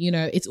 you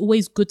know, it's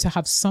always good to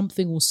have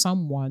something or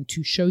someone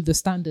to show the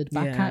standard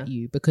back at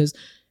you, because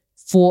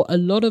for a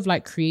lot of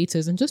like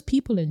creators and just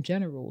people in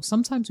general,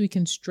 sometimes we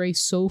can stray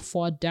so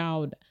far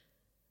down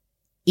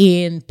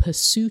in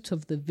pursuit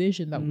of the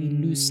vision that we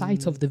lose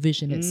sight of the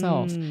vision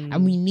itself.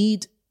 And we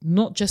need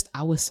not just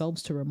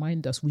ourselves to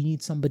remind us, we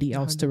need somebody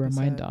else 100%. To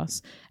remind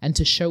us and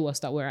to show us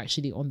that we're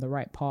actually on the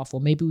right path,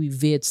 or maybe we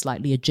veered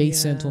slightly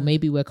adjacent, or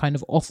maybe we're kind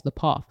of off the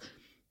path.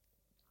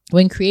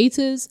 When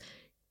creators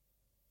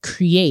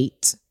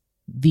create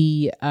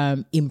the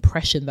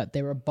impression that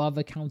they're above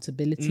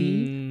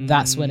accountability,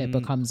 that's when it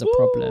becomes a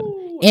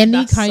problem.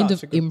 Any kind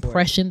of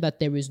impression that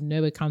there is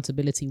no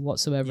accountability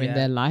whatsoever in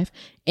their life,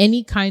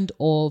 any kind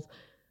of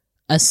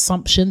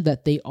assumption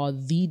that they are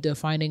the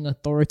defining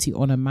authority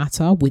on a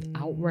matter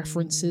without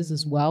references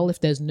as well.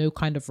 If there's no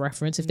kind of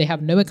reference, if they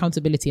have no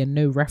accountability and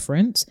no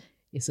reference,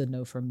 it's a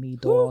no from me,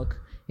 dog.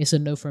 It's a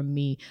no from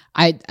me.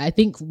 I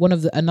think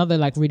another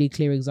like really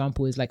clear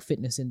example is like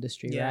fitness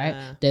industry,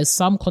 right? There's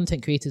some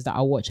content creators that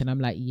I watch and I'm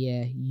like,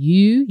 yeah,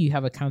 you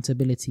have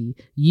accountability.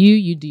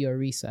 You do your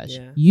research.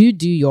 You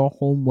do your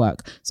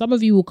homework. Some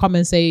of you will come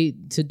and say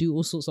to do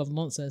all sorts of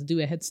nonsense, do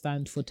a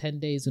headstand for 10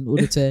 days in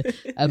order to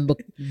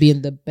be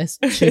in the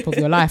best shape of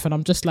your life. And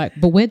I'm just like,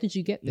 but where did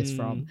you get this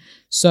from?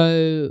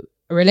 So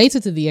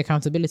related to the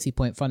accountability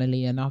point,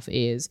 funnily enough,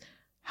 is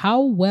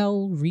how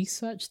well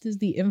researched is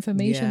the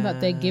information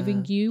that they're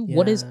giving you?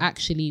 What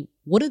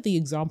are the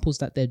examples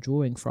that they're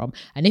drawing from?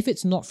 And if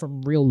it's not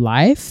from real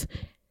life,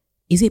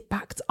 is it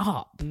backed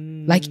up?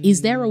 Like,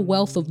 is there a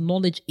wealth of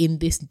knowledge in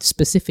this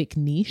specific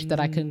niche that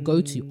I can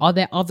go to? Are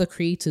there other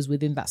creators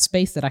within that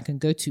space that I can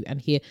go to and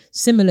hear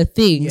similar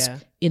things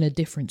in a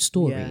different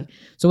story?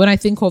 So when I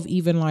think of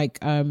even like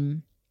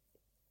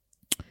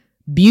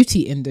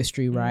beauty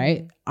industry,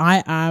 right?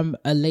 I am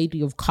a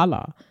lady of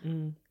color.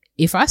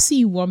 If I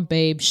see one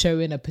babe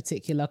showing a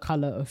particular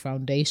color of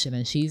foundation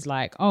and she's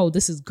like, oh,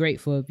 this is great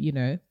for, you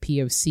know,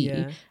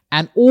 POC,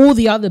 and all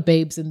the other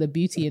babes in the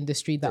beauty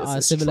industry that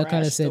are similar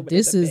color said,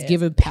 this is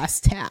giving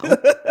pastel.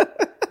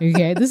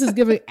 Okay, this is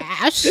giving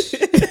ash,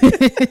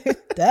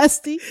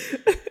 dusty,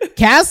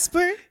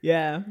 Casper.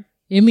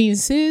 It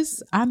means,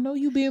 sis, I know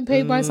you being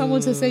paid by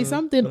someone to say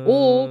something,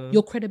 or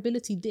your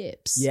credibility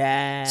dips.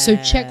 So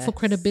check for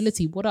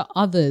credibility. What are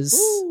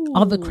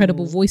other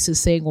credible voices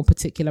saying on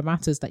particular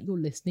matters that you're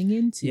listening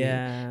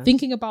into?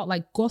 Thinking about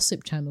like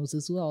gossip channels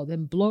as well,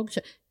 then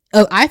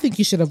I think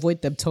you should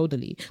avoid them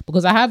totally,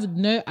 because I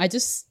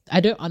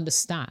don't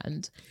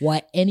understand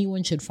why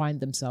anyone should find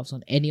themselves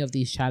on any of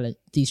these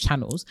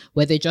channels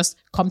where they just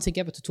come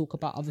together to talk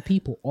about other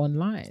people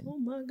online. Oh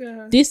my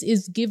God. This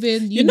is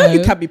given, you know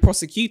you can be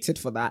prosecuted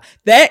for that.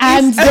 There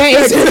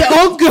is an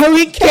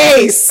ongoing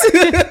case.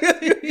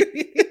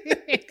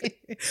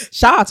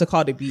 Shout out to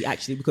Cardi B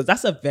actually, because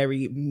that's a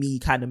very me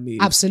kind of move.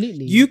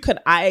 Absolutely.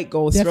 I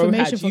go throw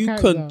hands. You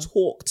can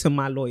talk to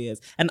my lawyers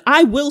and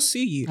I will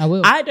sue you.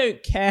 I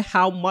don't care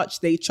how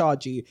much they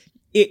charge you.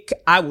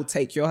 I will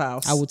take your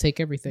house. I will take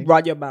everything.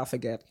 Run your mouth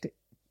again.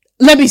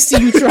 Let me see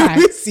you try.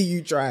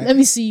 Let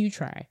me see you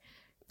try.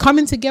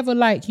 Coming together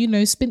like, you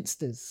know,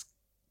 spinsters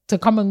to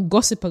come and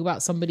gossip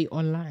about somebody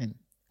online.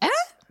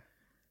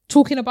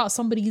 Talking about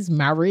somebody's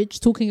marriage,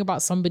 talking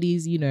about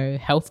somebody's, you know,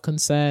 health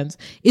concerns.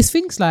 It's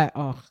things like,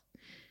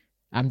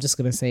 I'm just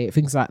going to say it,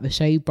 things like the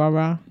shade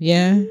borough,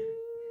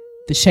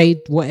 the shade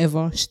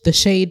whatever, the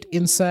shade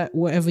insert,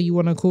 whatever you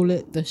want to call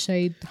it, the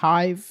shade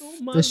hive,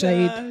 the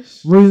shade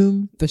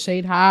room, the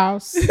shade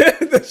house.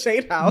 The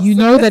shade house. You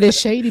know that it's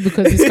shady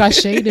because it's got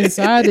shade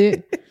inside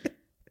it.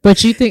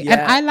 But you think, and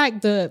I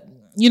like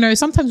you know,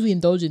 sometimes we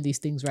indulge in these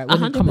things, right?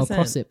 When we come 100%.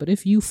 across it. But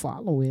if you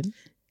following,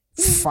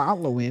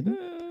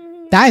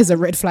 that is a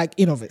red flag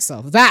in of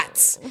itself.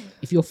 That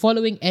if you're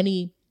following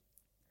any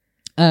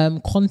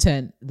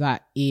content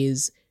that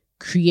is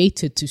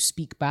created to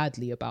speak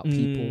badly about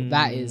people,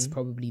 that is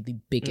probably the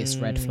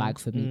biggest red flag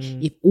for me.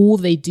 If all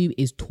they do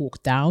is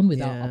talk down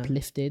without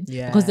uplifting,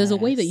 because there's a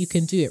way that you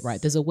can do it,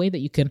 right? There's a way that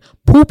you can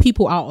pull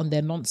people out on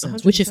their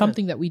nonsense, 100%. Which is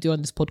something that we do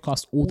on this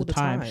podcast all the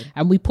time.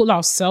 And we pull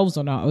ourselves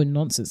on our own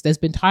nonsense. There's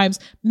been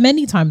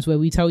many times where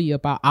we tell you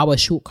about our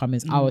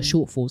shortcomings, our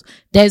shortfalls.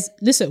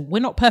 Listen,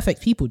 we're not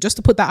perfect people, just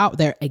to put that out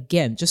there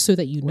again, just so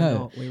that you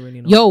know. We're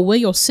really not. Yo, we're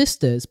your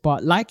sisters,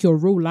 but like your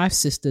real life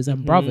sisters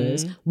and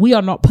brothers, we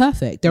are not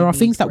perfect. There are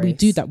things that we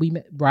do that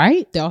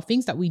there are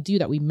things that we do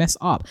that we mess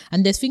up,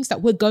 and there's things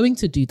that we're going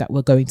to do that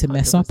we're going to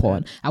mess 100%. Up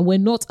on, and we're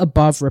not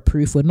above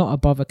reproof, we're not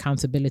above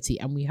accountability,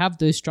 and we have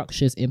those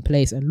structures in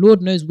place, and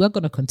Lord knows we're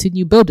going to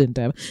continue building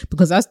them,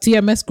 because as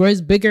TMS grows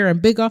bigger and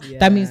bigger,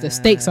 that means the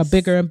stakes are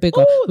bigger and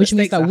bigger. Ooh, which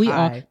means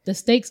that the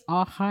stakes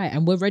are high,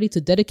 and we're ready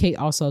to dedicate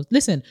ourselves.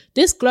 Listen,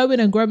 this glowing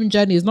and growing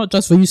journey is not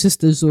just for you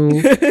sisters, so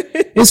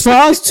it's for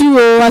us too,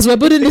 as we're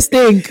building this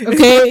thing,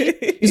 okay?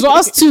 It's for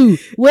us too.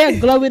 We're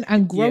glowing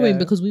and growing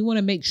because we want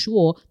to make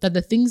sure that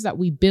the things that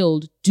we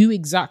build do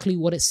exactly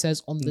what it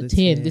says on the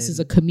tin. This is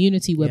a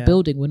community we're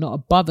building. We're not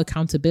above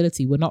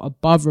accountability. We're not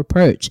above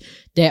reproach.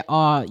 There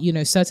are, you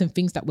know, certain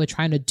things that we're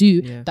trying to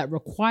do that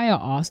require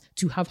us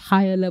to have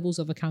higher levels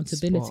of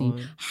accountability,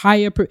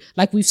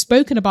 like we've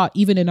spoken about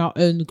even in our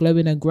own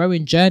glowing and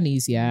growing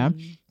journeys.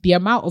 The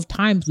amount of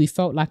times we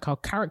felt like our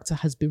character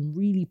has been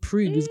really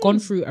pruned. We've gone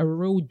through a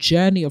real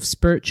journey of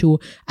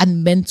spiritual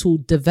and mental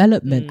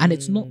development. And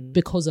it's not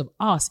because of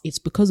us. It's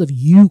because of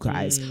you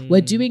guys.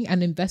 We're doing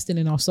and investing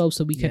in ourselves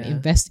so we can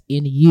invest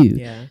in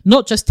you.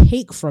 Not just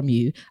take from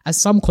you,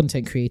 as some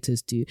content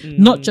creators do.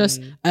 Not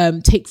just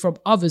take from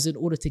others in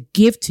order to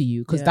give to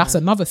you, because that's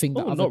another thing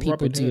that other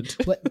people do.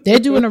 But they're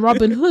doing a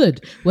Robin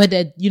Hood, where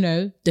they're, you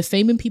know,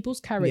 defaming people's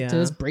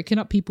characters, breaking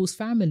up people's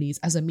families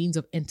as a means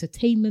of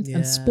entertainment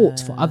and sport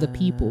for other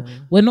people.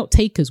 We're not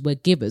takers, we're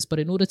givers. But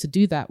in order to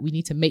do that, we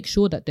need to make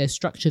sure that there's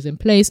structures in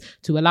place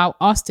to allow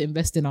us to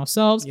invest in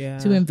ourselves,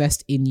 to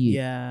invest in you.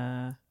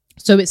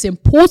 So it's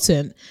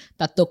important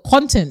that the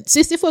content,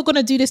 sis, if we're going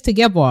to do this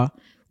together,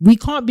 we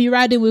can't be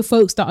riding with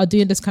folks that are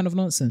doing this kind of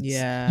nonsense.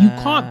 You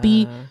can't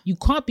be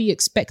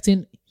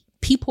expecting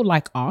people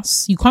like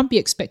us. You can't be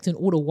expecting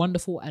all the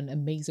wonderful and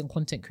amazing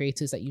content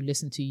creators that you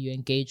listen to, you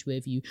engage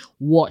with, you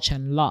watch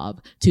and love,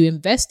 to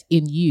invest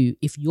in you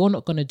if you're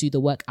not going to do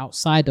the work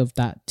outside of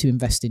that to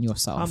invest in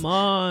yourself. Come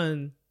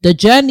on. The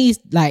journey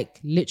like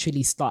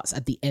literally starts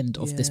at the end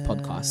of this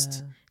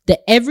podcast.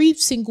 Every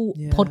single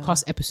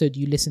podcast episode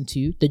you listen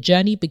to, the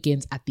journey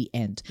begins at the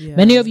end.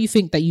 Many of you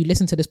think that you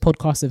listen to this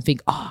podcast and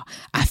think,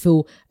 I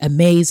feel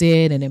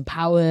amazing and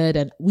empowered,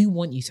 and we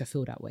want you to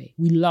feel that way.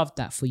 We love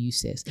that for you,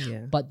 sis.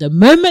 But the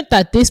moment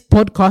that this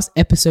podcast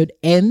episode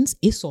ends,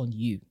 it's on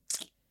you.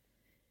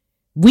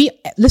 We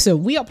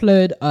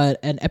upload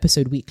an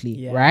episode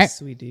weekly, right?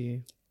 Yes, we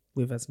do.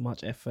 With as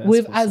much effort.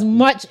 We've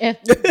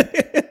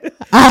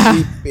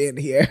been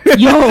here.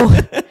 Yo,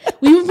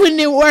 we've been putting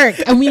in work,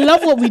 and we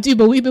love what we do,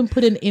 but we've been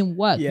putting in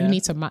work. You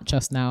need to match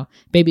us now,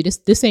 baby.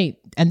 This ain't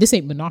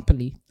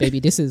Monopoly, baby.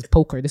 This is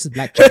poker. This is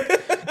blackjack.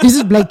 This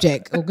is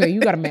blackjack. Okay,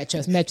 you gotta match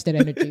us. Match that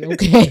energy.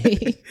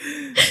 Okay.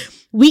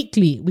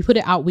 Weekly, we put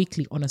it out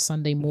weekly on a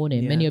Sunday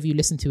morning. Many of you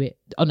listen to it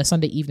on a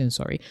Sunday evening.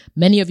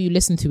 Many of you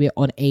listen to it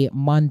on a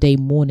Monday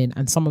morning,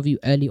 and some of you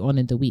early on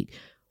in the week.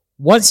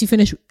 Once you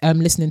finish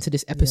listening to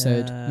this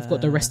episode, you've got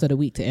the rest of the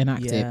week to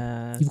enact it.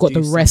 You've got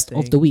the rest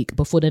of the week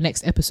before the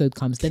next episode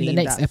comes. Then the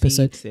next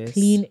episode,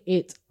 clean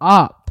it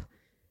up.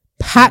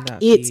 Pack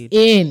it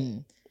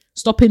in.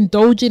 Stop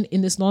indulging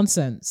in this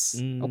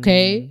nonsense.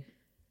 Okay?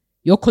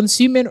 You're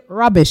consuming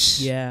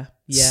rubbish.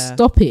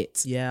 Stop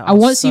it. And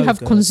once you have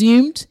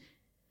consumed...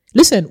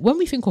 Listen, when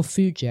we think of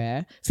food,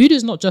 food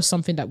is not just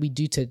something that we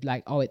do to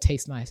like, it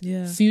tastes nice.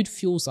 Food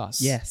fuels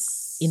us.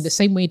 Yes. In the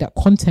same way that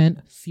content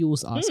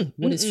fuels us.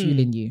 What is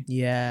fueling you?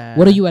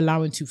 What are you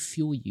allowing to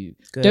fuel you?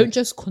 Good. Don't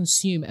just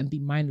consume and be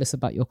mindless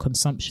about your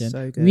consumption.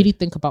 So really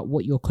think about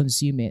what you're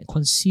consuming.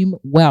 Consume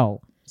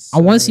well.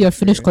 And once you're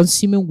finished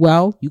consuming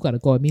well, you gotta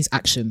go. It means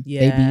action,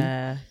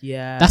 baby.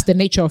 That's the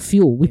nature of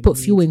fuel. We put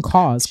fuel in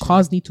cars.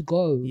 Cars need to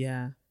go.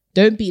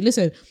 Don't be,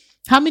 listen,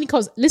 how many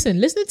cars, listening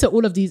to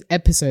all of these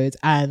episodes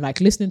and like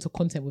listening to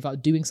content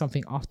without doing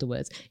something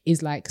afterwards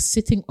is like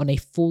sitting on a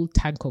full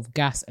tank of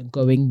gas and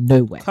going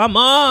nowhere. Come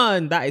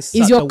on, that is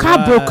such Is your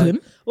car broken?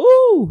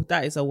 Ooh,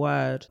 that is a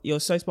word. You're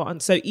so spot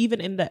on. So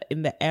even in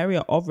the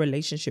area of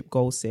relationship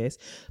goals, sis,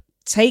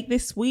 take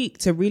this week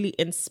to really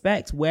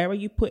inspect, where are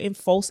you putting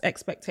false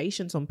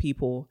expectations on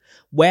people?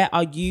 Where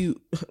are you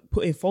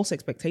putting false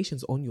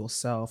expectations on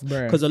yourself?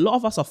 Because a lot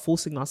of us are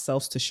forcing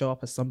ourselves to show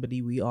up as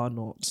somebody we are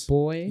not.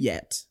 Boy.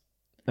 Yet.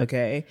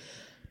 Okay.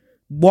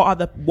 what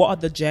are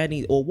the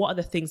journey, or what are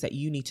the things that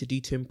you need to do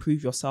to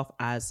improve yourself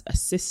as a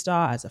sister,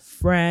 as a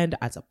friend,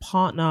 as a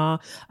partner,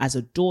 as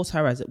a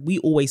daughter? We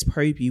always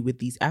probe you with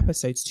these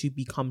episodes to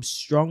become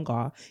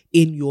stronger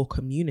in your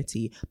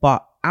community,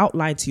 but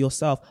outline to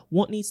yourself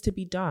what needs to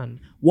be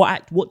done.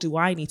 What do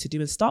I need to do,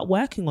 and start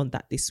working on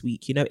that this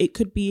week. You know, it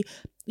could be,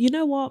 you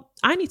know what,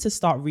 I need to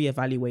start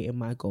reevaluating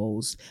my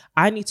goals.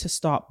 I need to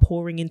start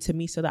pouring into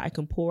me so that I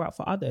can pour out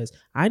for others.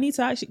 I need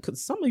to actually,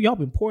 because some of y'all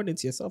been pouring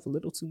into yourself a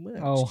little too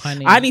much. Oh,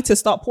 honey. I need to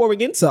start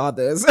pouring into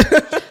others.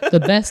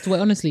 The best way,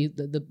 honestly,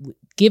 the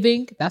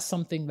giving, that's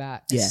something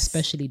that, Yes.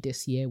 especially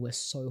this year, we're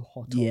so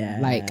hot Yeah.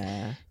 on. Like,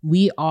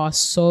 we are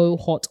so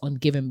hot on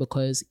giving,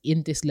 because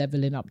in this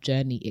leveling up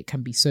journey, it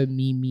can be so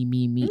me,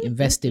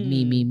 invest in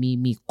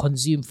me,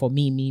 consume for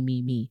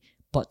me.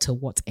 But to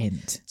what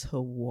end? To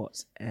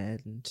what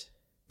end?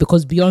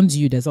 Because beyond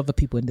you, there's other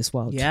people in this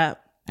world. Yeah.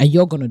 And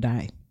you're going to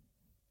die.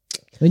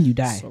 When you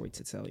die. Sorry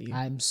to tell you.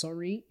 I'm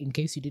sorry, in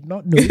case you did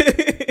not know.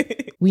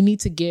 We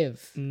need to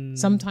give.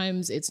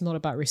 Sometimes it's not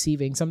about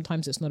receiving.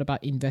 Sometimes it's not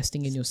about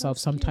investing in yourself.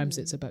 Sometimes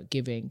it's about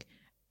giving.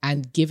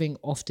 And giving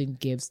often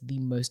gives the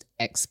most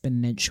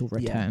exponential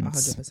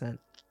returns. 100%.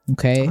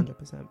 Okay?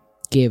 100%.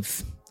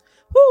 Give.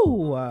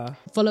 Woo.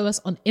 Follow us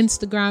on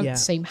Instagram, Yeah.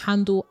 same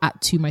handle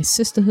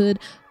 @ToMySisterhood.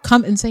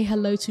 Come and say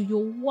hello to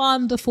your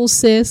wonderful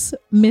sis,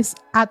 Miss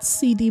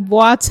 @CD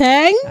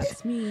Boateng.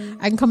 That's me.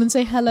 And come and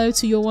say hello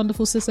to your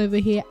wonderful sis over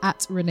here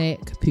 @Renee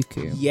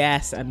Kapuku.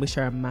 Yes, and wish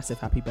her a massive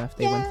happy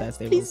birthday when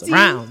Thursday please rolls do.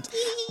 around.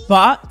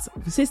 But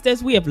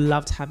sisters, we have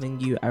loved having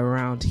you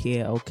around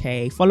here.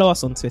 Okay, follow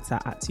us on Twitter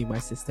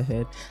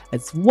 @ToMySisterhood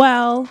as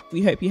well.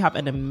 We hope you have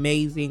an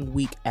amazing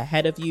week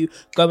ahead of you.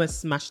 Go and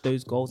smash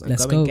those goals and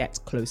Let's go go. and get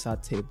closer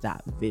to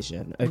that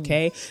vision.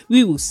 Okay,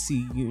 we will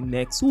see you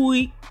next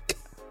week.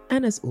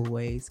 And as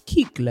always,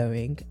 keep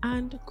glowing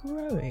and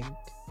growing.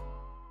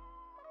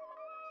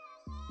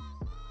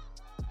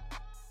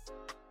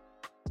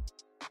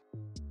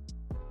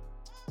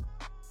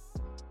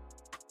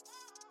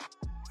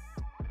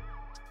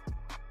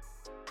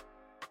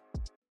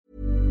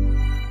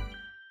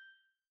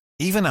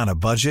 Even on a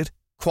budget,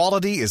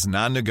 quality is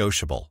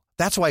non-negotiable.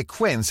 That's why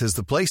Quince is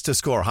the place to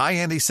score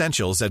high-end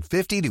essentials at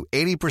 50 to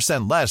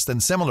 80% less than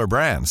similar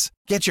brands.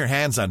 Get your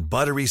hands on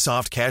buttery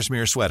soft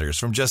cashmere sweaters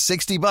from just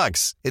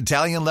 $60,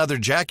 Italian leather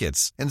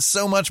jackets, and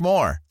so much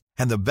more.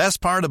 And the best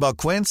part about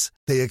Quince,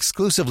 they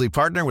exclusively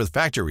partner with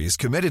factories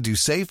committed to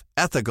safe,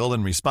 ethical,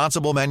 and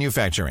responsible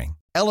manufacturing.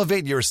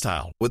 Elevate your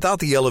style without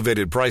the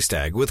elevated price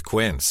tag with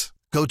Quince.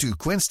 Go to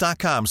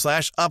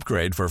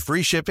quince.com/upgrade for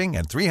free shipping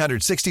and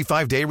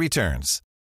 365-day returns.